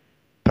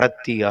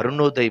 ప్రతి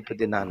అరుణోదయపు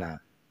దినాన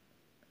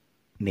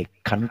నీ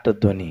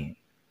కంఠధ్వని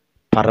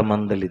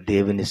పరమందలి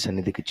దేవుని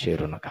సన్నిధికి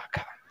చేరును కాక.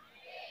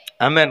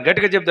 ఆమేన్.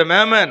 గట్టిగా చెప్దాం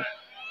ఆమేన్.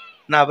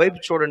 నా వైపు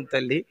చూడండి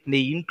తల్లి. నీ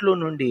ఇంట్లో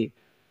నుండి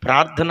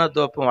ప్రార్థన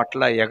ధూపం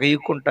అట్లా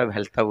ఎగయుకుంటా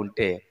వెళ్తా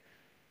ఉంటే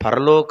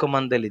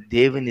పరలోకమందలి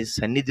దేవుని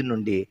సన్నిధి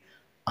నుండి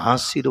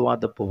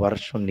ఆశీర్వాదపు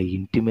వర్షం నీ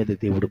ఇంటి మీద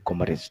దేవుడు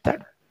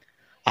కుమ్మరిస్తాడు.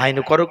 ఆయన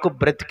కొరకు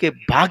బ్రతికే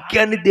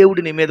భాగ్యాన్ని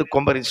దేవుడు నీ మీద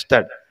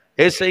కుమ్మరిస్తాడు.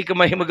 యేసయ్యకి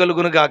మహిమ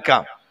కలుగును గాక.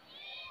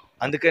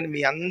 అందుకని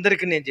మీ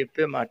అందరికీ నేను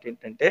చెప్పే మాట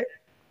ఏంటంటే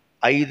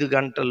 5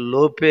 గంటల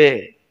లోపే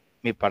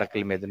మీ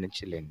పడకల మీద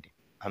నుంచి లేండి.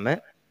 ఆమె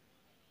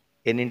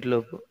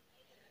ఎన్నింటిలోపు?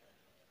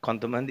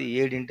 కొంతమంది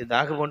 7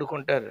 దాకా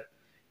వండుకుంటారు,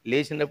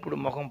 లేచినప్పుడు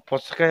ముఖం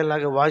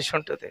పుచ్చకాయలాగా వాసి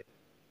ఉంటుంది.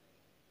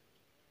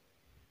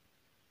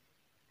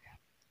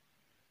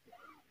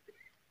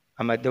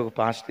 ఆ మధ్య ఒక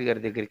పాస్టర్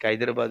గారి దగ్గరికి,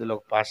 హైదరాబాద్లో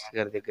ఒక పాస్టర్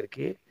గారి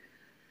దగ్గరికి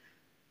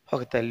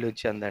ఒక తల్లి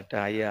వచ్చిందంట.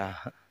 అయ్యా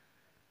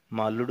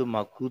మా అల్లుడు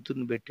మా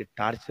కూతురుని పెట్టి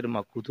టార్చర్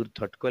మా కూతురు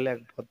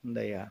తట్టుకోలేకపోతుంది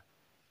అయ్యా,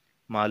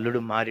 మా అల్లుడు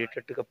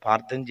మారేటట్టుగా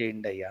ప్రార్థన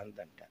చేయండి అయ్యా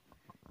అందంట.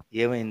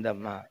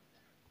 ఏమైందమ్మా?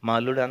 మా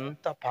అల్లుడు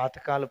అంతా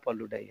పాతకాలపు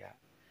అల్లుడయ్యా.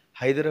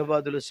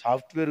 హైదరాబాదులో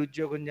సాఫ్ట్వేర్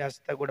ఉద్యోగం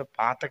చేస్తా కూడా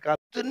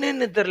పొద్దున్నే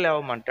నిద్ర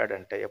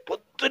లేవమంటాడంటయ్యా.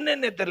 పొద్దున్నే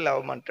నిద్ర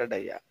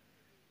లేవమంటాడయ్యా.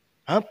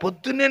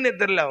 పొద్దున్నే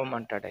నిద్ర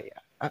లేవమంటాడయ్యా.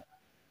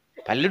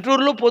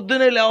 పల్లెటూరులో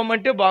పొద్దున్నే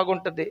లేవమంటే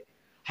బాగుంటుంది.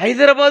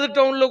 హైదరాబాద్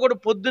టౌన్లో కూడా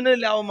పొద్దున్నే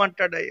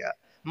లేవమంటాడయ్యా.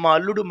 మా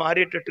అల్లుడు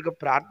మారేటట్టుగా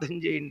ప్రార్థన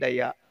చేయండి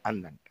అయ్యా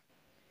అందంట.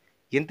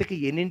 ఇంతకీ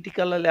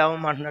ఎన్నింటికల్లా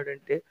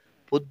లేవమంటున్నాడంటే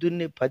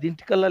పొద్దున్నే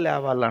 10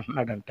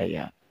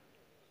 లేవాలంటున్నాడంటయ్యా.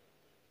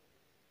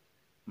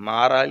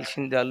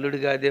 మారాల్సింది అల్లుడు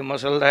కాదే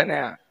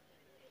ముసల్దానే.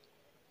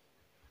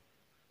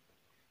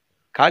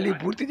 ఖాళీ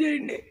పూర్తి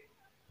చేయండి.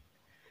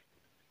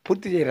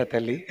 పూర్తి చేయరా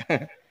తల్లి.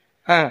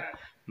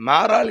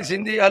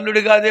 మారాల్సింది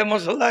అల్లుడు కాదే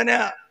ముసల్దానే.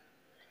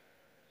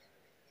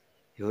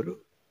 ఎవరు?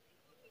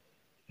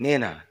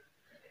 నేనా?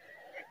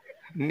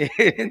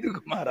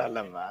 నేనెందుకు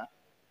మారాలమ్మా?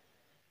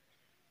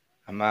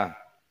 అమ్మా,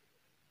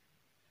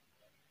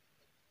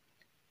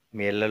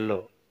 మీ ఇళ్ళల్లో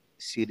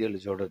సీరియల్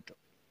చూడొద్దు.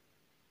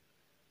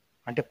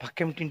 అంటే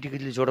పక్కింటింటికి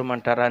వెళ్ళి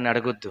చూడమంటారా అని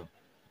అడగొద్దు.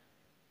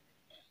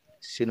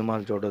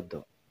 సినిమాలు చూడొద్దు.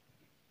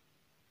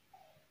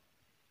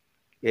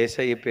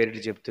 యేసయ్య పేరిట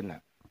చెప్తున్నా,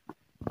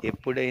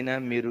 ఎప్పుడైనా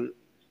మీరు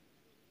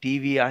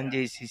టీవీ ఆన్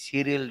చేసి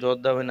సీరియల్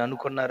చూద్దామని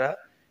అనుకున్నారా?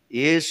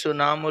 యేసు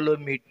నామములో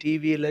మీ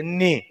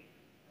టీవీలన్నీ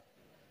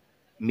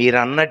మీరు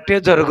అన్నట్టే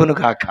జరుగును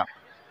కాక.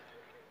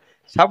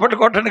 సపట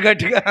కొట్టండి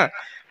గట్టిగా.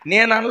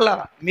 నేను అనలా,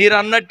 మీరు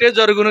అన్నట్టే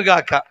జరుగును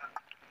గాక.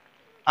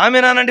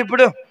 ఆమెనానండి.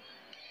 ఇప్పుడు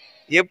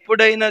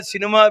ఎప్పుడైనా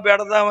సినిమా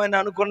పెడదామని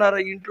అనుకున్నారా?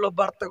 ఇంట్లో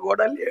భర్త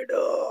కూడా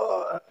లేడు,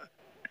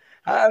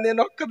 నేను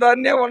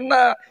ఒక్కదాన్నే ఉన్నా,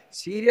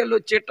 సీరియల్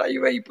వచ్చే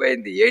టైం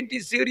అయిపోయింది. ఏంటి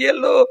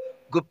సీరియల్?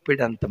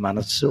 గుప్పిడంత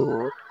మనస్సు.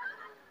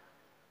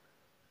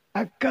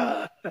 అక్క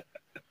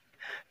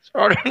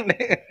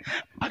చూడండి,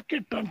 అక్క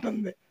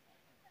ఇట్టంటుంది,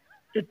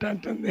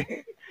 ఇట్టంటుంది.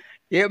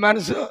 ఏ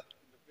మనసు?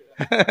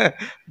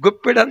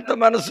 గుప్పిడంత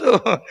మనసు.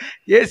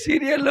 ఏ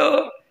సీరియల్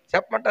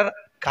చెప్పమంటారా?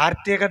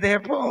 కార్తీక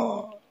దీపం.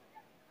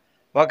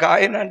 ఒక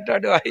ఆయన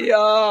అంటాడు,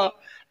 అయ్యా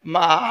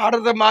మా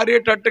ఆడద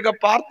మారేటట్టుగా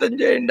ప్రార్థన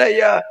చేయండి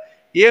అయ్యా.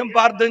 ఏం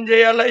ప్రార్థన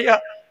చేయాలయ్యా?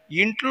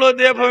 ఇంట్లో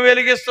దీపం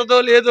వెలిగిస్తుందో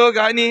లేదో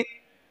కానీ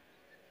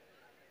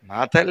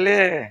మా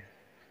తల్లే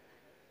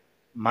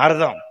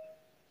మారదాం.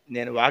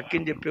 నేను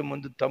వాక్యం చెప్పే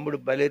ముందు తమ్ముడు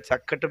భలే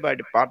చక్కటి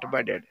పాట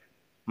పాడాడు.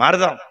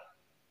 మారదాం.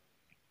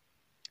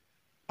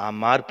 ఆ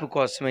మార్పు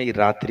కోసమే ఈ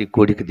రాత్రి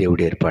కూడికి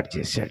దేవుడు ఏర్పాటు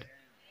చేశాడు.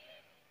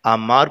 ఆ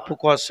మార్పు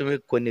కోసమే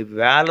కొన్ని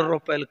వేల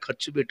రూపాయలు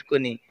ఖర్చు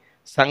పెట్టుకొని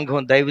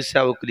సంఘం దైవ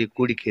సేవకులు ఈ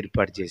కూడికి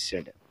ఏర్పాటు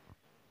చేశాడు.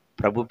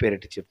 ప్రభు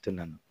పేరిట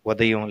చెప్తున్నాను,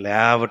 ఉదయం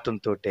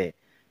లేవటంతో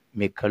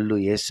మీ కళ్ళు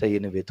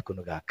యేసయ్యను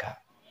వెతుకునుగాక.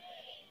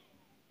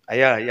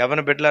 అయ్యా యవన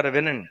బిడ్డలారా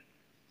వినండి,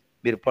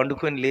 మీరు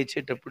పండుకొని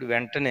లేచేటప్పుడు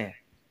వెంటనే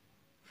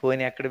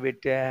ఫోన్ ఎక్కడ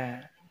పెట్టా,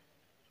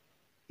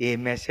 ఏ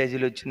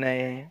మెసేజ్లు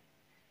వచ్చినాయి,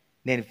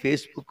 నేను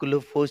ఫేస్బుక్లో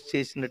పోస్ట్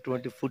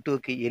చేసినటువంటి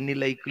ఫోటోకి ఎన్ని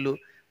లైకులు,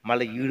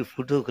 మళ్ళీ ఈ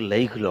ఫోటోకి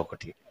లైకులు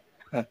ఒకటి.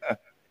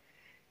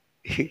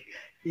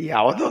 ఈ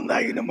అవధం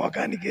దాగిన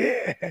ముఖానికి,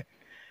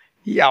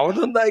 ఈ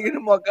అవధం దాగిన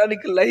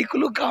ముఖానికి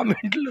లైకులు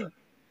కామెంట్లు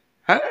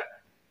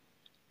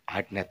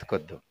వాటిని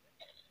ఎత్తకొద్దు.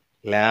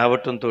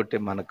 లేవటంతో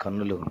మన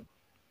కన్నులు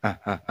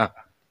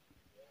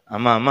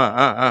అమ్మా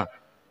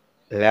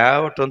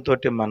లేవటంతో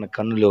మన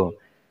కన్నులు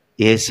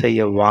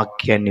యేసయ్య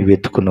వాక్యాన్ని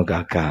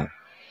వెతుకునుగాక.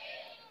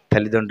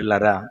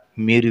 తల్లిదండ్రులారా,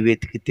 మీరు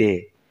వెతికితే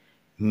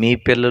మీ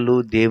పిల్లలు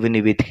దేవుని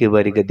వెతికే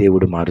వారిగా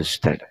దేవుడు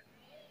మారుస్తాడు.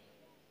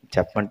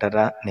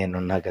 చెప్పమంటారా?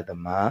 నేనున్నా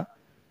కదమ్మా,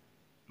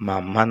 మా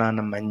అమ్మ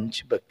నాన్న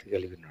మంచి భక్తి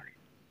కలిగిన వాళ్ళు.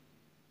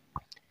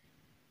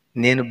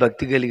 నేను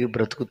భక్తి కలిగి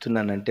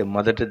బ్రతుకుతున్నానంటే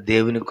మొదట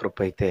దేవుని కృప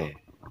అయితే,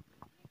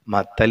 మా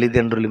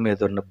తల్లిదండ్రుల మీద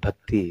ఉన్న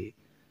భక్తి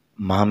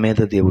మా మీద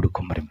దేవుడు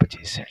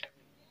కుమ్మరింపచేశాడు.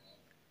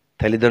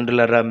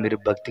 తల్లిదండ్రులారా, మీరు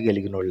భక్తి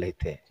కలిగిన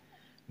వాళ్ళైతే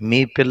మీ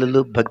పిల్లలు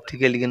భక్తి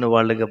కలిగిన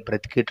వాళ్ళగా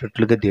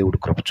బ్రతికేటట్లుగా దేవుడు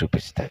కృప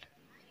చూపిస్తాడు.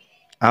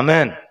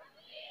 ఆమెన్.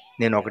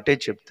 నేను ఒకటే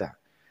చెప్తా,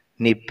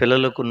 నీ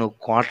పిల్లలకు నువ్వు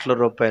కోట్ల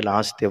రూపాయల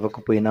ఆస్తి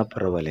ఇవ్వకపోయినా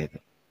పర్వాలేదు,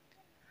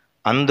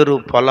 అందరూ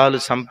పొలాలు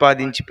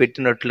సంపాదించి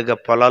పెట్టినట్లుగా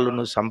పొలాలు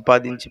నువ్వు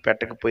సంపాదించి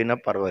పెట్టకపోయినా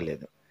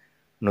పర్వాలేదు,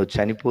 నువ్వు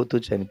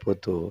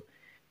చనిపోతూ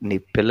నీ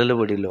పిల్లల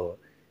ఒడిలో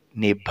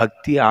నీ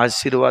భక్తి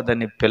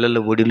ఆశీర్వాదాన్ని పిల్లల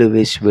ఒడిలో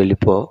వేసి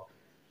వెళ్ళిపో.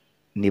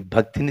 నీ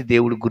భక్తిని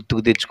దేవుడు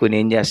గుర్తుకు తెచ్చుకొని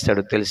ఏం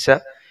చేస్తాడో తెలుసా?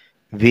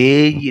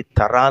 1000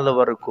 తరాల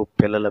వరకు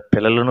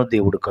పిల్లలను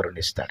దేవుడు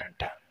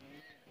కరుణిస్తాడంట.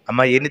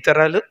 అమ్మా, ఎన్ని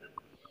తరాలు?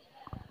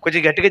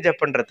 కొంచెం గట్టిగా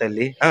చెప్పండి రా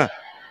తల్లి.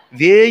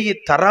 1000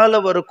 తరాల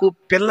వరకు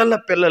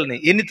పిల్లల్ని.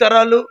 ఎన్ని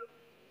తరాలు?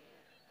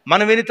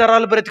 మనం ఎన్ని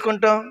తరాలు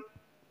బ్రతుకుంటాం?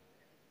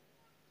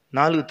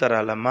 4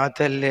 తరాల. మా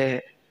తల్లే,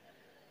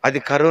 అది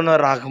కరోనా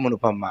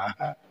రాకమునుపమ్మా.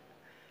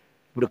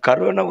 ఇప్పుడు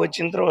కరోనా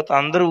వచ్చిన తర్వాత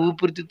అందరూ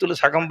ఊపిరితిత్తులు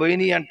సగం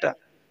పోయినాయి అంట.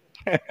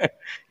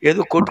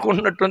 ఏదో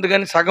కొట్టుకుంటున్నట్టుంది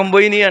కానీ సగం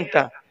పోయినాయి అంట.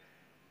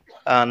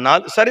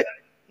 4 సరే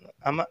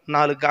అమ్మ,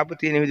 4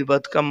 కాకపోతే 8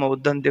 బతుకమ్మ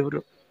వద్దని దేవుడు.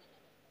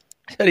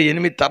 సరే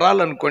 8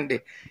 తరాలు అనుకోండి.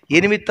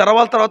 8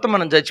 తరాల తర్వాత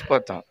మనం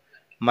చచ్చిపోతాం.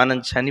 మనం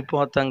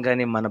చనిపోతాం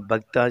కానీ మన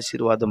భక్తి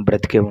ఆశీర్వాదం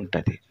బ్రతికే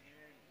ఉంటుంది.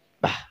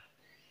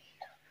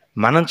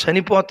 మనం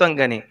చనిపోతాం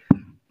కానీ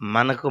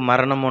మనకు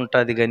మరణం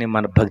ఉంటుంది, కానీ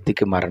మన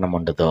భక్తికి మరణం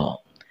ఉండదు.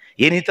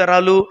 ఎన్ని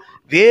తరాలు?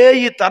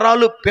 1000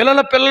 తరాలు పిల్లల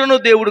పిల్లలను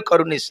దేవుడు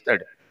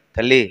కరుణిస్తాడు.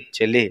 తల్లి,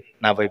 చెల్లి,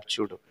 నా వైపు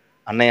చూడు.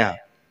 అన్నయ్య,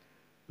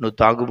 నువ్వు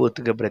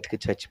తాగుబోతుగా బ్రతికి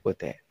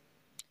చచ్చిపోతే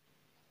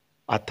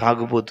ఆ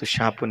తాగుబోతు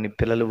శాపం నీ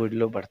పిల్లల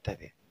ఒడిలో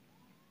పడుతుంది.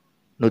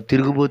 నువ్వు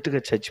తిరుగుబోతుగా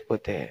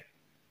చచ్చిపోతే,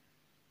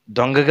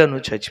 దొంగగా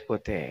నువ్వు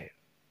చచ్చిపోతే,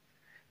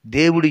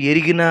 దేవుడు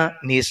ఎరిగినా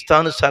నీ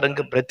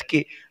ఇష్టానుసారంగా బ్రతికి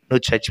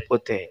నువ్వు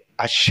చచ్చిపోతే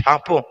ఆ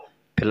శాపం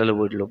పిల్లల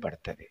ఒడిలో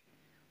పడుతుంది.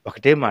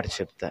 ఒకటే మాట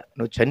చెప్తా,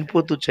 నువ్వు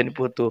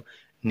చనిపోతూ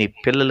నీ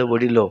పిల్లల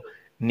ఒడిలో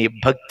నీ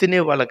భక్తినే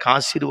వాళ్ళకి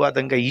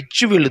ఆశీర్వాదంగా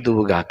ఇచ్చి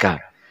వెళుదువుగాక.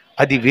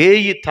 అది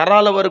 1000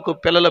 తరాల వరకు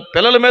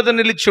పిల్లల మీద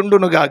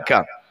నిలిచిండునుగాక.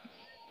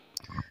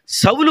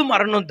 సౌలు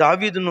మరణం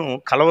దావీదును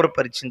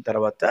కలవరపరిచిన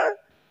తర్వాత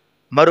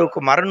మరొక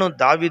మరణం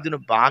దావీదును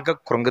బాగా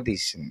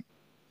కృంగదీసింది.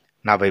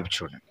 నా వైపు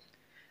చూడండి.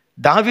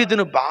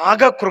 దావీదును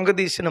బాగా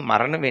కృంగదీసిన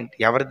మరణం ఏంటి?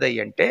 ఎవరిదై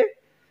అంటే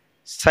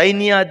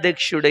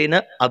సైన్యాధ్యక్షుడైన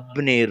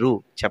అబ్నేరు.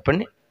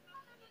 చెప్పండి,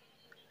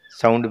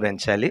 సౌండ్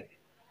పెంచాలి.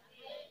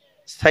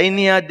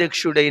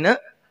 సైన్యాధ్యక్షుడైన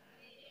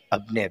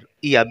అబ్నేరు.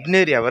 ఈ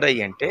అబ్నేరు ఎవరై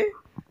అంటే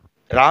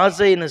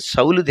రాజైన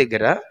సౌలు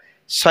దగ్గర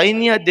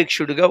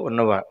సైన్యాధ్యక్షుడిగా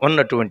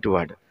ఉన్నటువంటి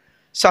వాడు.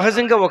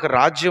 సహజంగా ఒక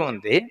రాజ్యం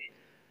ఉంది.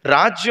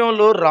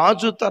 రాజ్యంలో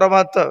రాజు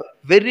తర్వాత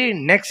వెరీ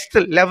నెక్స్ట్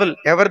లెవెల్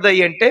ఎవరిదై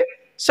అంటే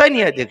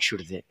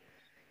సైన్యాధ్యక్షుడిదే.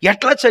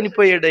 ఎట్లా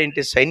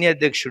చనిపోయాడంటే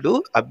సైన్యాధ్యక్షుడు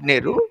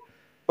అబ్నేరు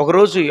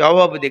ఒకరోజు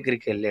యోవాబు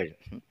దగ్గరికి వెళ్ళాడు.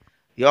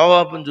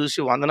 యోవాబుని చూసి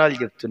వందనాలు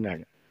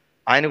చెప్తున్నాడు.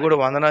 ఆయన కూడా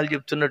వందనాలు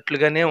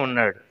చెప్తున్నట్లుగానే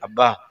ఉన్నాడు.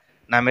 అబ్బా,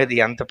 నా మీద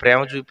ఎంత ప్రేమ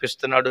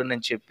చూపిస్తున్నాడు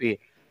అని చెప్పి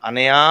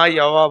అనయా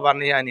యోవాబు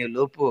అన్నయ్య అనే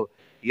లోపు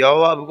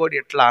యోవాబు కూడా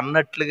ఇట్లా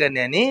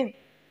అన్నట్లుగానే అని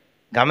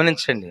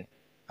గమనించండి.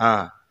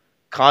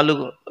 కాలు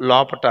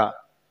లోపట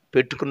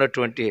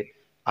పెట్టుకున్నటువంటి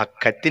ఆ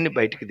కత్తిని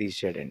బయటికి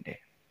తీశాడండి.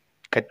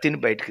 కత్తిని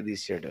బయటికి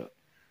తీశాడు.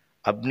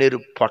 అబ్నేరు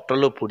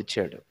పొట్టలో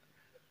పొడిచాడు.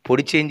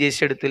 పొడిచి ఏం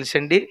చేశాడు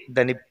తెలుసండి?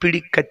 దాని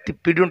కత్తి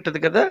పిడి ఉంటుంది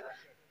కదా,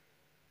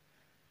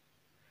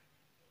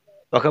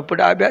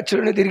 ఒకప్పుడు ఆ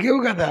బ్యాచ్లోనే తిరిగేవు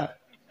కదా,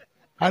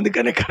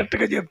 అందుకనే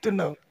కరెక్ట్గా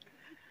చెప్తున్నావు.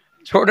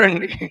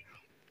 చూడండి,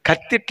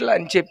 కత్తి ఇట్లా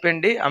అని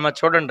చెప్పండి. అమ్మ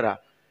చూడండి రా,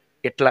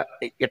 ఇట్లా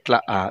ఇట్లా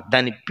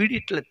దాని పిడి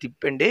ఇట్లా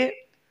తిప్పండి.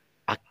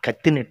 ఆ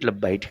కత్తిని ఇట్లా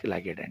బయటికి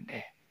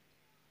లాగాడండి.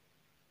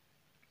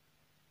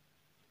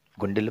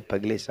 గుండెలు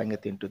పగిలే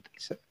సంగతి ఏంటో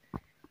తెలుసా?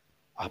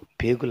 ఆ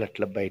పేగులు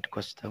అట్లా బయటకు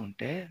వస్తూ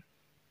ఉంటే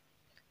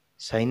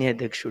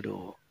సైన్యాధ్యక్షుడు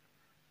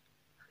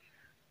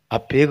ఆ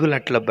పేగులు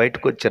అట్లా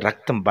బయటకు వచ్చి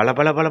రక్తం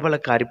బలబల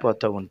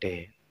కారిపోతూ ఉంటే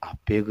ఆ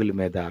పేగుల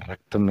మీద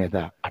రక్తం మీద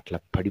అట్లా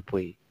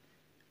పడిపోయి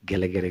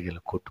గిలగిలగిల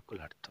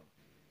కొట్టుకులాడుతూ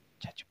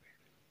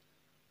చచ్చిపోయాడు.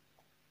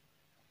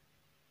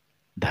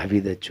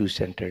 దావీదు చూసి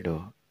అంటాడు,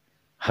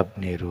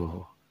 అబ్నేరు,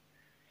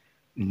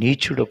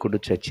 నీచుడొకడు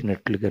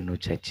చచ్చినట్లుగా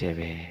నువ్వు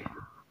చచ్చావే.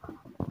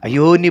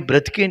 అయ్యో, నీ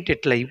బ్రతికేంటి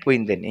ఇట్లా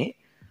అయిపోయిందని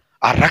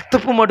ఆ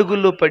రక్తపు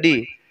మడుగుల్లో పడి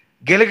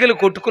గిలగిల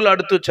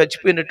కొట్టుకులాడుతూ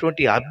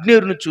చచ్చిపోయినటువంటి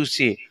అబ్నేరును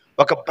చూసి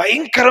ఒక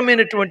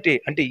భయంకరమైనటువంటి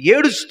అంటే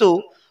ఏడుస్తూ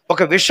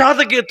ఒక విషాద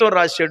గీతం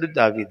రాశాడు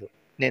దావీదు.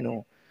 నేను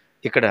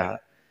ఇక్కడ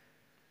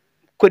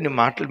కొన్ని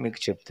మాటలు మీకు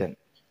చెప్తాను.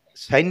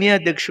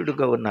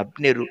 సైన్యాధ్యక్షుడుగా ఉన్న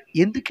అబ్నేరు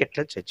ఎందుకు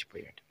ఎట్లా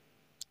చచ్చిపోయాడు?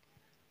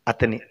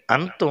 అతని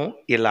అంతం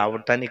ఇలా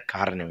అవటానికి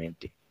కారణం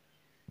ఏంటి?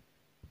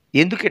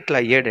 ఎందుకు ఇట్లా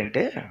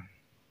అయ్యాడంటే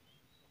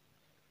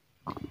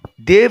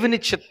దేవుని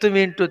చిత్తం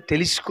ఏంటో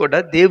తెలిసి కూడా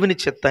దేవుని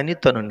చిత్తాన్ని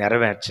తను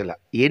నెరవేర్చల.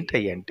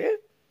 ఏంటంటే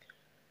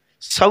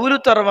సౌలు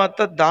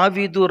తర్వాత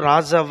దావీదు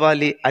రాజు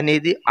అవ్వాలి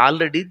అనేది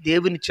ఆల్రెడీ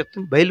దేవుని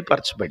చిత్తం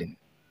బయలుపరచబడింది.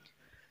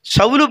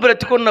 సౌలు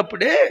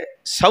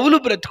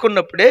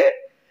బ్రతుకున్నప్పుడే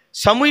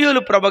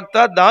సమూయేలు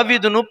ప్రవక్త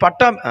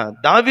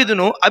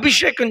దావీదును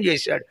అభిషేకం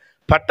చేశాడు.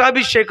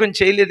 పట్టాభిషేకం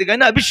చేయలేదు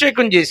కానీ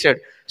అభిషేకం చేశాడు.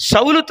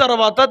 సౌలు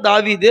తర్వాత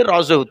దావీదే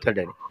రాజు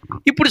అవుతాడని.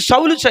 ఇప్పుడు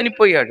సౌలు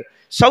చనిపోయాడు.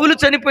 సౌలు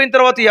చనిపోయిన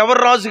తర్వాత ఎవరు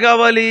రాజు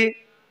కావాలి?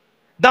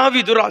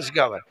 దావీదు రాజు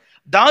కావాలి.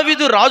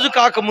 దావీదు రాజు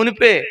కాక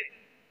మునిపే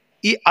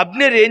ఈ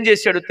అబ్నేరు ఏం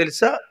చేశాడో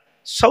తెలుసా?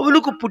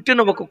 సౌలుకు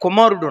పుట్టిన ఒక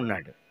కుమారుడు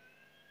ఉన్నాడు.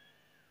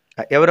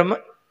 ఎవరమ్మా?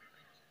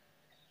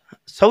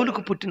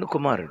 సౌలుకు పుట్టిన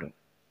కుమారుడు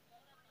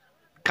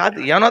కాదు,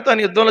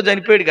 యోనాతాను యుద్ధంలో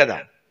చనిపోయాడు కదా.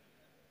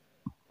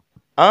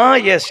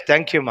 ఎస్,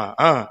 థ్యాంక్ యూ మా.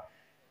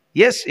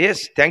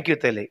 ఎస్ థ్యాంక్ యూ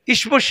తల్లి.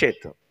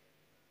 ఇష్బోషేత్,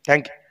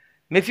 థ్యాంక్ యూ.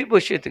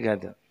 మెఫీబోషేత్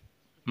కాదు,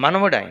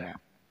 మనవడు ఆయన.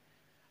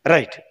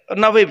 రైట్,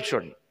 నా వైపు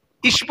చూడండి.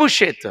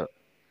 ఇష్బోషేత్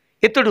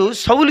ఇతడు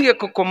సౌలు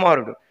యొక్క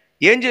కుమారుడు.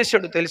 ఏం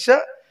చేశాడు తెలుసా?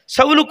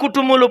 సౌలు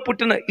కుటుంబంలో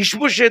పుట్టిన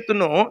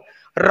ఇష్బోషేతును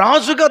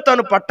రాజుగా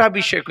తాను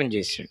పట్టాభిషేకం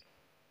చేశాడు.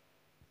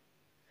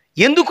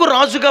 ఎందుకు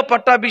రాజుగా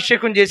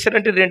పట్టాభిషేకం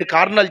చేశారంటే 2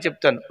 కారణాలు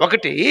చెప్తాను.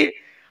 ఒకటి,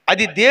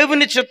 అది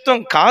దేవుని చిత్తం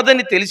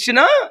కాదని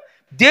తెలిసినా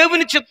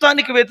దేవుని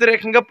చిత్తానికి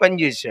వ్యతిరేకంగా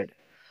పనిచేశాడు.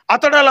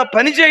 అతడు అలా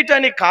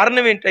పనిచేయటానికి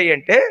కారణం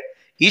ఏంటంటే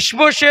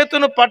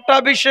ఇష్బోషేతును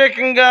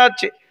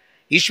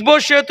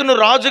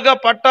రాజుగా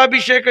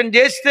పట్టాభిషేకం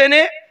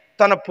చేస్తేనే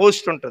తన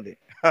పోస్ట్ ఉంటుంది.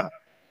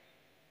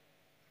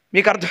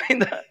 మీకు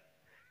అర్థమైందా?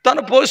 తన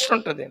పోస్ట్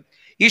ఉంటుంది.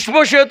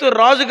 ఇష్బోషేతు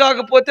రాజు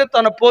కాకపోతే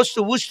తన పోస్ట్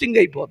ఊస్టింగ్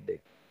అయిపోద్ది.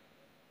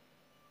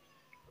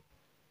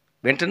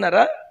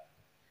 వింటున్నారా?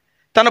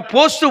 తన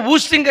పోస్టు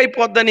ఊస్టింగ్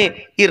అయిపోద్దని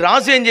ఈ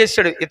రాజు ఏం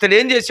చేశాడు, ఇతడు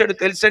ఏం చేశాడు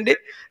తెలుసండి,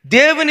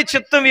 దేవుని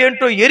చిత్తం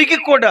ఏంటో ఎరిగి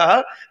కూడా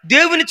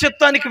దేవుని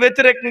చిత్తానికి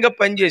వ్యతిరేకంగా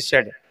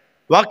పనిచేశాడు.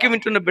 వాక్యం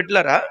వింటున్న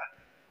బిడ్డలారా,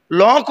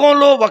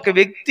 లోకంలో ఒక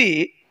వ్యక్తి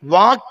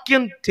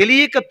వాక్యం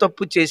తెలియక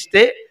తప్పు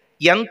చేస్తే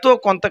ఎంతో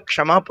కొంత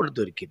క్షమాపణ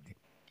దొరికింది.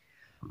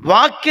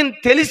 వాక్యం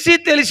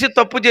తెలిసి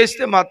తప్పు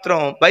చేస్తే మాత్రం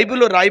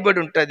బైబిల్లో రాయబడి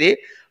ఉంటుంది,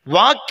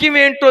 వాక్యం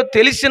ఏంటో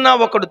తెలిసినా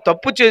ఒకడు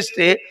తప్పు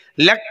చేస్తే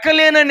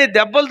లెక్కలేనని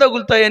దెబ్బలు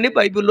తగులుతాయని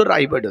బైబిల్లో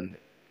రాయబడి ఉంది.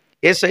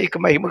 యేసయ్యకు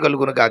మహిమ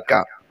కలుగును గాక.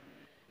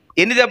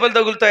 ఎన్ని దెబ్బలు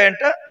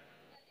తగులుతాయంట?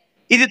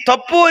 ఇది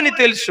తప్పు అని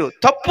తెలుసు,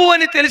 తప్పు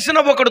అని తెలిసిన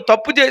ఒకడు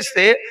తప్పు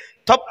చేస్తే,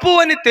 తప్పు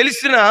అని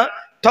తెలిసిన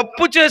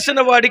తప్పు చేసిన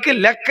వాడికి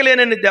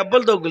లెక్కలేనని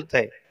దెబ్బలు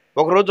తగులుతాయి.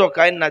 ఒకరోజు ఒక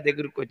ఆయన నా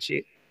దగ్గరికి వచ్చి,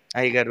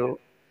 అయ్యగారు,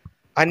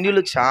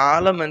 అన్యులు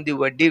చాలామంది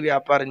వడ్డీ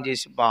వ్యాపారం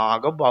చేసి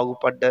బాగా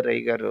బాగుపడ్డారు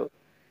అయ్యగారు,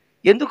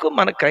 ఎందుకు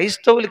మన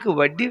క్రైస్తవులకి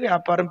వడ్డీ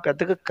వ్యాపారం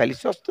పెద్దగా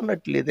కలిసి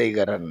వస్తున్నట్లేదు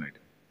అయ్యగారు అన్నాడు.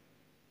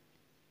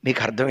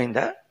 మీకు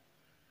అర్థమైందా?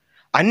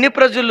 అన్ని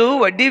ప్రజలు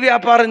వడ్డీ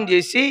వ్యాపారం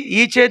చేసి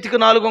ఈ చేతికి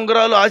 4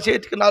 ఉంగరాలు, ఆ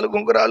చేతికి 4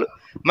 ఉంగరాలు,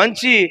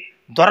 మంచి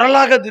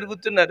దొరలాగా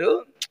తిరుగుతున్నారు,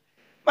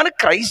 మన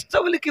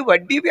క్రైస్తవులకి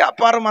వడ్డీ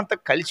వ్యాపారం అంత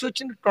కలిసి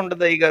వచ్చినట్టు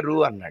ఉండదు అయ్యగారు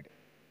అన్నాడు.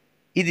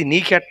 ఇది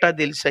నీకెట్టా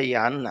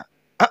తెలుసయ్యా అన్న.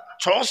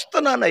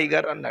 చూస్తున్నాను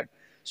అయ్యగారు అన్నాడు.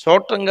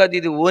 చూడటం కాదు,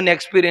 ఇది ఓన్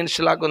ఎక్స్పీరియన్స్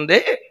లాగా ఉంది,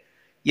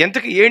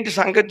 ఎంతకు ఏంటి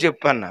సంగతి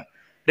చెప్పన్న.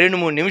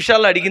 2-3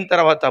 నిమిషాలు అడిగిన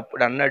తర్వాత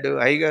అప్పుడు అన్నాడు,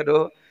 అయ్యగారు,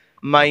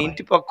 మా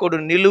ఇంటి పక్కోడు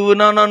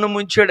నిలువునా నన్ను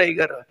ముంచాడు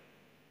అయ్యగారు.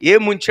 ఏ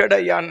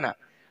ముంచాడయ్యా అన్న.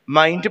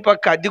 మా ఇంటి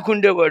పక్క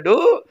అద్దెకుండేవాడు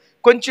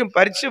కొంచెం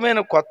పరిచయమైన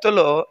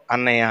కొత్తలో,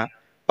 అన్నయ్య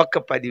ఒక్క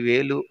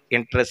 10,000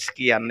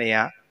 ఇంట్రెస్ట్కి అన్నయ్య.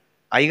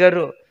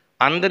 అయ్యగారు,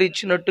 అందరు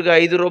ఇచ్చినట్టుగా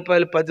 5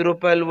 రూపాయలు 10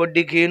 రూపాయలు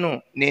వడ్డీకేను,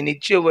 నేను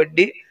ఇచ్చే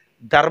వడ్డీ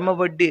ధర్మ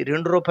వడ్డీ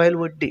 2 రూపాయలు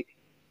వడ్డీ.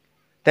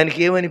 దానికి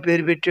ఏమని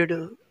పేరు పెట్టాడు?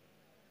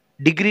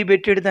 డిగ్రీ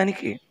పెట్టాడు,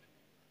 దానికి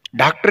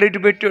డాక్టరేట్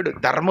పెట్టాడు.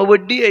 ధర్మ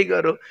వడ్డీ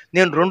అయ్యగారు,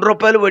 నేను 2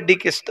 రూపాయలు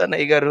వడ్డీకి ఇస్తాను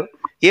అయ్యగారు.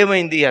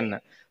 ఏమైంది అన్న.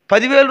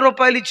 10,000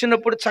 రూపాయలు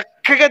ఇచ్చినప్పుడు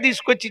చక్కగా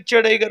తీసుకొచ్చి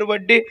ఇచ్చాడు అయ్యగారు,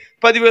 వడ్డీ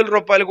 10,000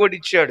 రూపాయలు కూడా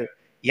ఇచ్చాడు.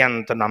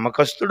 ఎంత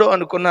నమ్మకస్తుడో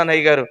అనుకున్నాను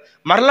అయ్యగారు.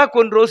 మరలా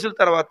కొన్ని రోజుల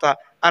తర్వాత,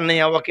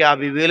 అన్నయ్య ఒక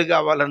 50,000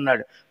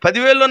 కావాలన్నాడు.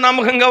 10,000లో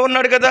నమ్మకంగా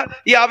ఉన్నాడు కదా,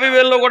 ఈ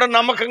 50,000లో కూడా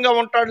నమ్మకంగా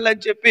ఉంటాడులే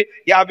అని చెప్పి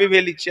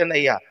 50,000 ఇచ్చాను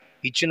అయ్యా.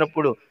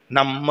 ఇచ్చినప్పుడు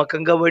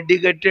నమ్మకంగా వడ్డీ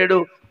కట్టాడు.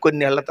 కొన్ని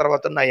నెలల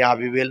తర్వాత నా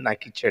 50,000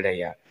 నాకు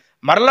ఇచ్చాడయ్యా.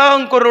 మరలా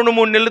ఇంకో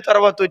 2-3 నెలల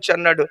తర్వాత వచ్చి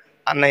అన్నాడు,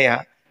 అన్నయ్య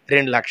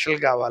 2 లక్షలు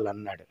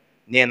కావాలన్నాడు.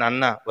 నేను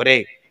అన్నా, ఒరే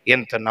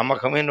ఎంత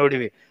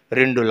నమ్మకమైనోడివి,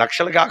 2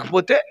 లక్షలు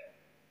కాకపోతే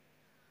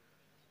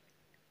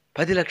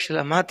 10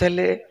 లక్షల మా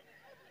తల్లి,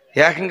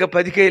 ఏకంగా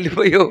 10కే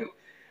వెళ్ళిపోయావు.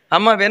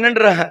 అమ్మ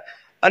వినండి రా,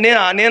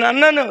 నేను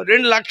అన్నాను,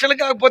 2 లక్షలు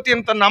కాకపోతే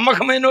ఇంత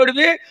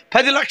నమ్మకమైనోడివి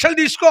 10 లక్షలు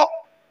తీసుకో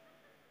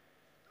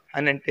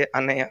అని అంటే,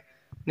 అన్నయ్య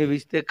నువ్వు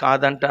ఇస్తే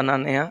కాదంటాను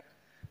అన్నయ్య,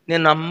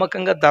 నేను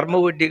నమ్మకంగా ధర్మ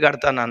వడ్డీ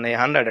కడతాను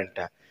అన్నయ్య అన్నాడంట.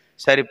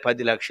 సరే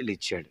 10 లక్షలు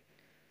ఇచ్చాడు.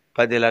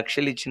 10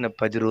 లక్షలు ఇచ్చిన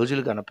 10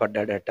 రోజులు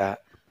కనపడ్డాడట.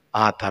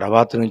 ఆ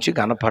తర్వాత నుంచి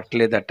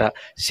కనపట్టలేదట,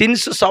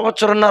 సిన్స్ 1.5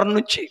 సంవత్సరం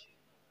నుంచి.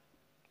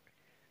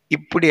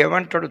 ఇప్పుడు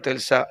ఏమంటాడు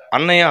తెలుసా,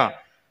 అన్నయ్య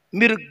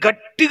మీరు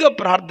గట్టిగా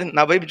ప్రార్థన,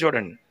 నా వైపు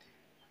చూడండి,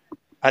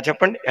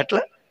 చెప్పండి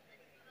ఎట్లా,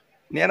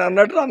 నేను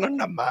అన్నట్టు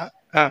అనండి అమ్మా,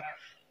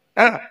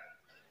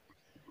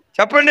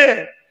 చెప్పండి,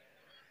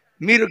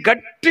 మీరు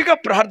గట్టిగా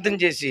ప్రార్థన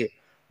చేసి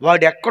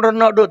వాడు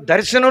ఎక్కడున్నాడో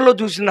దర్శనంలో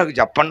చూసి నాకు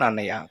చెప్పండి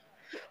అన్నయ్య,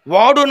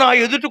 వాడు నా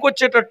ఎదుటికి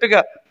వచ్చేటట్టుగా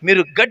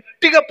మీరు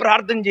గట్టిగా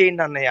ప్రార్థన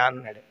చేయండి అన్నయ్య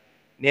అన్నాడు.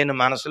 నేను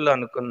మనసులో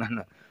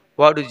అనుకున్నాను,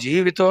 వాడు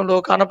జీవితంలో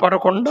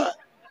కనపడకుండా,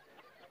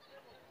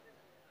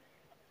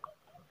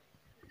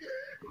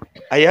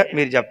 అయ్యా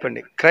మీరు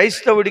చెప్పండి,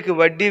 క్రైస్తవుడికి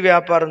వడ్డీ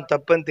వ్యాపారం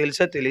తప్పని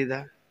తెలుసా తెలీదా?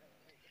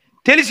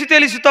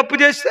 తెలిసి తప్పు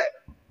చేస్తే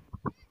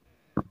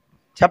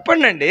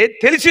చెప్పండి అండి,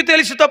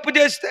 తెలిసి తప్పు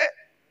చేస్తే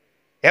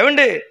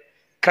ఏమండి,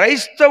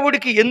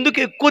 క్రైస్తవుడికి ఎందుకు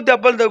ఎక్కువ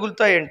దెబ్బలు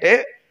తగులుతాయంటే,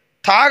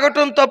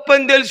 తాగటం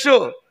తప్పని తెలుసు,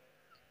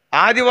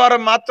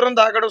 ఆదివారం మాత్రం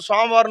తాగడం,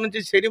 సోమవారం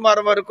నుంచి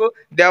శనివారం వరకు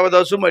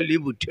దేవదాసు మళ్ళీ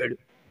పుట్టాడు.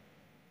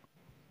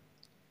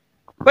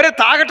 మరి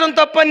తాగటం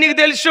తప్పని నీకు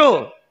తెలుసు,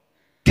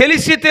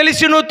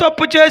 తెలిసి నువ్వు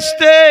తప్పు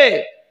చేస్తే,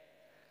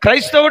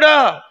 క్రైస్తవుడా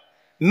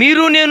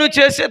మీరు నేను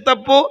చేసే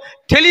తప్పు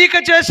తెలియక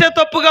చేసే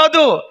తప్పు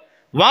కాదు.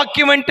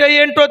 వాక్యం అంటే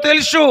ఏంటో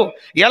తెలుసు,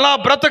 ఎలా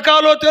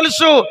బ్రతకాలో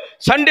తెలుసు.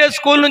 సండే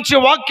స్కూల్ నుంచి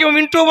వాక్యం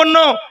వింటూ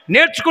ఉన్నాం,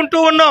 నేర్చుకుంటూ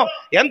ఉన్నాం.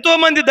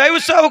 ఎంతోమంది దైవ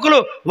సేవకులు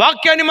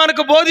వాక్యాన్ని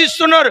మనకు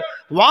బోధిస్తున్నారు.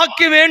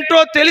 వాక్యం ఏంటో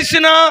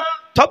తెలిసినా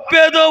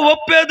తప్పేదో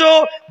ఒప్పేదో,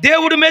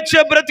 దేవుడు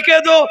మెచ్చే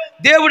బ్రతికేదో,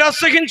 దేవుడు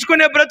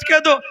అసహించుకునే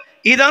బ్రతికేదో,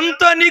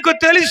 ఇదంతా నీకు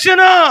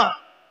తెలిసినా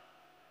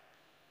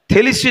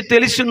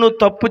తెలిసి నువ్వు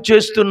తప్పు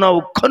చేస్తున్నావు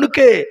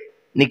కనుకే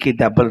నీకు ఈ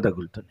దెబ్బలు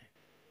తగులుతున్నాయి.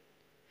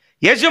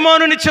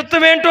 యజమానుని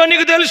చిత్తం ఏంటో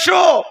నీకు తెలుసు,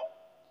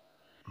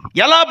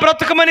 ఎలా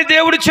బ్రతకమని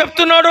దేవుడు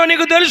చెప్తున్నాడో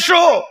నీకు తెలుసు,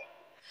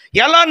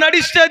 ఎలా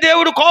నడిస్తే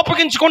దేవుడు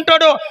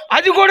కోపగించుకుంటాడో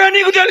అది కూడా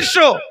నీకు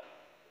తెలుసు.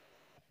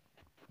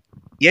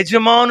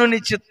 యజమానుని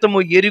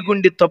చిత్తము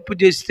ఎరుగుండి తప్పు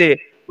చేస్తే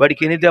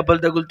వాడికి ఎన్ని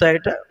దెబ్బలు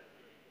తగులుతాయట?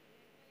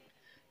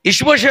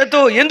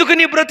 ఇష్బోషెతు ఎందుకు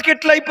నీ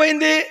బ్రతికెట్లా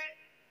అయిపోయింది?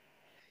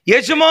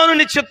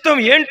 యజమానుని చిత్తం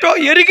ఏంటో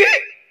ఎరిగి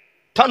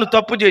తను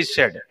తప్పు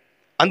చేశాడు.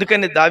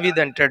 అందుకని దావీదు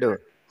అంటాడు,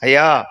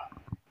 అయ్యా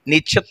నీ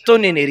చిత్తం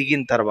నేను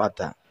ఎరిగిన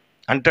తర్వాత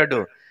అంటాడు,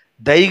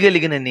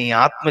 దయగలిగిన నీ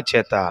ఆత్మ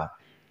చేత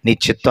నీ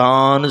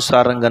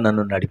చిత్తానుసారంగా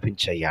నన్ను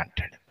నడిపించయ్యా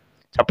అంటాడు.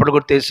 చప్పటి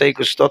కొట్టి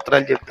యేసయ్యకు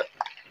స్తోత్రాలు చెప్తా.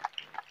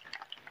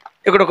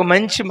 ఇక్కడ ఒక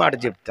మంచి మాట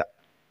చెప్తా.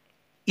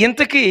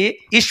 ఇంతకీ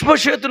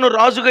ఇష్బోషెతును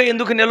రాజుగా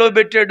ఎందుకు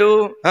నిలవబెట్టాడు?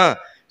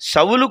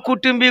 సౌలు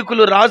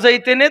కుటుంబీకులు రాజు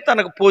అయితేనే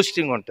తనకు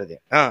పోస్టింగ్ ఉంటుంది.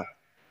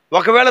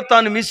 ఒకవేళ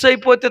తాను మిస్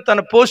అయిపోతే తన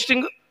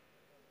పోస్టింగ్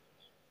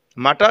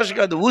మటాష్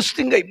కాదు,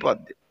 ఊస్టింగ్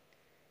అయిపోద్ది.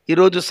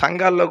 ఈరోజు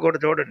సంఘాల్లో కూడా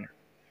చూడండి,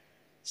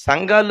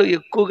 సంఘాల్లో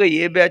ఎక్కువగా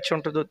ఏ బ్యాచ్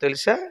ఉంటుందో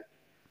తెలుసా?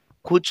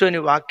 కూర్చొని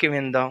వాక్యం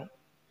విందాం,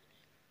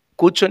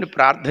 కూర్చొని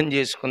ప్రార్థన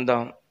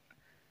చేసుకుందాం,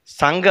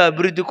 సంఘ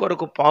అభివృద్ధి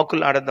కొరకు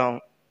పాకులాడదాం,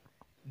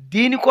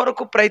 దీని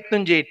కొరకు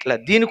ప్రయత్నం చేయట్లా,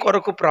 దీని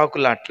కొరకు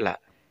ప్రాకులాట్లా.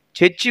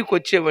 చర్చికి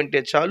వచ్చేవంటే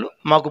చాలు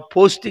మాకు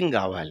పోస్టింగ్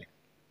కావాలి.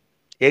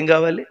 ఏం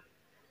కావాలి?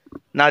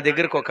 నా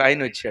దగ్గరకు ఒక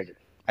ఆయన వచ్చాడు,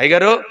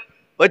 అయ్యగారు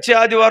వచ్చే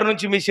ఆదివారం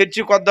నుంచి మీ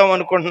చర్చికి వద్దాం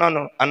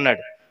అనుకుంటున్నాను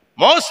అన్నాడు.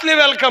 మోస్ట్లీ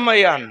వెల్కమ్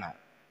అయ్యా అన్న.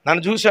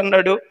 నన్ను చూసి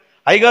అన్నాడు,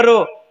 అయ్యగారు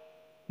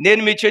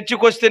నేను మీ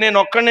చర్చికి వస్తే నేను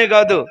ఒక్కనే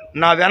కాదు,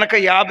 నా వెనక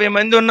 50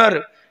 మంది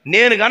ఉన్నారు,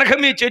 నేను గనక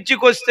మీ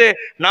చర్చికి వస్తే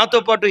నాతో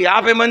పాటు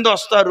 50 మంది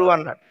వస్తారు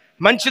అన్నాడు.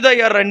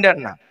 మంచిదయ్యా రండి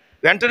అన్న.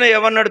 వెంటనే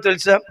ఏమన్నాడు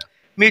తెలుసా?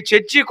 మీ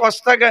చర్చికి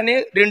వస్తా కానీ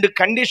 2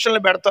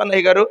 కండిషన్లు పెడతాను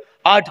అయ్యగారు,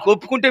 వాటికి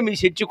ఒప్పుకుంటే మీ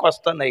చర్చికి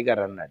వస్తాను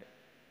అయ్యగారు అన్నాడు.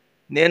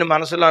 నేను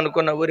మనసులో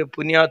అనుకున్న, ఊరి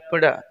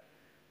పుణ్యాత్ముడా,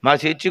 మా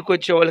చర్చికి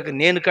వచ్చే వాళ్ళకి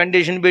నేను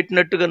కండిషన్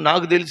పెట్టినట్టుగా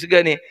నాకు తెలుసు,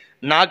 కానీ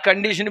నా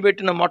కండిషన్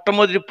పెట్టిన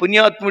మొట్టమొదటి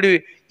పుణ్యాత్ముడివి,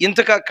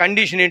 ఇంతకా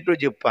కండిషన్ ఏంటో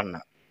చెప్పు అన్న.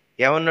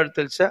 ఏమన్నాడు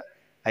తెలుసా?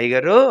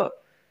 అయ్యగారు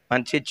మన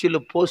చర్చిలో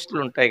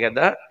పోస్టులు ఉంటాయి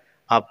కదా,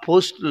 ఆ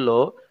పోస్టుల్లో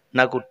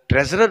నాకు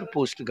ట్రెజరర్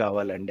పోస్ట్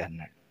కావాలండి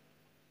అన్నాడు.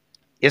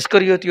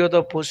 ఇస్కరియోతు యోధా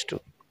పోస్టు.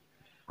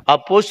 ఆ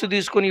పోస్టు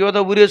తీసుకొని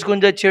యోధా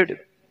ఊరేసుకొని చచ్చాడు.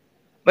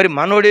 మరి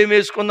మనోడేం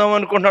వేసుకుందాం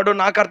అనుకుంటున్నాడో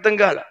నాకు అర్థం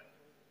కాల.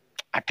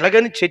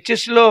 అట్లాగని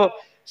చర్చెస్లో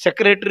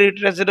సెక్రటరీ,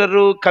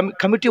 ట్రెజరరు,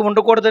 కమిటీ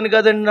ఉండకూడదని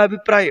కాదండి నా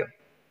అభిప్రాయం.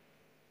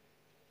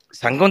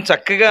 సంఘం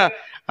చక్కగా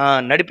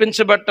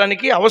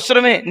నడిపించబడటానికి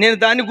అవసరమే, నేను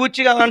దాన్ని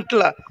గూర్చి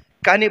అంటలా.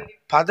 కానీ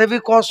పదవి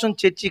కోసం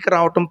చర్చికి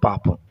రావటం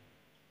పాపం,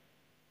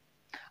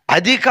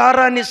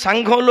 అధికారాన్ని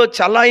సంఘంలో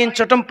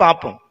చలాయించటం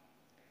పాపం.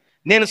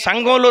 నేను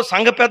సంఘంలో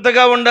సంఘ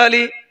పెద్దగా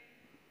ఉండాలి,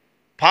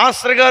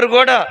 పాస్టర్ గారు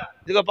కూడా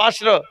ఇదిగో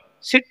pastor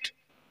SIT,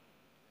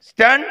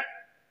 stand,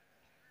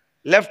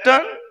 left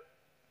turn,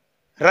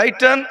 right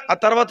turn, ఆ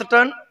తర్వాత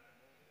టర్న్,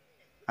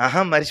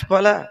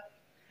 మర్చిపోలా.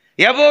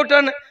 అబౌట్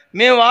టర్న్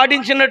మేము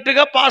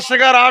ఆడించినట్టుగా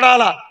పాస్టర్ గారు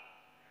ఆడాలా.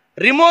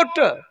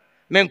 రిమోట్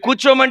మేము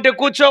కూర్చోమంటే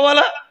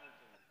కూర్చోవాలా,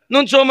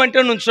 నుంచోమంటే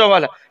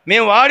నుంచోవాలా,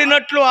 మేము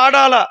ఆడినట్లు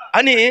ఆడాలా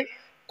అని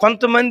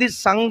కొంతమంది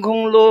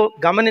సంఘంలో,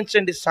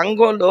 గమనించండి,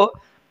 సంఘంలో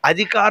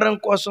అధికారం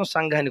కోసం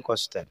సంఘానికి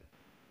వస్తారు.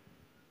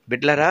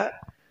 బిడ్లరా,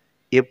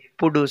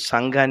 ఎప్పుడు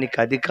సంఘానికి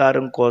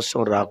అధికారం కోసం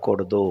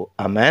రాకూడదు.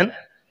 Amen,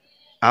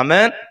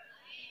 amen.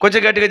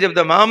 కొంచెం గట్టిగా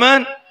చెప్తాం,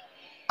 ఆమెన్,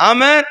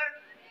 ఆమెన్.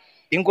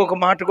 ఇంకొక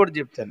మాట కూడా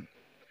చెప్తాను,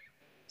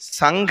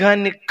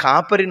 సంఘాన్ని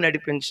కాపరి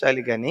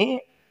నడిపించాలి కానీ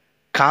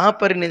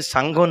కాపరిని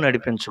సంఘం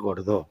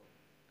నడిపించకూడదు.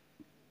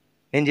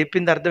 నేను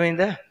చెప్పింది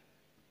అర్థమైందా?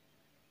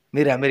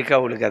 మీరు అమెరికా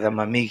వాళ్ళు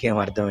కదమ్మా, మీకేం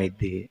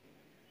అర్థమైద్ది?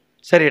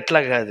 సరే, ఎట్లా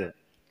కాదు,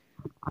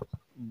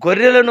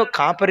 గొర్రెలను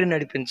కాపరి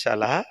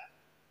నడిపించాలా,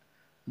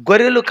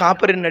 గొర్రెలు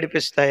కాపరిని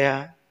నడిపిస్తాయా?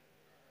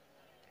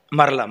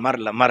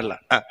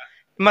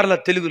 మరలా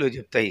తెలుగులో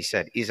చెప్తా,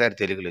 ఈసారి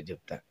తెలుగులో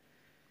చెప్తా.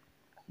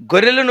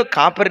 గొర్రెలను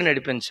కాపరి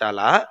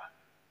నడిపించాలా,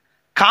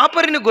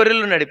 కాపరిని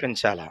గొర్రెలు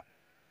నడిపించాలా?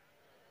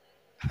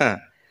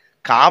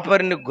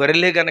 కాపరిని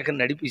గొర్రెలే గనక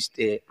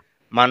నడిపిస్తే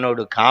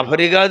మనోడు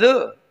కాపరి కాదు,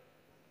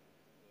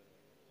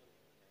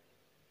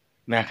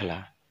 మేకలా.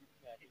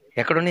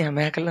 ఎక్కడున్నాయి ఆ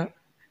మేకలు?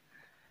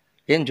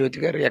 ఏం జ్యోతి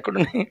గారు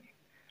ఎక్కడున్నాయి?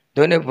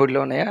 దోనేపూడిలో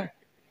ఉన్నాయా?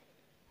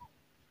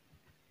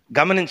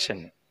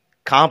 గమనించండి,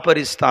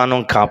 కాపరి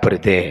స్థానం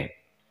కాపరిదే.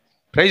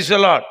 Praise the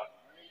lord.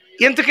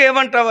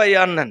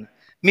 ఇంతకేమంటావయ్యా అన్నాను.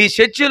 మీ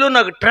చర్చిలో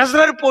నాకు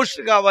ట్రెజరర్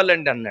పోస్ట్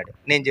కావాలండి అన్నాడు.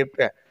 నేను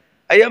చెప్పా,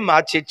 అయ్యా మా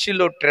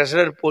చర్చిలో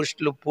ట్రెజరర్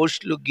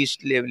పోస్టులు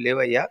గీస్టులు ఏమి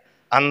లేవయ్యా,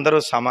 అందరూ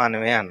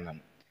సమానమే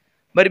అన్నాను.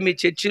 మరి మీ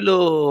చర్చిలో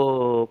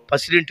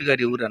ప్రెసిడెంట్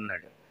గారు ఎవరు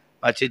అన్నాడు.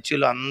 మా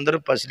చర్చిలో అందరూ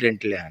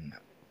ప్రెసిడెంట్లే అన్నా.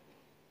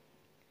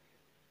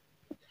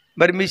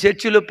 మరి మీ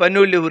చర్చిలో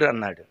పన్నోళ్ళు ఎవరు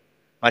అన్నాడు.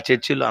 మా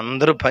చర్చిలో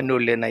అందరూ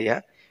పన్నోళ్ళేనయ్యా,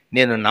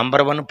 నేను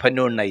నంబర్ 1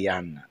 పన్నోడినయ్యా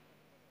అన్నా.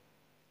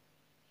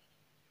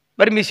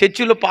 మరి మీ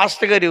చర్చిలో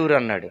పాస్టర్ గారు ఎవరు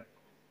అన్నాడు.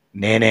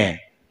 నేనే.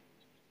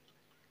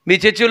 మీ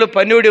చర్చిలో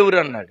పన్నోడు ఎవరు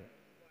అన్నాడు.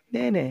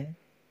 నేనే.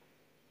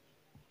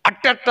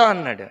 అట్టట్టా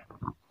అన్నాడు.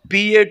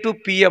 పిఏ టు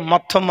పిఏ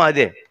మొత్తం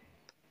అదే.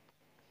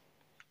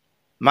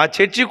 మా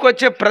చర్చికి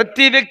వచ్చే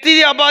ప్రతి వ్యక్తి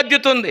ఆ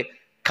బాధ్యత ఉంది.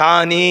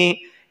 కానీ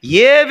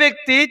ఏ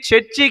వ్యక్తి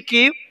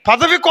చర్చికి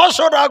పదవి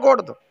కోసం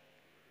రాకూడదు.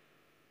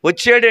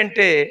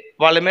 వచ్చాడంటే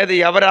వాళ్ళ మీద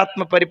ఎవరి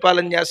ఆత్మ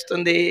పరిపాలన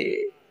చేస్తుంది?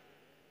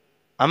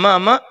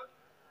 అమ్మా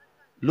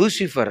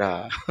లూసిఫరా?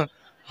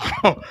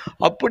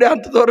 అప్పుడే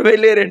అంత దూరం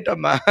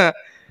వెళ్ళారేంటమ్మా?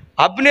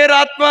 అబ్నేర్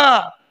ఆత్మ.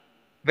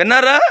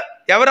 విన్నారా?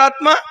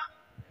 ఎవరాత్మ?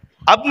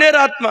 అబ్నేర్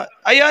ఆత్మ.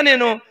 అయ్యా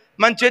నేను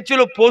మన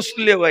చర్చిలో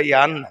పోస్టులు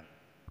లేవయ్యా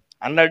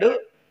అన్నాడు.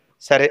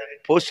 సరే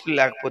పోస్టులు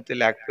లేకపోతే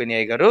లేకపోయినాయి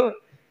అయ్యగారు,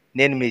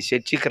 నేను మీ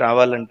చర్చికి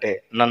రావాలంటే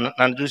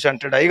నన్ను చూసి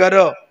అంటాడు,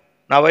 అయ్యగారు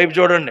నా వైపు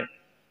చూడండి,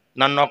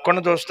 నన్ను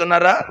ఒక్కడిని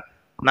చూస్తున్నారా,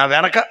 నా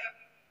వెనక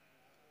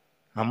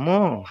అమ్మో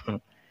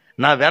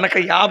నా వెనక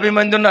 50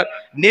 మంది ఉన్నారు.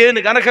 నేను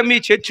గనక మీ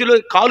చర్చిలో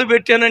కాలు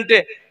పెట్టానంటే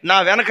నా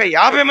వెనక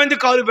 50 మంది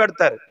కాలు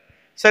పెడతారు.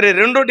 సరే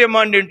రెండో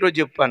డిమాండ్ ఏంటో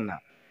చెప్పన్నా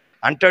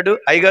అంటాడు,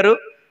 అయ్యగారు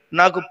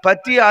నాకు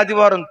ప్రతి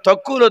ఆదివారం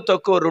తక్కువలో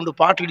తక్కువ 2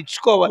 పాటలు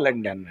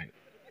ఇచ్చుకోవాలండి అన్నాడు.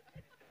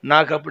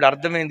 నాకు అప్పుడు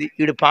అర్థమైంది,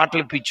 వీడు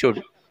పాటలు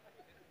పిచ్చోడు.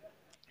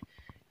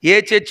 ఏ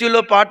చర్చిలో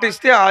పాట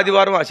ఇస్తే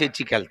ఆదివారం ఆ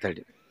చర్చికి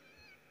వెళ్తాడు,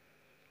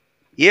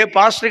 ఏ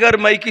పాస్టర్ గారు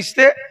మైక్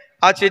ఇస్తే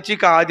ఆ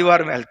చర్చికి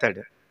ఆదివారం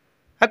వెళ్తాడు.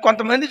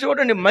 కొంతమంది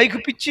చూడండి మైకు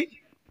పిచ్చి,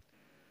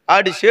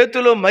 ఆడి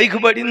చేతిలో మైకు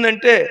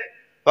పడిందంటే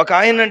ఒక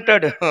ఆయన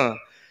అంటాడు,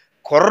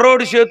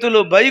 కుర్రోడి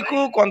చేతిలో బైకు,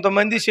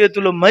 కొంతమంది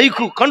చేతిలో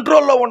మైకు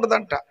కంట్రోల్లో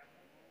ఉండదంట.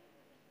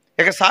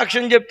 ఇక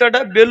సాక్ష్యం చెప్తాడా,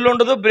 బెల్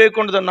ఉండదు, బ్రేక్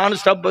ఉండదు, నాన్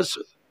స్టాప్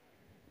బస్సు.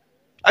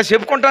 అది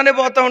చెప్పుకుంటానే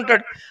పోతా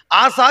ఉంటాడు.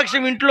 ఆ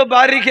సాక్ష్యం ఇంట్లో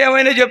భార్యకి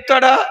ఏమైనా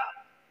చెప్తాడా?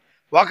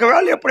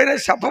 ఒకవేళ ఎప్పుడైనా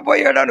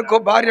చెప్పబోయాడు అనుకో,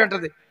 భార్య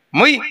అంటది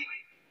మొయ్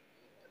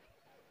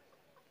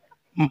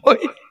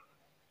మొయ్.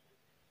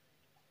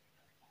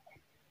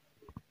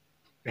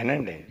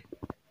 వినండి,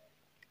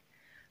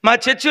 మా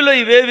చర్చిలో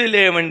ఇవేవి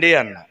లేవండి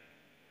అన్న.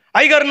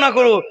 అయ్యగారు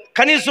నాకు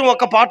కనీసం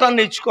ఒక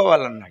పాఠాన్ని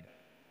ఇచ్చుకోవాలన్నాడు.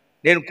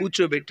 నేను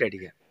కూర్చోబెట్టి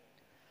అడిగా,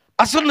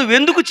 అసలు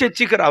నువ్వెందుకు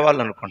చర్చికి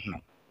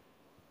రావాలనుకుంటున్నావు?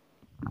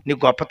 నీ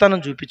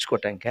గొప్పతనం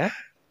చూపించుకోవటానికా,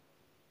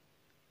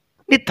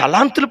 నీ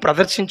తలాంతులు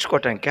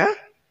ప్రదర్శించుకోవటానికా?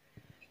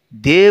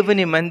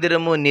 దేవుని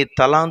మందిరము నీ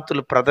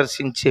తలాంతులు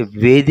ప్రదర్శించే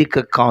వేదిక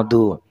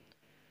కాదు.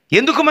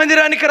 ఎందుకు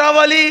మందిరానికి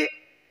రావాలి?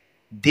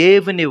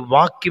 దేవుని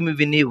వాక్యము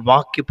విని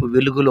వాక్యపు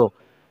వెలుగులో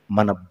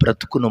మన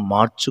బ్రతుకును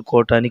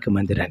మార్చుకోవటానికి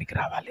మందిరానికి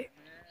రావాలి.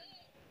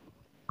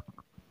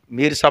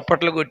 మీరు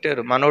సప్పట్లు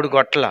కొట్టారు, మనోడు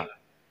కొట్ల.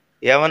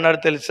 ఏమన్నారు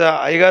తెలుసా?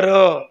 అయ్యగారు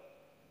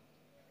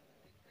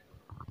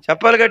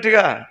చెప్పాలి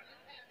గట్టిగా,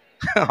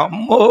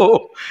 అమ్మో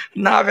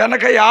నా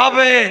వెనక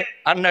 50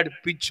 అన్నాడు.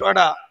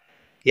 పిచ్చోడా,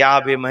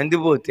 50 మంది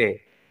పోతే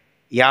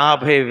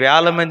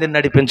 50,000 మందిని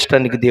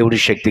నడిపించడానికి దేవుడి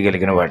శక్తి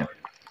కలిగిన వాడు.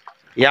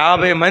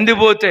 50 మంది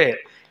పోతే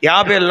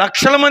 50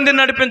 లక్షల మందిని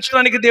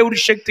నడిపించడానికి దేవుడి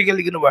శక్తి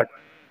కలిగిన వాడు.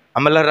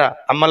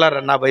 అమ్మలారా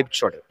నా వైపు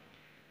చూడు.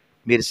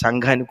 మీరు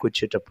సంఘానికి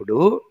వచ్చేటప్పుడు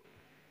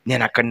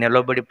నేను అక్కడ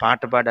నిలబడి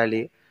పాట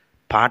పాడాలి,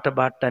 పాట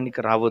పాడటానికి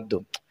రావద్దు.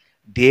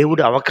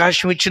 దేవుడు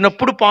అవకాశం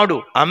ఇచ్చినప్పుడు పాడు.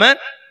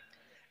 ఆమేన్.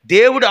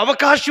 దేవుడు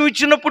అవకాశం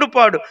ఇచ్చినప్పుడు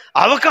పాడు,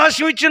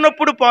 అవకాశం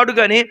ఇచ్చినప్పుడు పాడు.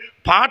 కానీ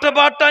పాట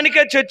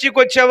పాడటానికే చర్చికి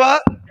వచ్చావా?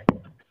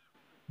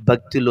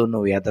 భక్తిలో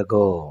నువ్వు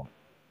ఎదగో.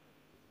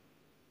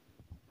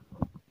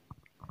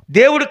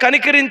 దేవుడు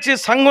కనికరించి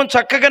సంఘం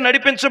చక్కగా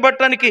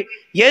నడిపించబడటానికి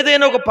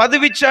ఏదైనా ఒక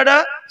పదవి ఇచ్చాడా?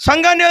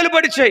 సంఘాన్ని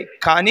ఏలుబడి చేయి,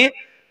 కానీ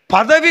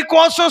పదవి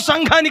కోసం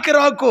సంఘానికి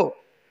రాకు.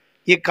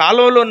 ఈ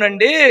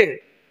కాలంలోనండి,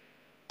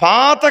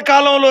 పాత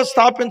కాలంలో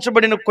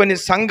స్థాపించబడిన కొన్ని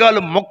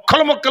సంఘాలు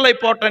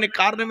మొక్కలైపోవటానికి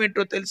కారణం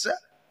ఏంటో తెలుసా?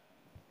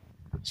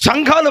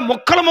 సంఘాలు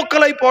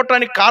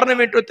మొక్కలైపోవటానికి కారణం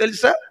ఏంటో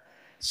తెలుసా?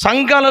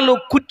 సంఘాలలో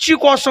కుర్చీ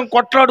కోసం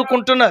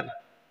కొట్లాడుకుంటున్నారు,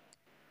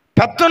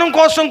 పెత్తనం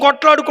కోసం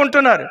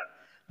కొట్లాడుకుంటున్నారు.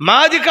 మా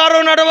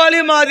అధికారం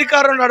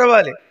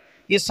నడవాలి.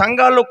 ఈ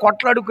సంఘాల్లో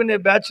కొట్లాడుకునే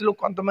బ్యాచ్లు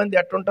కొంతమంది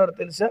ఎట్టుంటారో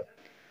తెలుసా?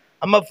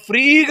 అమ్మ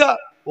ఫ్రీగా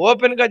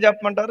ఓపెన్గా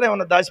చెప్పమంటారా,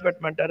 ఏమన్నా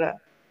దాచిపెట్టమంటారా?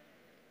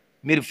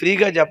 మీరు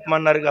ఫ్రీగా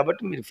చెప్పమన్నారు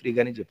కాబట్టి మీరు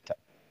ఫ్రీగానే చెప్తా.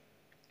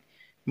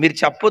 మీరు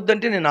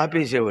చెప్పొద్దంటే నేను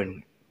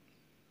ఆపేసేవాడిని.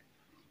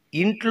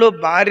 ఇంట్లో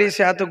భార్య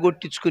శాత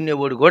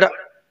కొట్టించుకునేవాడు కూడా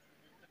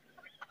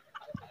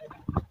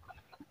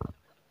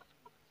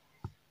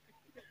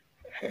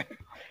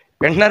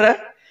వింటున్నారా?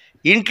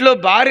 ఇంట్లో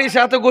భార్య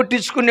శాత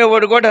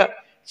కొట్టించుకునేవాడు కూడా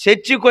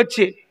చర్చికి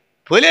వచ్చి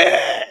పులే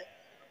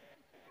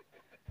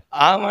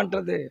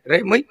ఆమంటది, రే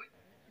మొయ్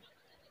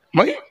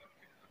మొయ్,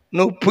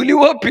 నువ్వు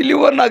పులివో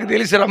పిల్లివో నాకు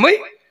తెలిసిరా మొయ్.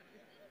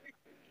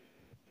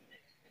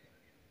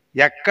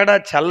 ఎక్కడ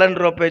చల్లని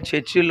రూపాయి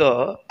చర్చిలో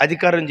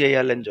అధికారం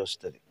చేయాలని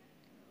చూస్తుంది.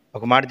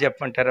 ఒక మాట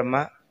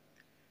చెప్పమంటారమ్మా,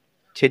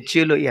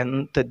 చర్చిలో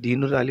ఎంత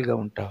దీనురాలిగా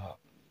ఉంటావో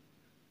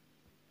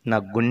నా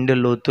గుండె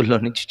లోతుల్లో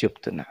నుంచి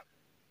చెప్తున్నా.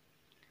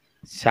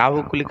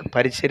 సేవకులకి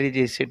పరిచర్య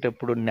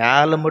చేసేటప్పుడు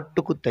నేల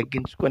మట్టుకు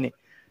తగ్గించుకొని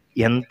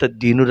ఎంత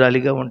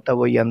దీనురాలిగా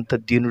ఉంటావో, ఎంత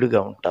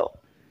దీనుడిగా ఉంటావో,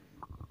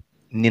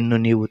 నిన్ను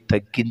నీవు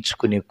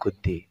తగ్గించుకునే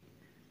కొద్దీ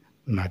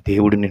నా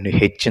దేవుడు నిన్ను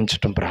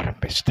హెచ్చించటం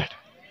ప్రారంభిస్తాడు,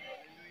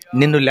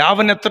 నిన్ను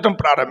లేవనెత్తటం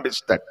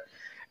ప్రారంభిస్తాడు,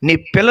 నీ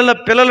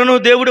పిల్లలను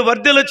దేవుడు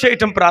వర్ధల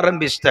చేయటం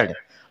ప్రారంభిస్తాడు.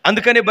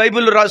 అందుకని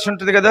బైబిల్లో రాసి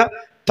ఉంటుంది కదా,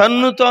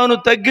 తన్ను తాను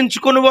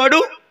తగ్గించుకునేవాడు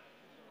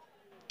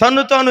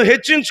తన్ను తాను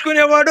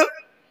హెచ్చించుకునేవాడు.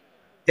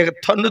 ఇక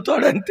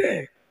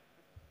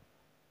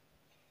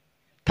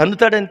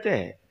తన్నుతాడంతే.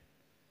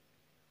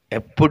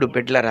 ఎప్పుడు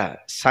బిడ్డలరా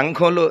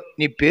సంఘంలో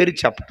నీ పేరు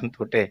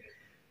చెప్పడంతో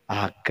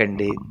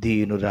అక్కండి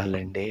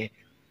దీనురాలండి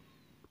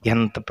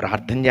ఎంత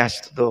ప్రార్థన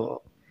చేస్తుందో,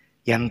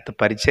 ఎంత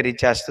పరిచర్య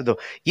చేస్తుందో,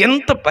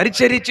 ఎంత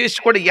పరిచర్య చేసి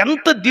కూడా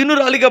ఎంత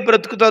దీనురాలిగా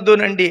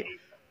బ్రతుకుతుందోనండి.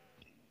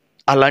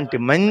 అలాంటి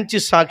మంచి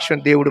సాక్ష్యం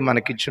దేవుడు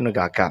మనకిచ్చును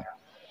గాక.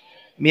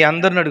 మీ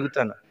అందరిని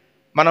అడుగుతాను,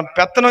 మనం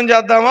పెత్తనం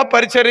చేద్దామా,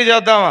 పరిచర్య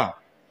చేద్దామా?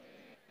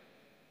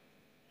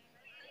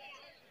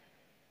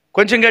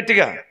 కొంచెం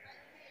గట్టిగా.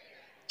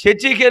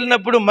 చర్చికి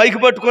వెళ్ళినప్పుడు మైక్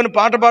పట్టుకొని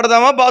పాట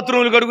పాడదామా,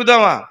 బాత్రూములు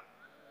కడుగుదామా?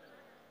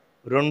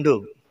 రెండు.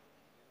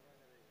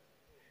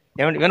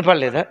 ఏమండి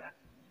వినపడలేదా?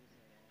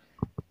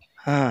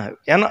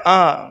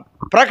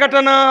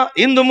 ప్రకటన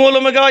ఇందు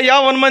మూలముగా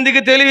 50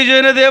 మందికి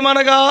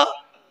తెలియజేయనదేమనగా,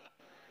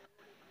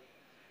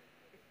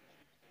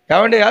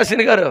 ఏమండి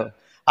యాసిన్ గారు,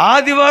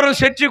 ఆదివారం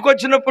చర్చికి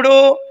వచ్చినప్పుడు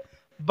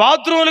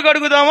బాత్రూములు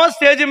కడుగుదామా,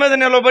 స్టేజ్ మీద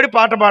నిలబడి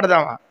పాట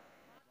పాడదామా?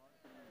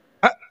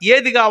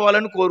 ఏది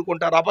కావాలని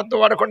కోరుకుంటారు?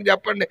 అబద్ధం ఆడకుండా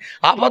చెప్పండి.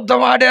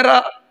 అబద్ధం ఆడారా?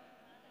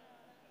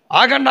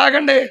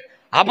 ఆగండి,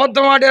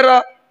 అబద్ధం ఆడారా?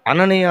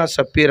 అననీయ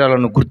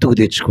సప్పీరాలను గుర్తుకు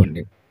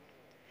తెచ్చుకోండి.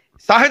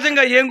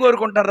 సహజంగా ఏం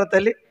కోరుకుంటారా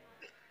తల్లి?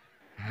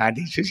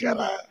 అది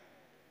చూసారా?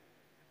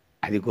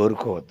 అది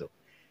కోరుకోవద్దు.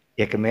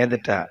 ఇక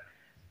మీదట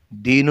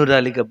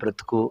దీనురాలిగా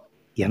బ్రతుకు.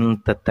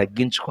 ఎంత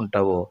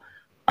తగ్గించుకుంటావో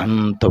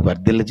అంత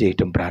వర్ధిల్ల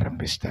చేయటం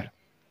ప్రారంభిస్తారు.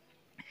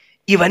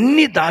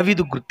 ఇవన్నీ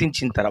దావీదు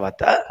గుర్తించిన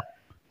తర్వాత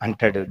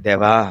అంటాడు,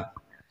 దేవా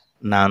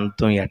నా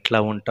అంతం ఎట్లా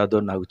ఉంటుందో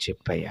నాకు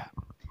చెప్పయ్యా.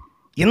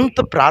 ఇంత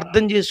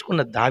ప్రార్థన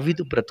చేసుకున్న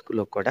దావీదు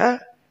బ్రతుకులో కూడా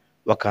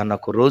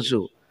ఒకానొక రోజు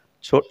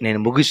నేను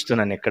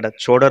ముగిస్తున్నాను ఇక్కడ,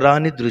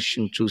 చూడరాని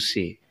దృశ్యం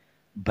చూసి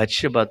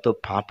బత్షెబతో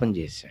పాపం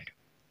చేశాడు.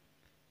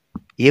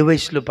 ఏ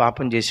వయసులో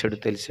పాపం చేశాడో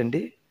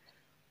తెలుసండి?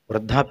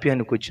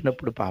 వృద్ధాప్యానికి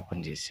వచ్చినప్పుడు పాపం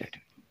చేశాడు.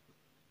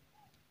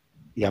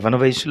 యవన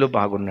వయసులో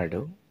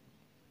బాగున్నాడు,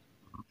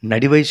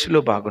 నడి వయసులో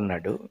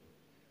బాగున్నాడు,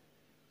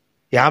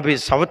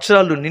 50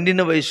 సంవత్సరాలు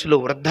నిండిన వయసులో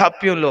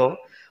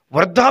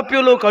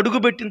వృద్ధాప్యంలోకి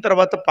అడుగుపెట్టిన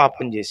తర్వాత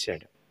పాపం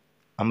చేశాడు.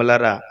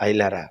 అమలారా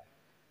ఐలారా,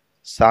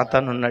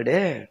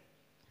 సాతానున్నాడే,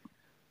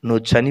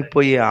 నువ్వు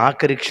చనిపోయే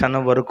ఆఖరి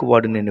క్షణం వరకు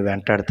వాడు నిన్ను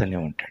వెంటాడుతూనే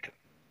ఉంటాడు.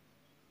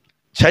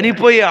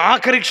 చనిపోయే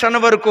ఆఖరి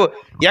క్షణం వరకు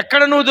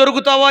ఎక్కడ నువ్వు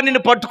దొరుకుతావా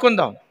నిన్ను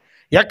పట్టుకుందాం,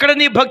 ఎక్కడ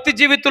నీ భక్తి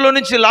జీవితంలో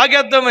నుంచి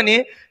లాగేద్దామని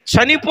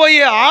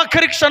చనిపోయే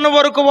ఆఖరి క్షణం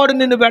వరకు వాడు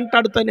నిన్ను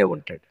వెంటాడుతూనే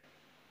ఉంటాడు.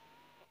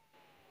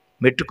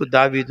 మెట్టుకు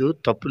దావీదు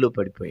తప్పులో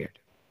పడిపోయాడు.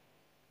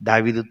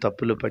 దావీదు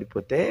తప్పులో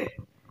పడిపోతే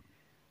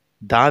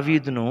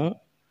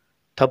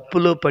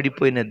తప్పులో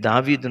పడిపోయిన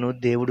దావీదును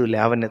దేవుడు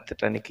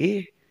లేవనెత్తటానికి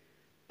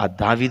ఆ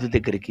దావీదు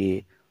దగ్గరికి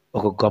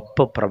ఒక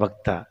గొప్ప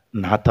ప్రవక్త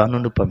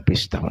నాతానును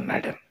పంపిస్తా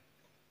ఉన్నాడు.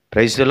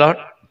 Praise the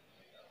lord.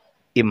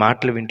 ఈ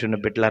మాటలు వింటున్న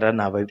బిడ్డలారా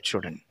నా వైపు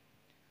చూడండి.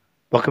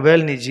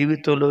 ఒకవేళ నీ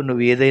జీవితంలో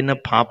నువ్వు ఏదైనా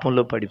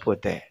పాపంలో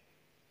పడిపోతే,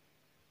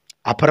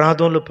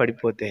 అపరాధంలో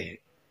పడిపోతే,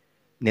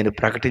 నేను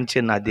ప్రకటించే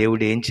నా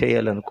దేవుడు ఏం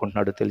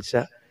చేయాలనుకుంటున్నాడో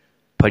తెలుసా?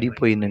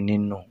 పడిపోయిన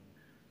నిన్ను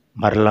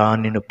మరలా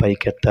నిన్ను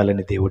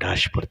పైకెత్తాలని దేవుడు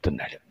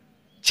ఆశపడుతున్నాడు.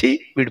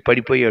 వీడు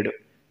పడిపోయాడు,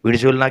 వీడి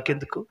జోలు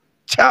నాకెందుకు,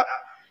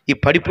 ఈ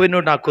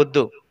పడిపోయినోడు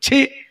నాకొద్దు,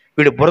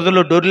 వీడు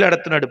బురదలో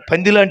డొర్లాడుతున్నాడు,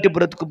 పందిలాంటి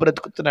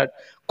బ్రతుకుతున్నాడు,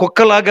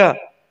 కుక్కలాగా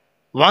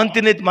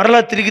వాంతిని మరలా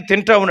తిరిగి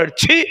తింటా ఉన్నాడు,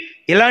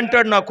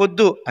 ఇలాంటాడు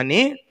నాకొద్దు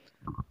అని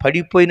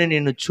పడిపోయిన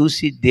నిన్ను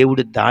చూసి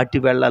దేవుడు దాటి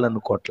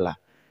వెళ్ళాలనుకోట్లా.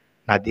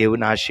 నా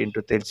దేవుని ఆశ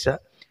ఏంటో తెలుసా?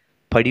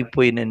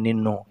 పడిపోయిన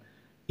నిన్ను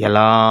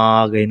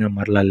ఎలాగైనా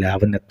మరలా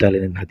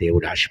లేవనెత్తాలని నా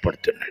దేవుడు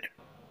ఆశపడుతున్నాడు.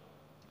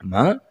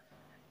 అమ్మా,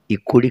 ఈ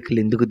కోడికలు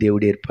ఎందుకు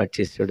దేవుడు ఏర్పాటు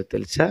చేశాడో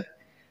తెలుసా?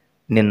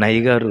 నిన్న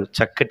అయ్యగారు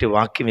చక్కటి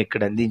వాక్యం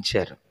ఇక్కడ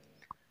అందించారు.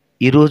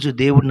 ఈరోజు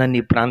దేవుడు నన్ను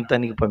ఈ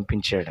ప్రాంతానికి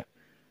పంపించాడు.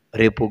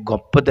 రేపు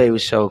గొప్ప దైవ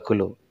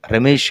సేవకులు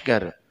రమేష్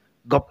గారు,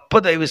 గొప్ప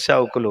దైవ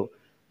సేవకులు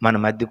మన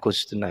మధ్యకు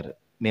వస్తున్నారు.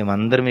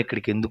 మేమందరం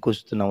ఇక్కడికి ఎందుకు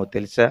వస్తున్నామో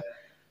తెలుసా?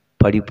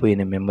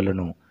 పడిపోయిన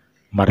మిమ్మలను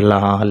మరలా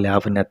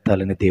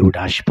లేవనెత్తాలని దేవుడు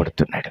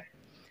ఆశపడుతున్నాడు.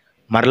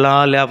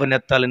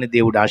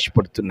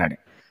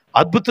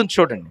 అద్భుతం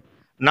చూడండి.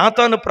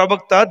 నాతాను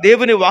ప్రవక్త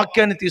దేవుని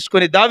వాక్యాన్ని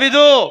తీసుకొని,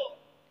 దావీదు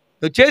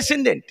నువ్వు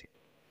చేసిందేంటి,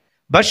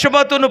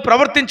 బత్షెబతో నువ్వు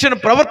ప్రవర్తించిన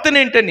ప్రవర్తన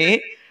ఏంటని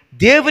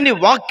దేవుని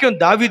వాక్యం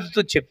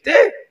దావీదుతో చెప్తే,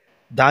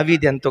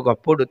 దావీదు ఎంత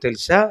గొప్పోడో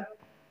తెలుసా?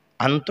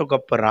 అంత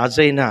గొప్ప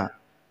రాజైన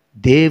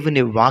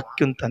దేవుని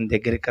వాక్యం తన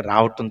దగ్గరికి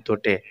రావటంతో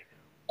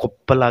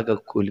కుప్పలాగా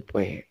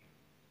కూలిపోయాయి.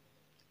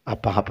 ఆ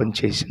పాపం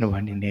చేసిన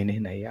వాడిని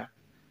నేనేనయ్యా,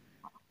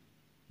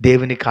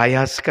 దేవునికి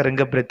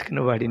ఆయాస్కరంగా బ్రతికిన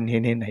వాడిని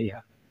నేనేనయ్యా,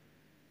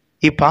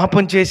 ఈ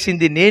పాపం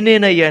చేసింది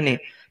నేనేనయ్యా అని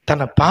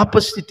తన పాప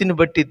స్థితిని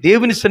బట్టి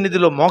దేవుని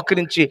సన్నిధిలో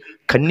మోకరించి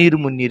కన్నీరు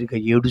మున్నీరుగా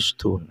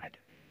ఏడుస్తూ ఉన్నాడు.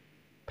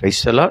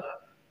 Praise the lord.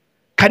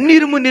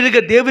 కన్నీరు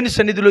మున్నీరుగా దేవుని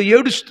సన్నిధిలో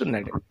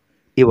ఏడుస్తున్నాడు.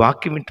 ఈ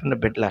వాక్యం వింటున్న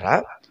బిడ్డలారా,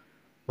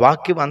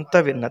 వాక్యం అంతా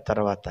విన్న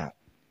తర్వాత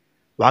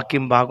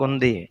వాక్యం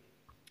బాగుంది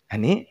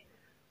అని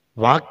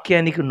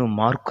వాక్యానికి నువ్వు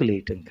మార్కులు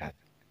వేయటం కాదు.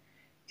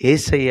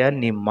 యేసయ్య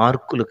నీ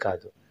మార్కులు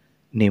కాదు,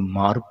 నీ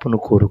మార్పును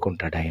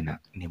కోరుకుంటాడు. ఆయన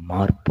నీ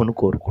మార్పును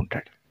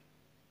కోరుకుంటాడు.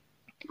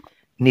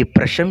 నీ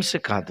ప్రశంస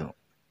కాదు,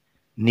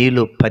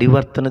 నీలో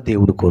పరివర్తన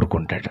దేవుడు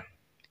కోరుకుంటాడు.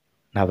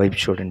 నా వైపు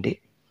చూడండి.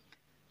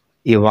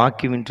 ఈ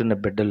వాక్యం వింటున్న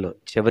బిడ్డల్లో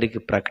చివరికి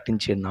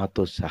ప్రకటించే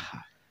నాతో సహా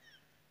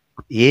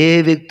ఏ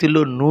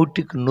వ్యక్తిలో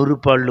 100కి 100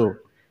 పాళ్ళు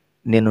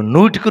నేను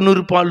 100కి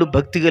 100 పాళ్ళు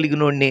భక్తి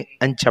కలిగినోడిని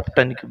అని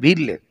చెప్పడానికి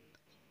వీల్లేదు.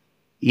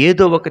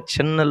 ఏదో ఒక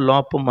చిన్న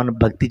లోపం మన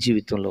భక్తి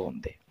జీవితంలో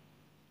ఉంది.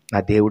 నా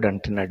దేవుడు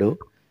అంటున్నాడు,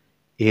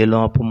 ఏ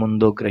లోపం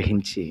ఉందో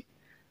గ్రహించి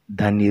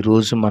దాన్ని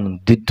ఈరోజు మనం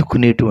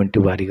దిద్దుకునేటువంటి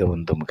వారిగా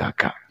ఉందాం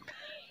కాక.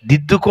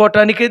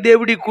 దిద్దుకోవటానికే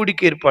దేవుడి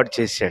కూడికి ఏర్పాటు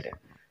చేశాడు.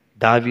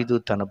 దావీదు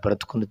తన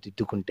బ్రతుకును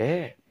దిద్దుకుంటే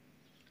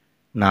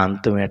నా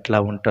అంతం ఎట్లా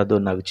ఉంటుందో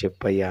నాకు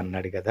చెప్పయ్యా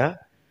అన్నాడు కదా.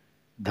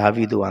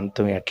 దావీదు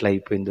అంతం ఎట్లా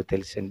అయిపోయిందో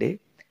తెలుసండి.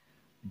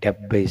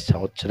 70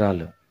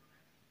 సంవత్సరాలు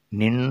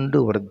నిండు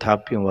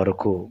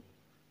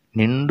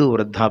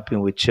వృద్ధాప్యం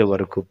వచ్చే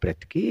వరకు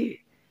బ్రతికి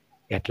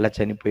ఎట్లా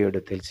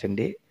చనిపోయాడో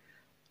తెలుసండి.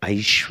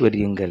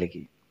 ఐశ్వర్యం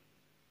కలిగి,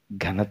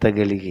 ఘనత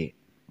కలిగి,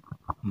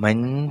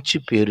 మంచి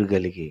పేరు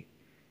కలిగి,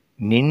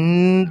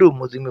 నిండు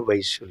ముదిమి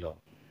వయసులో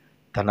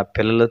తన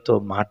పిల్లలతో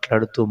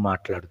మాట్లాడుతూ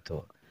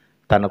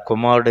తన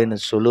కుమారుడైన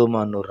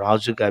సొలొమోను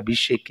రాజుగా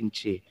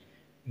అభిషేకించి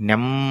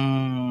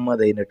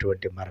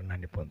నెమ్మదైనటువంటి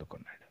మరణాన్ని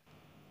పొందుకున్నాడు.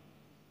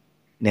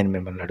 నేను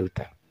మిమ్మల్ని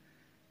అడుగుతా,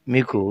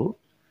 మీకు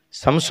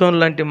సంసోన్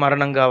లాంటి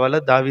మరణం కావాలా,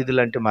 దావీదు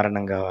లాంటి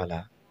మరణం కావాలా?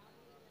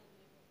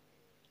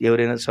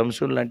 ఎవరైనా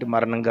సంసోన్ లాంటి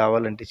మరణం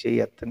కావాలంటే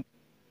చెయ్యి ఎత్తండి.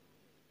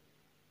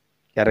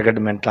 ఎర్రగడ్డ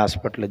మెంటల్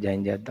హాస్పిటల్లో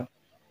జాయిన్ చేద్దాం.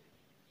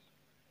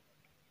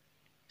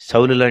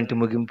 సౌలు లాంటి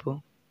ముగింపు,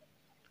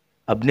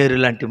 అబ్నేరు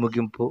లాంటి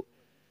ముగింపు,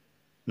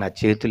 నా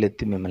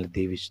చేతులెత్తి మిమ్మల్ని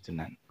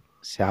దీవిస్తున్నాను.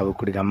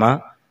 సేవకుడిగా అమ్మా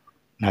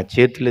నా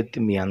చేతులెత్తి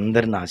మీ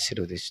అందరిని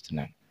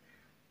ఆశీర్వదిస్తున్నాను.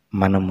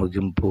 మన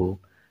ముగింపు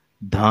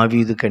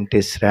దావీదు కంటే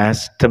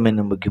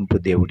శ్రేష్టమైన ముగింపు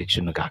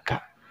దేవుడిచ్చునుగాక.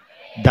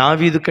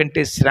 దావీదు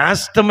కంటే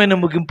శ్రేష్టమైన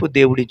ముగింపు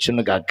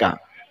దేవుడిచ్చునుగాక.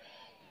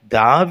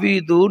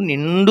 దావీదు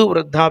నిండు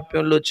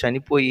వృద్ధాప్యంలో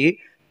చనిపోయి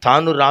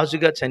తాను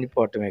రాజుగా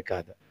చనిపోవటమే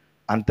కాదు,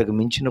 అంతకు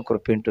మించిన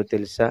కృప ఏంటో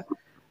తెలుసా?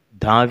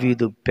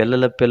 దావీదు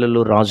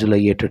పిల్లలు రాజులు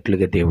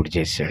అయ్యేటట్లుగా దేవుడు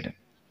చేశాడు.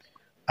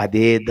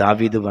 అదే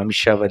దావీదు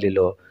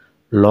వంశావళిలో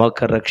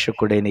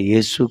లోకరక్షకుడైన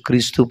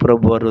యేసుక్రీస్తు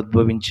ప్రభువారు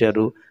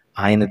ఉద్భవించారు.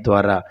 ఆయన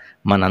ద్వారా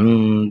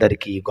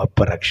మనందరికీ ఈ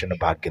గొప్ప రక్షణ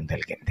భాగ్యం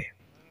కలిగింది.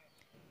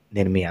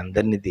 నేను మీ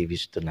అందరినీ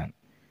దీవిస్తున్నాను.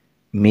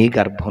 మీ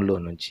గర్భంలో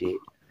నుంచి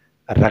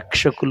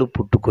రక్షకులు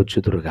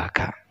పుట్టుకొచ్చుదురుగాక.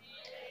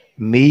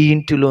 మీ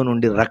ఇంటిలో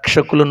నుండి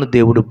రక్షకులను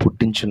దేవుడు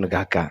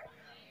పుట్టించునుగాక.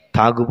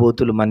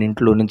 తాగుబోతులు మన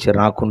ఇంట్లో నుంచి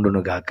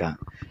రాకుండునుగాక.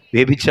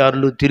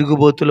 వ్యభిచారులు,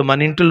 తిరుగుబోతులు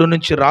మన ఇంట్లో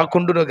నుంచి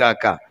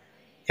రాకుండునుగాక.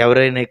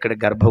 ఎవరైనా ఇక్కడ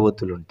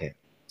గర్భవతులు ఉంటే,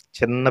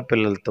 చిన్న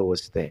పిల్లలతో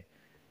వస్తే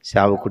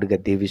సేవకుడిగా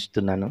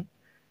దీవిస్తున్నాను.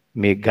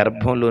 మీ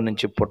గర్భంలో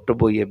నుంచి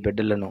పుట్టబోయే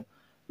బిడ్డలను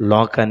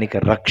లోకానికి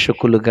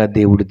రక్షకులుగా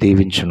దేవుడు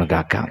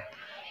దీవించునుగాక.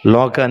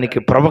 లోకానికి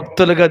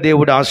ప్రవక్తలుగా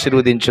దేవుడు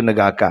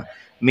ఆశీర్వదించునుగాక.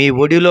 మీ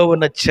ఒడిలో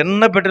ఉన్న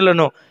చిన్న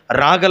బిడ్డలను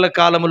రాగల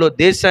కాలంలో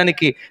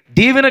దేశానికి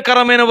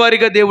దీవెనకరమైన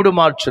వారిగా దేవుడు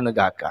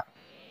మార్చునుగాక.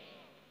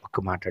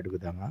 ఒక మాట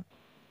అడుగుదామా?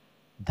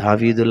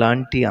 దావీదు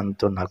లాంటి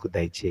అంతం నాకు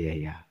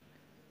దయచేయ్యా.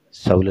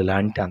 సౌలు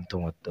లాంటి అంతం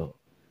వద్దు,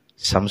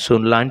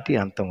 సంసోన్ లాంటి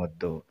అంతం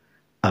వద్దు,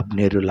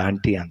 అబ్నేరు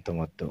లాంటి అంతం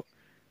వద్దు.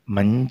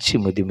 మంచి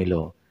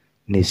ముదిమిలో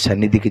నీ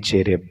సన్నిధికి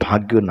చేరే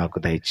భాగ్యం నాకు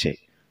దయచేయి.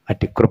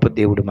 అట్టి కృప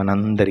దేవుడు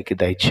మనందరికీ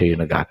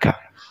దయచేయునుగాక.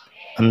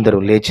 అందరూ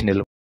లేచి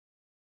నిలబడి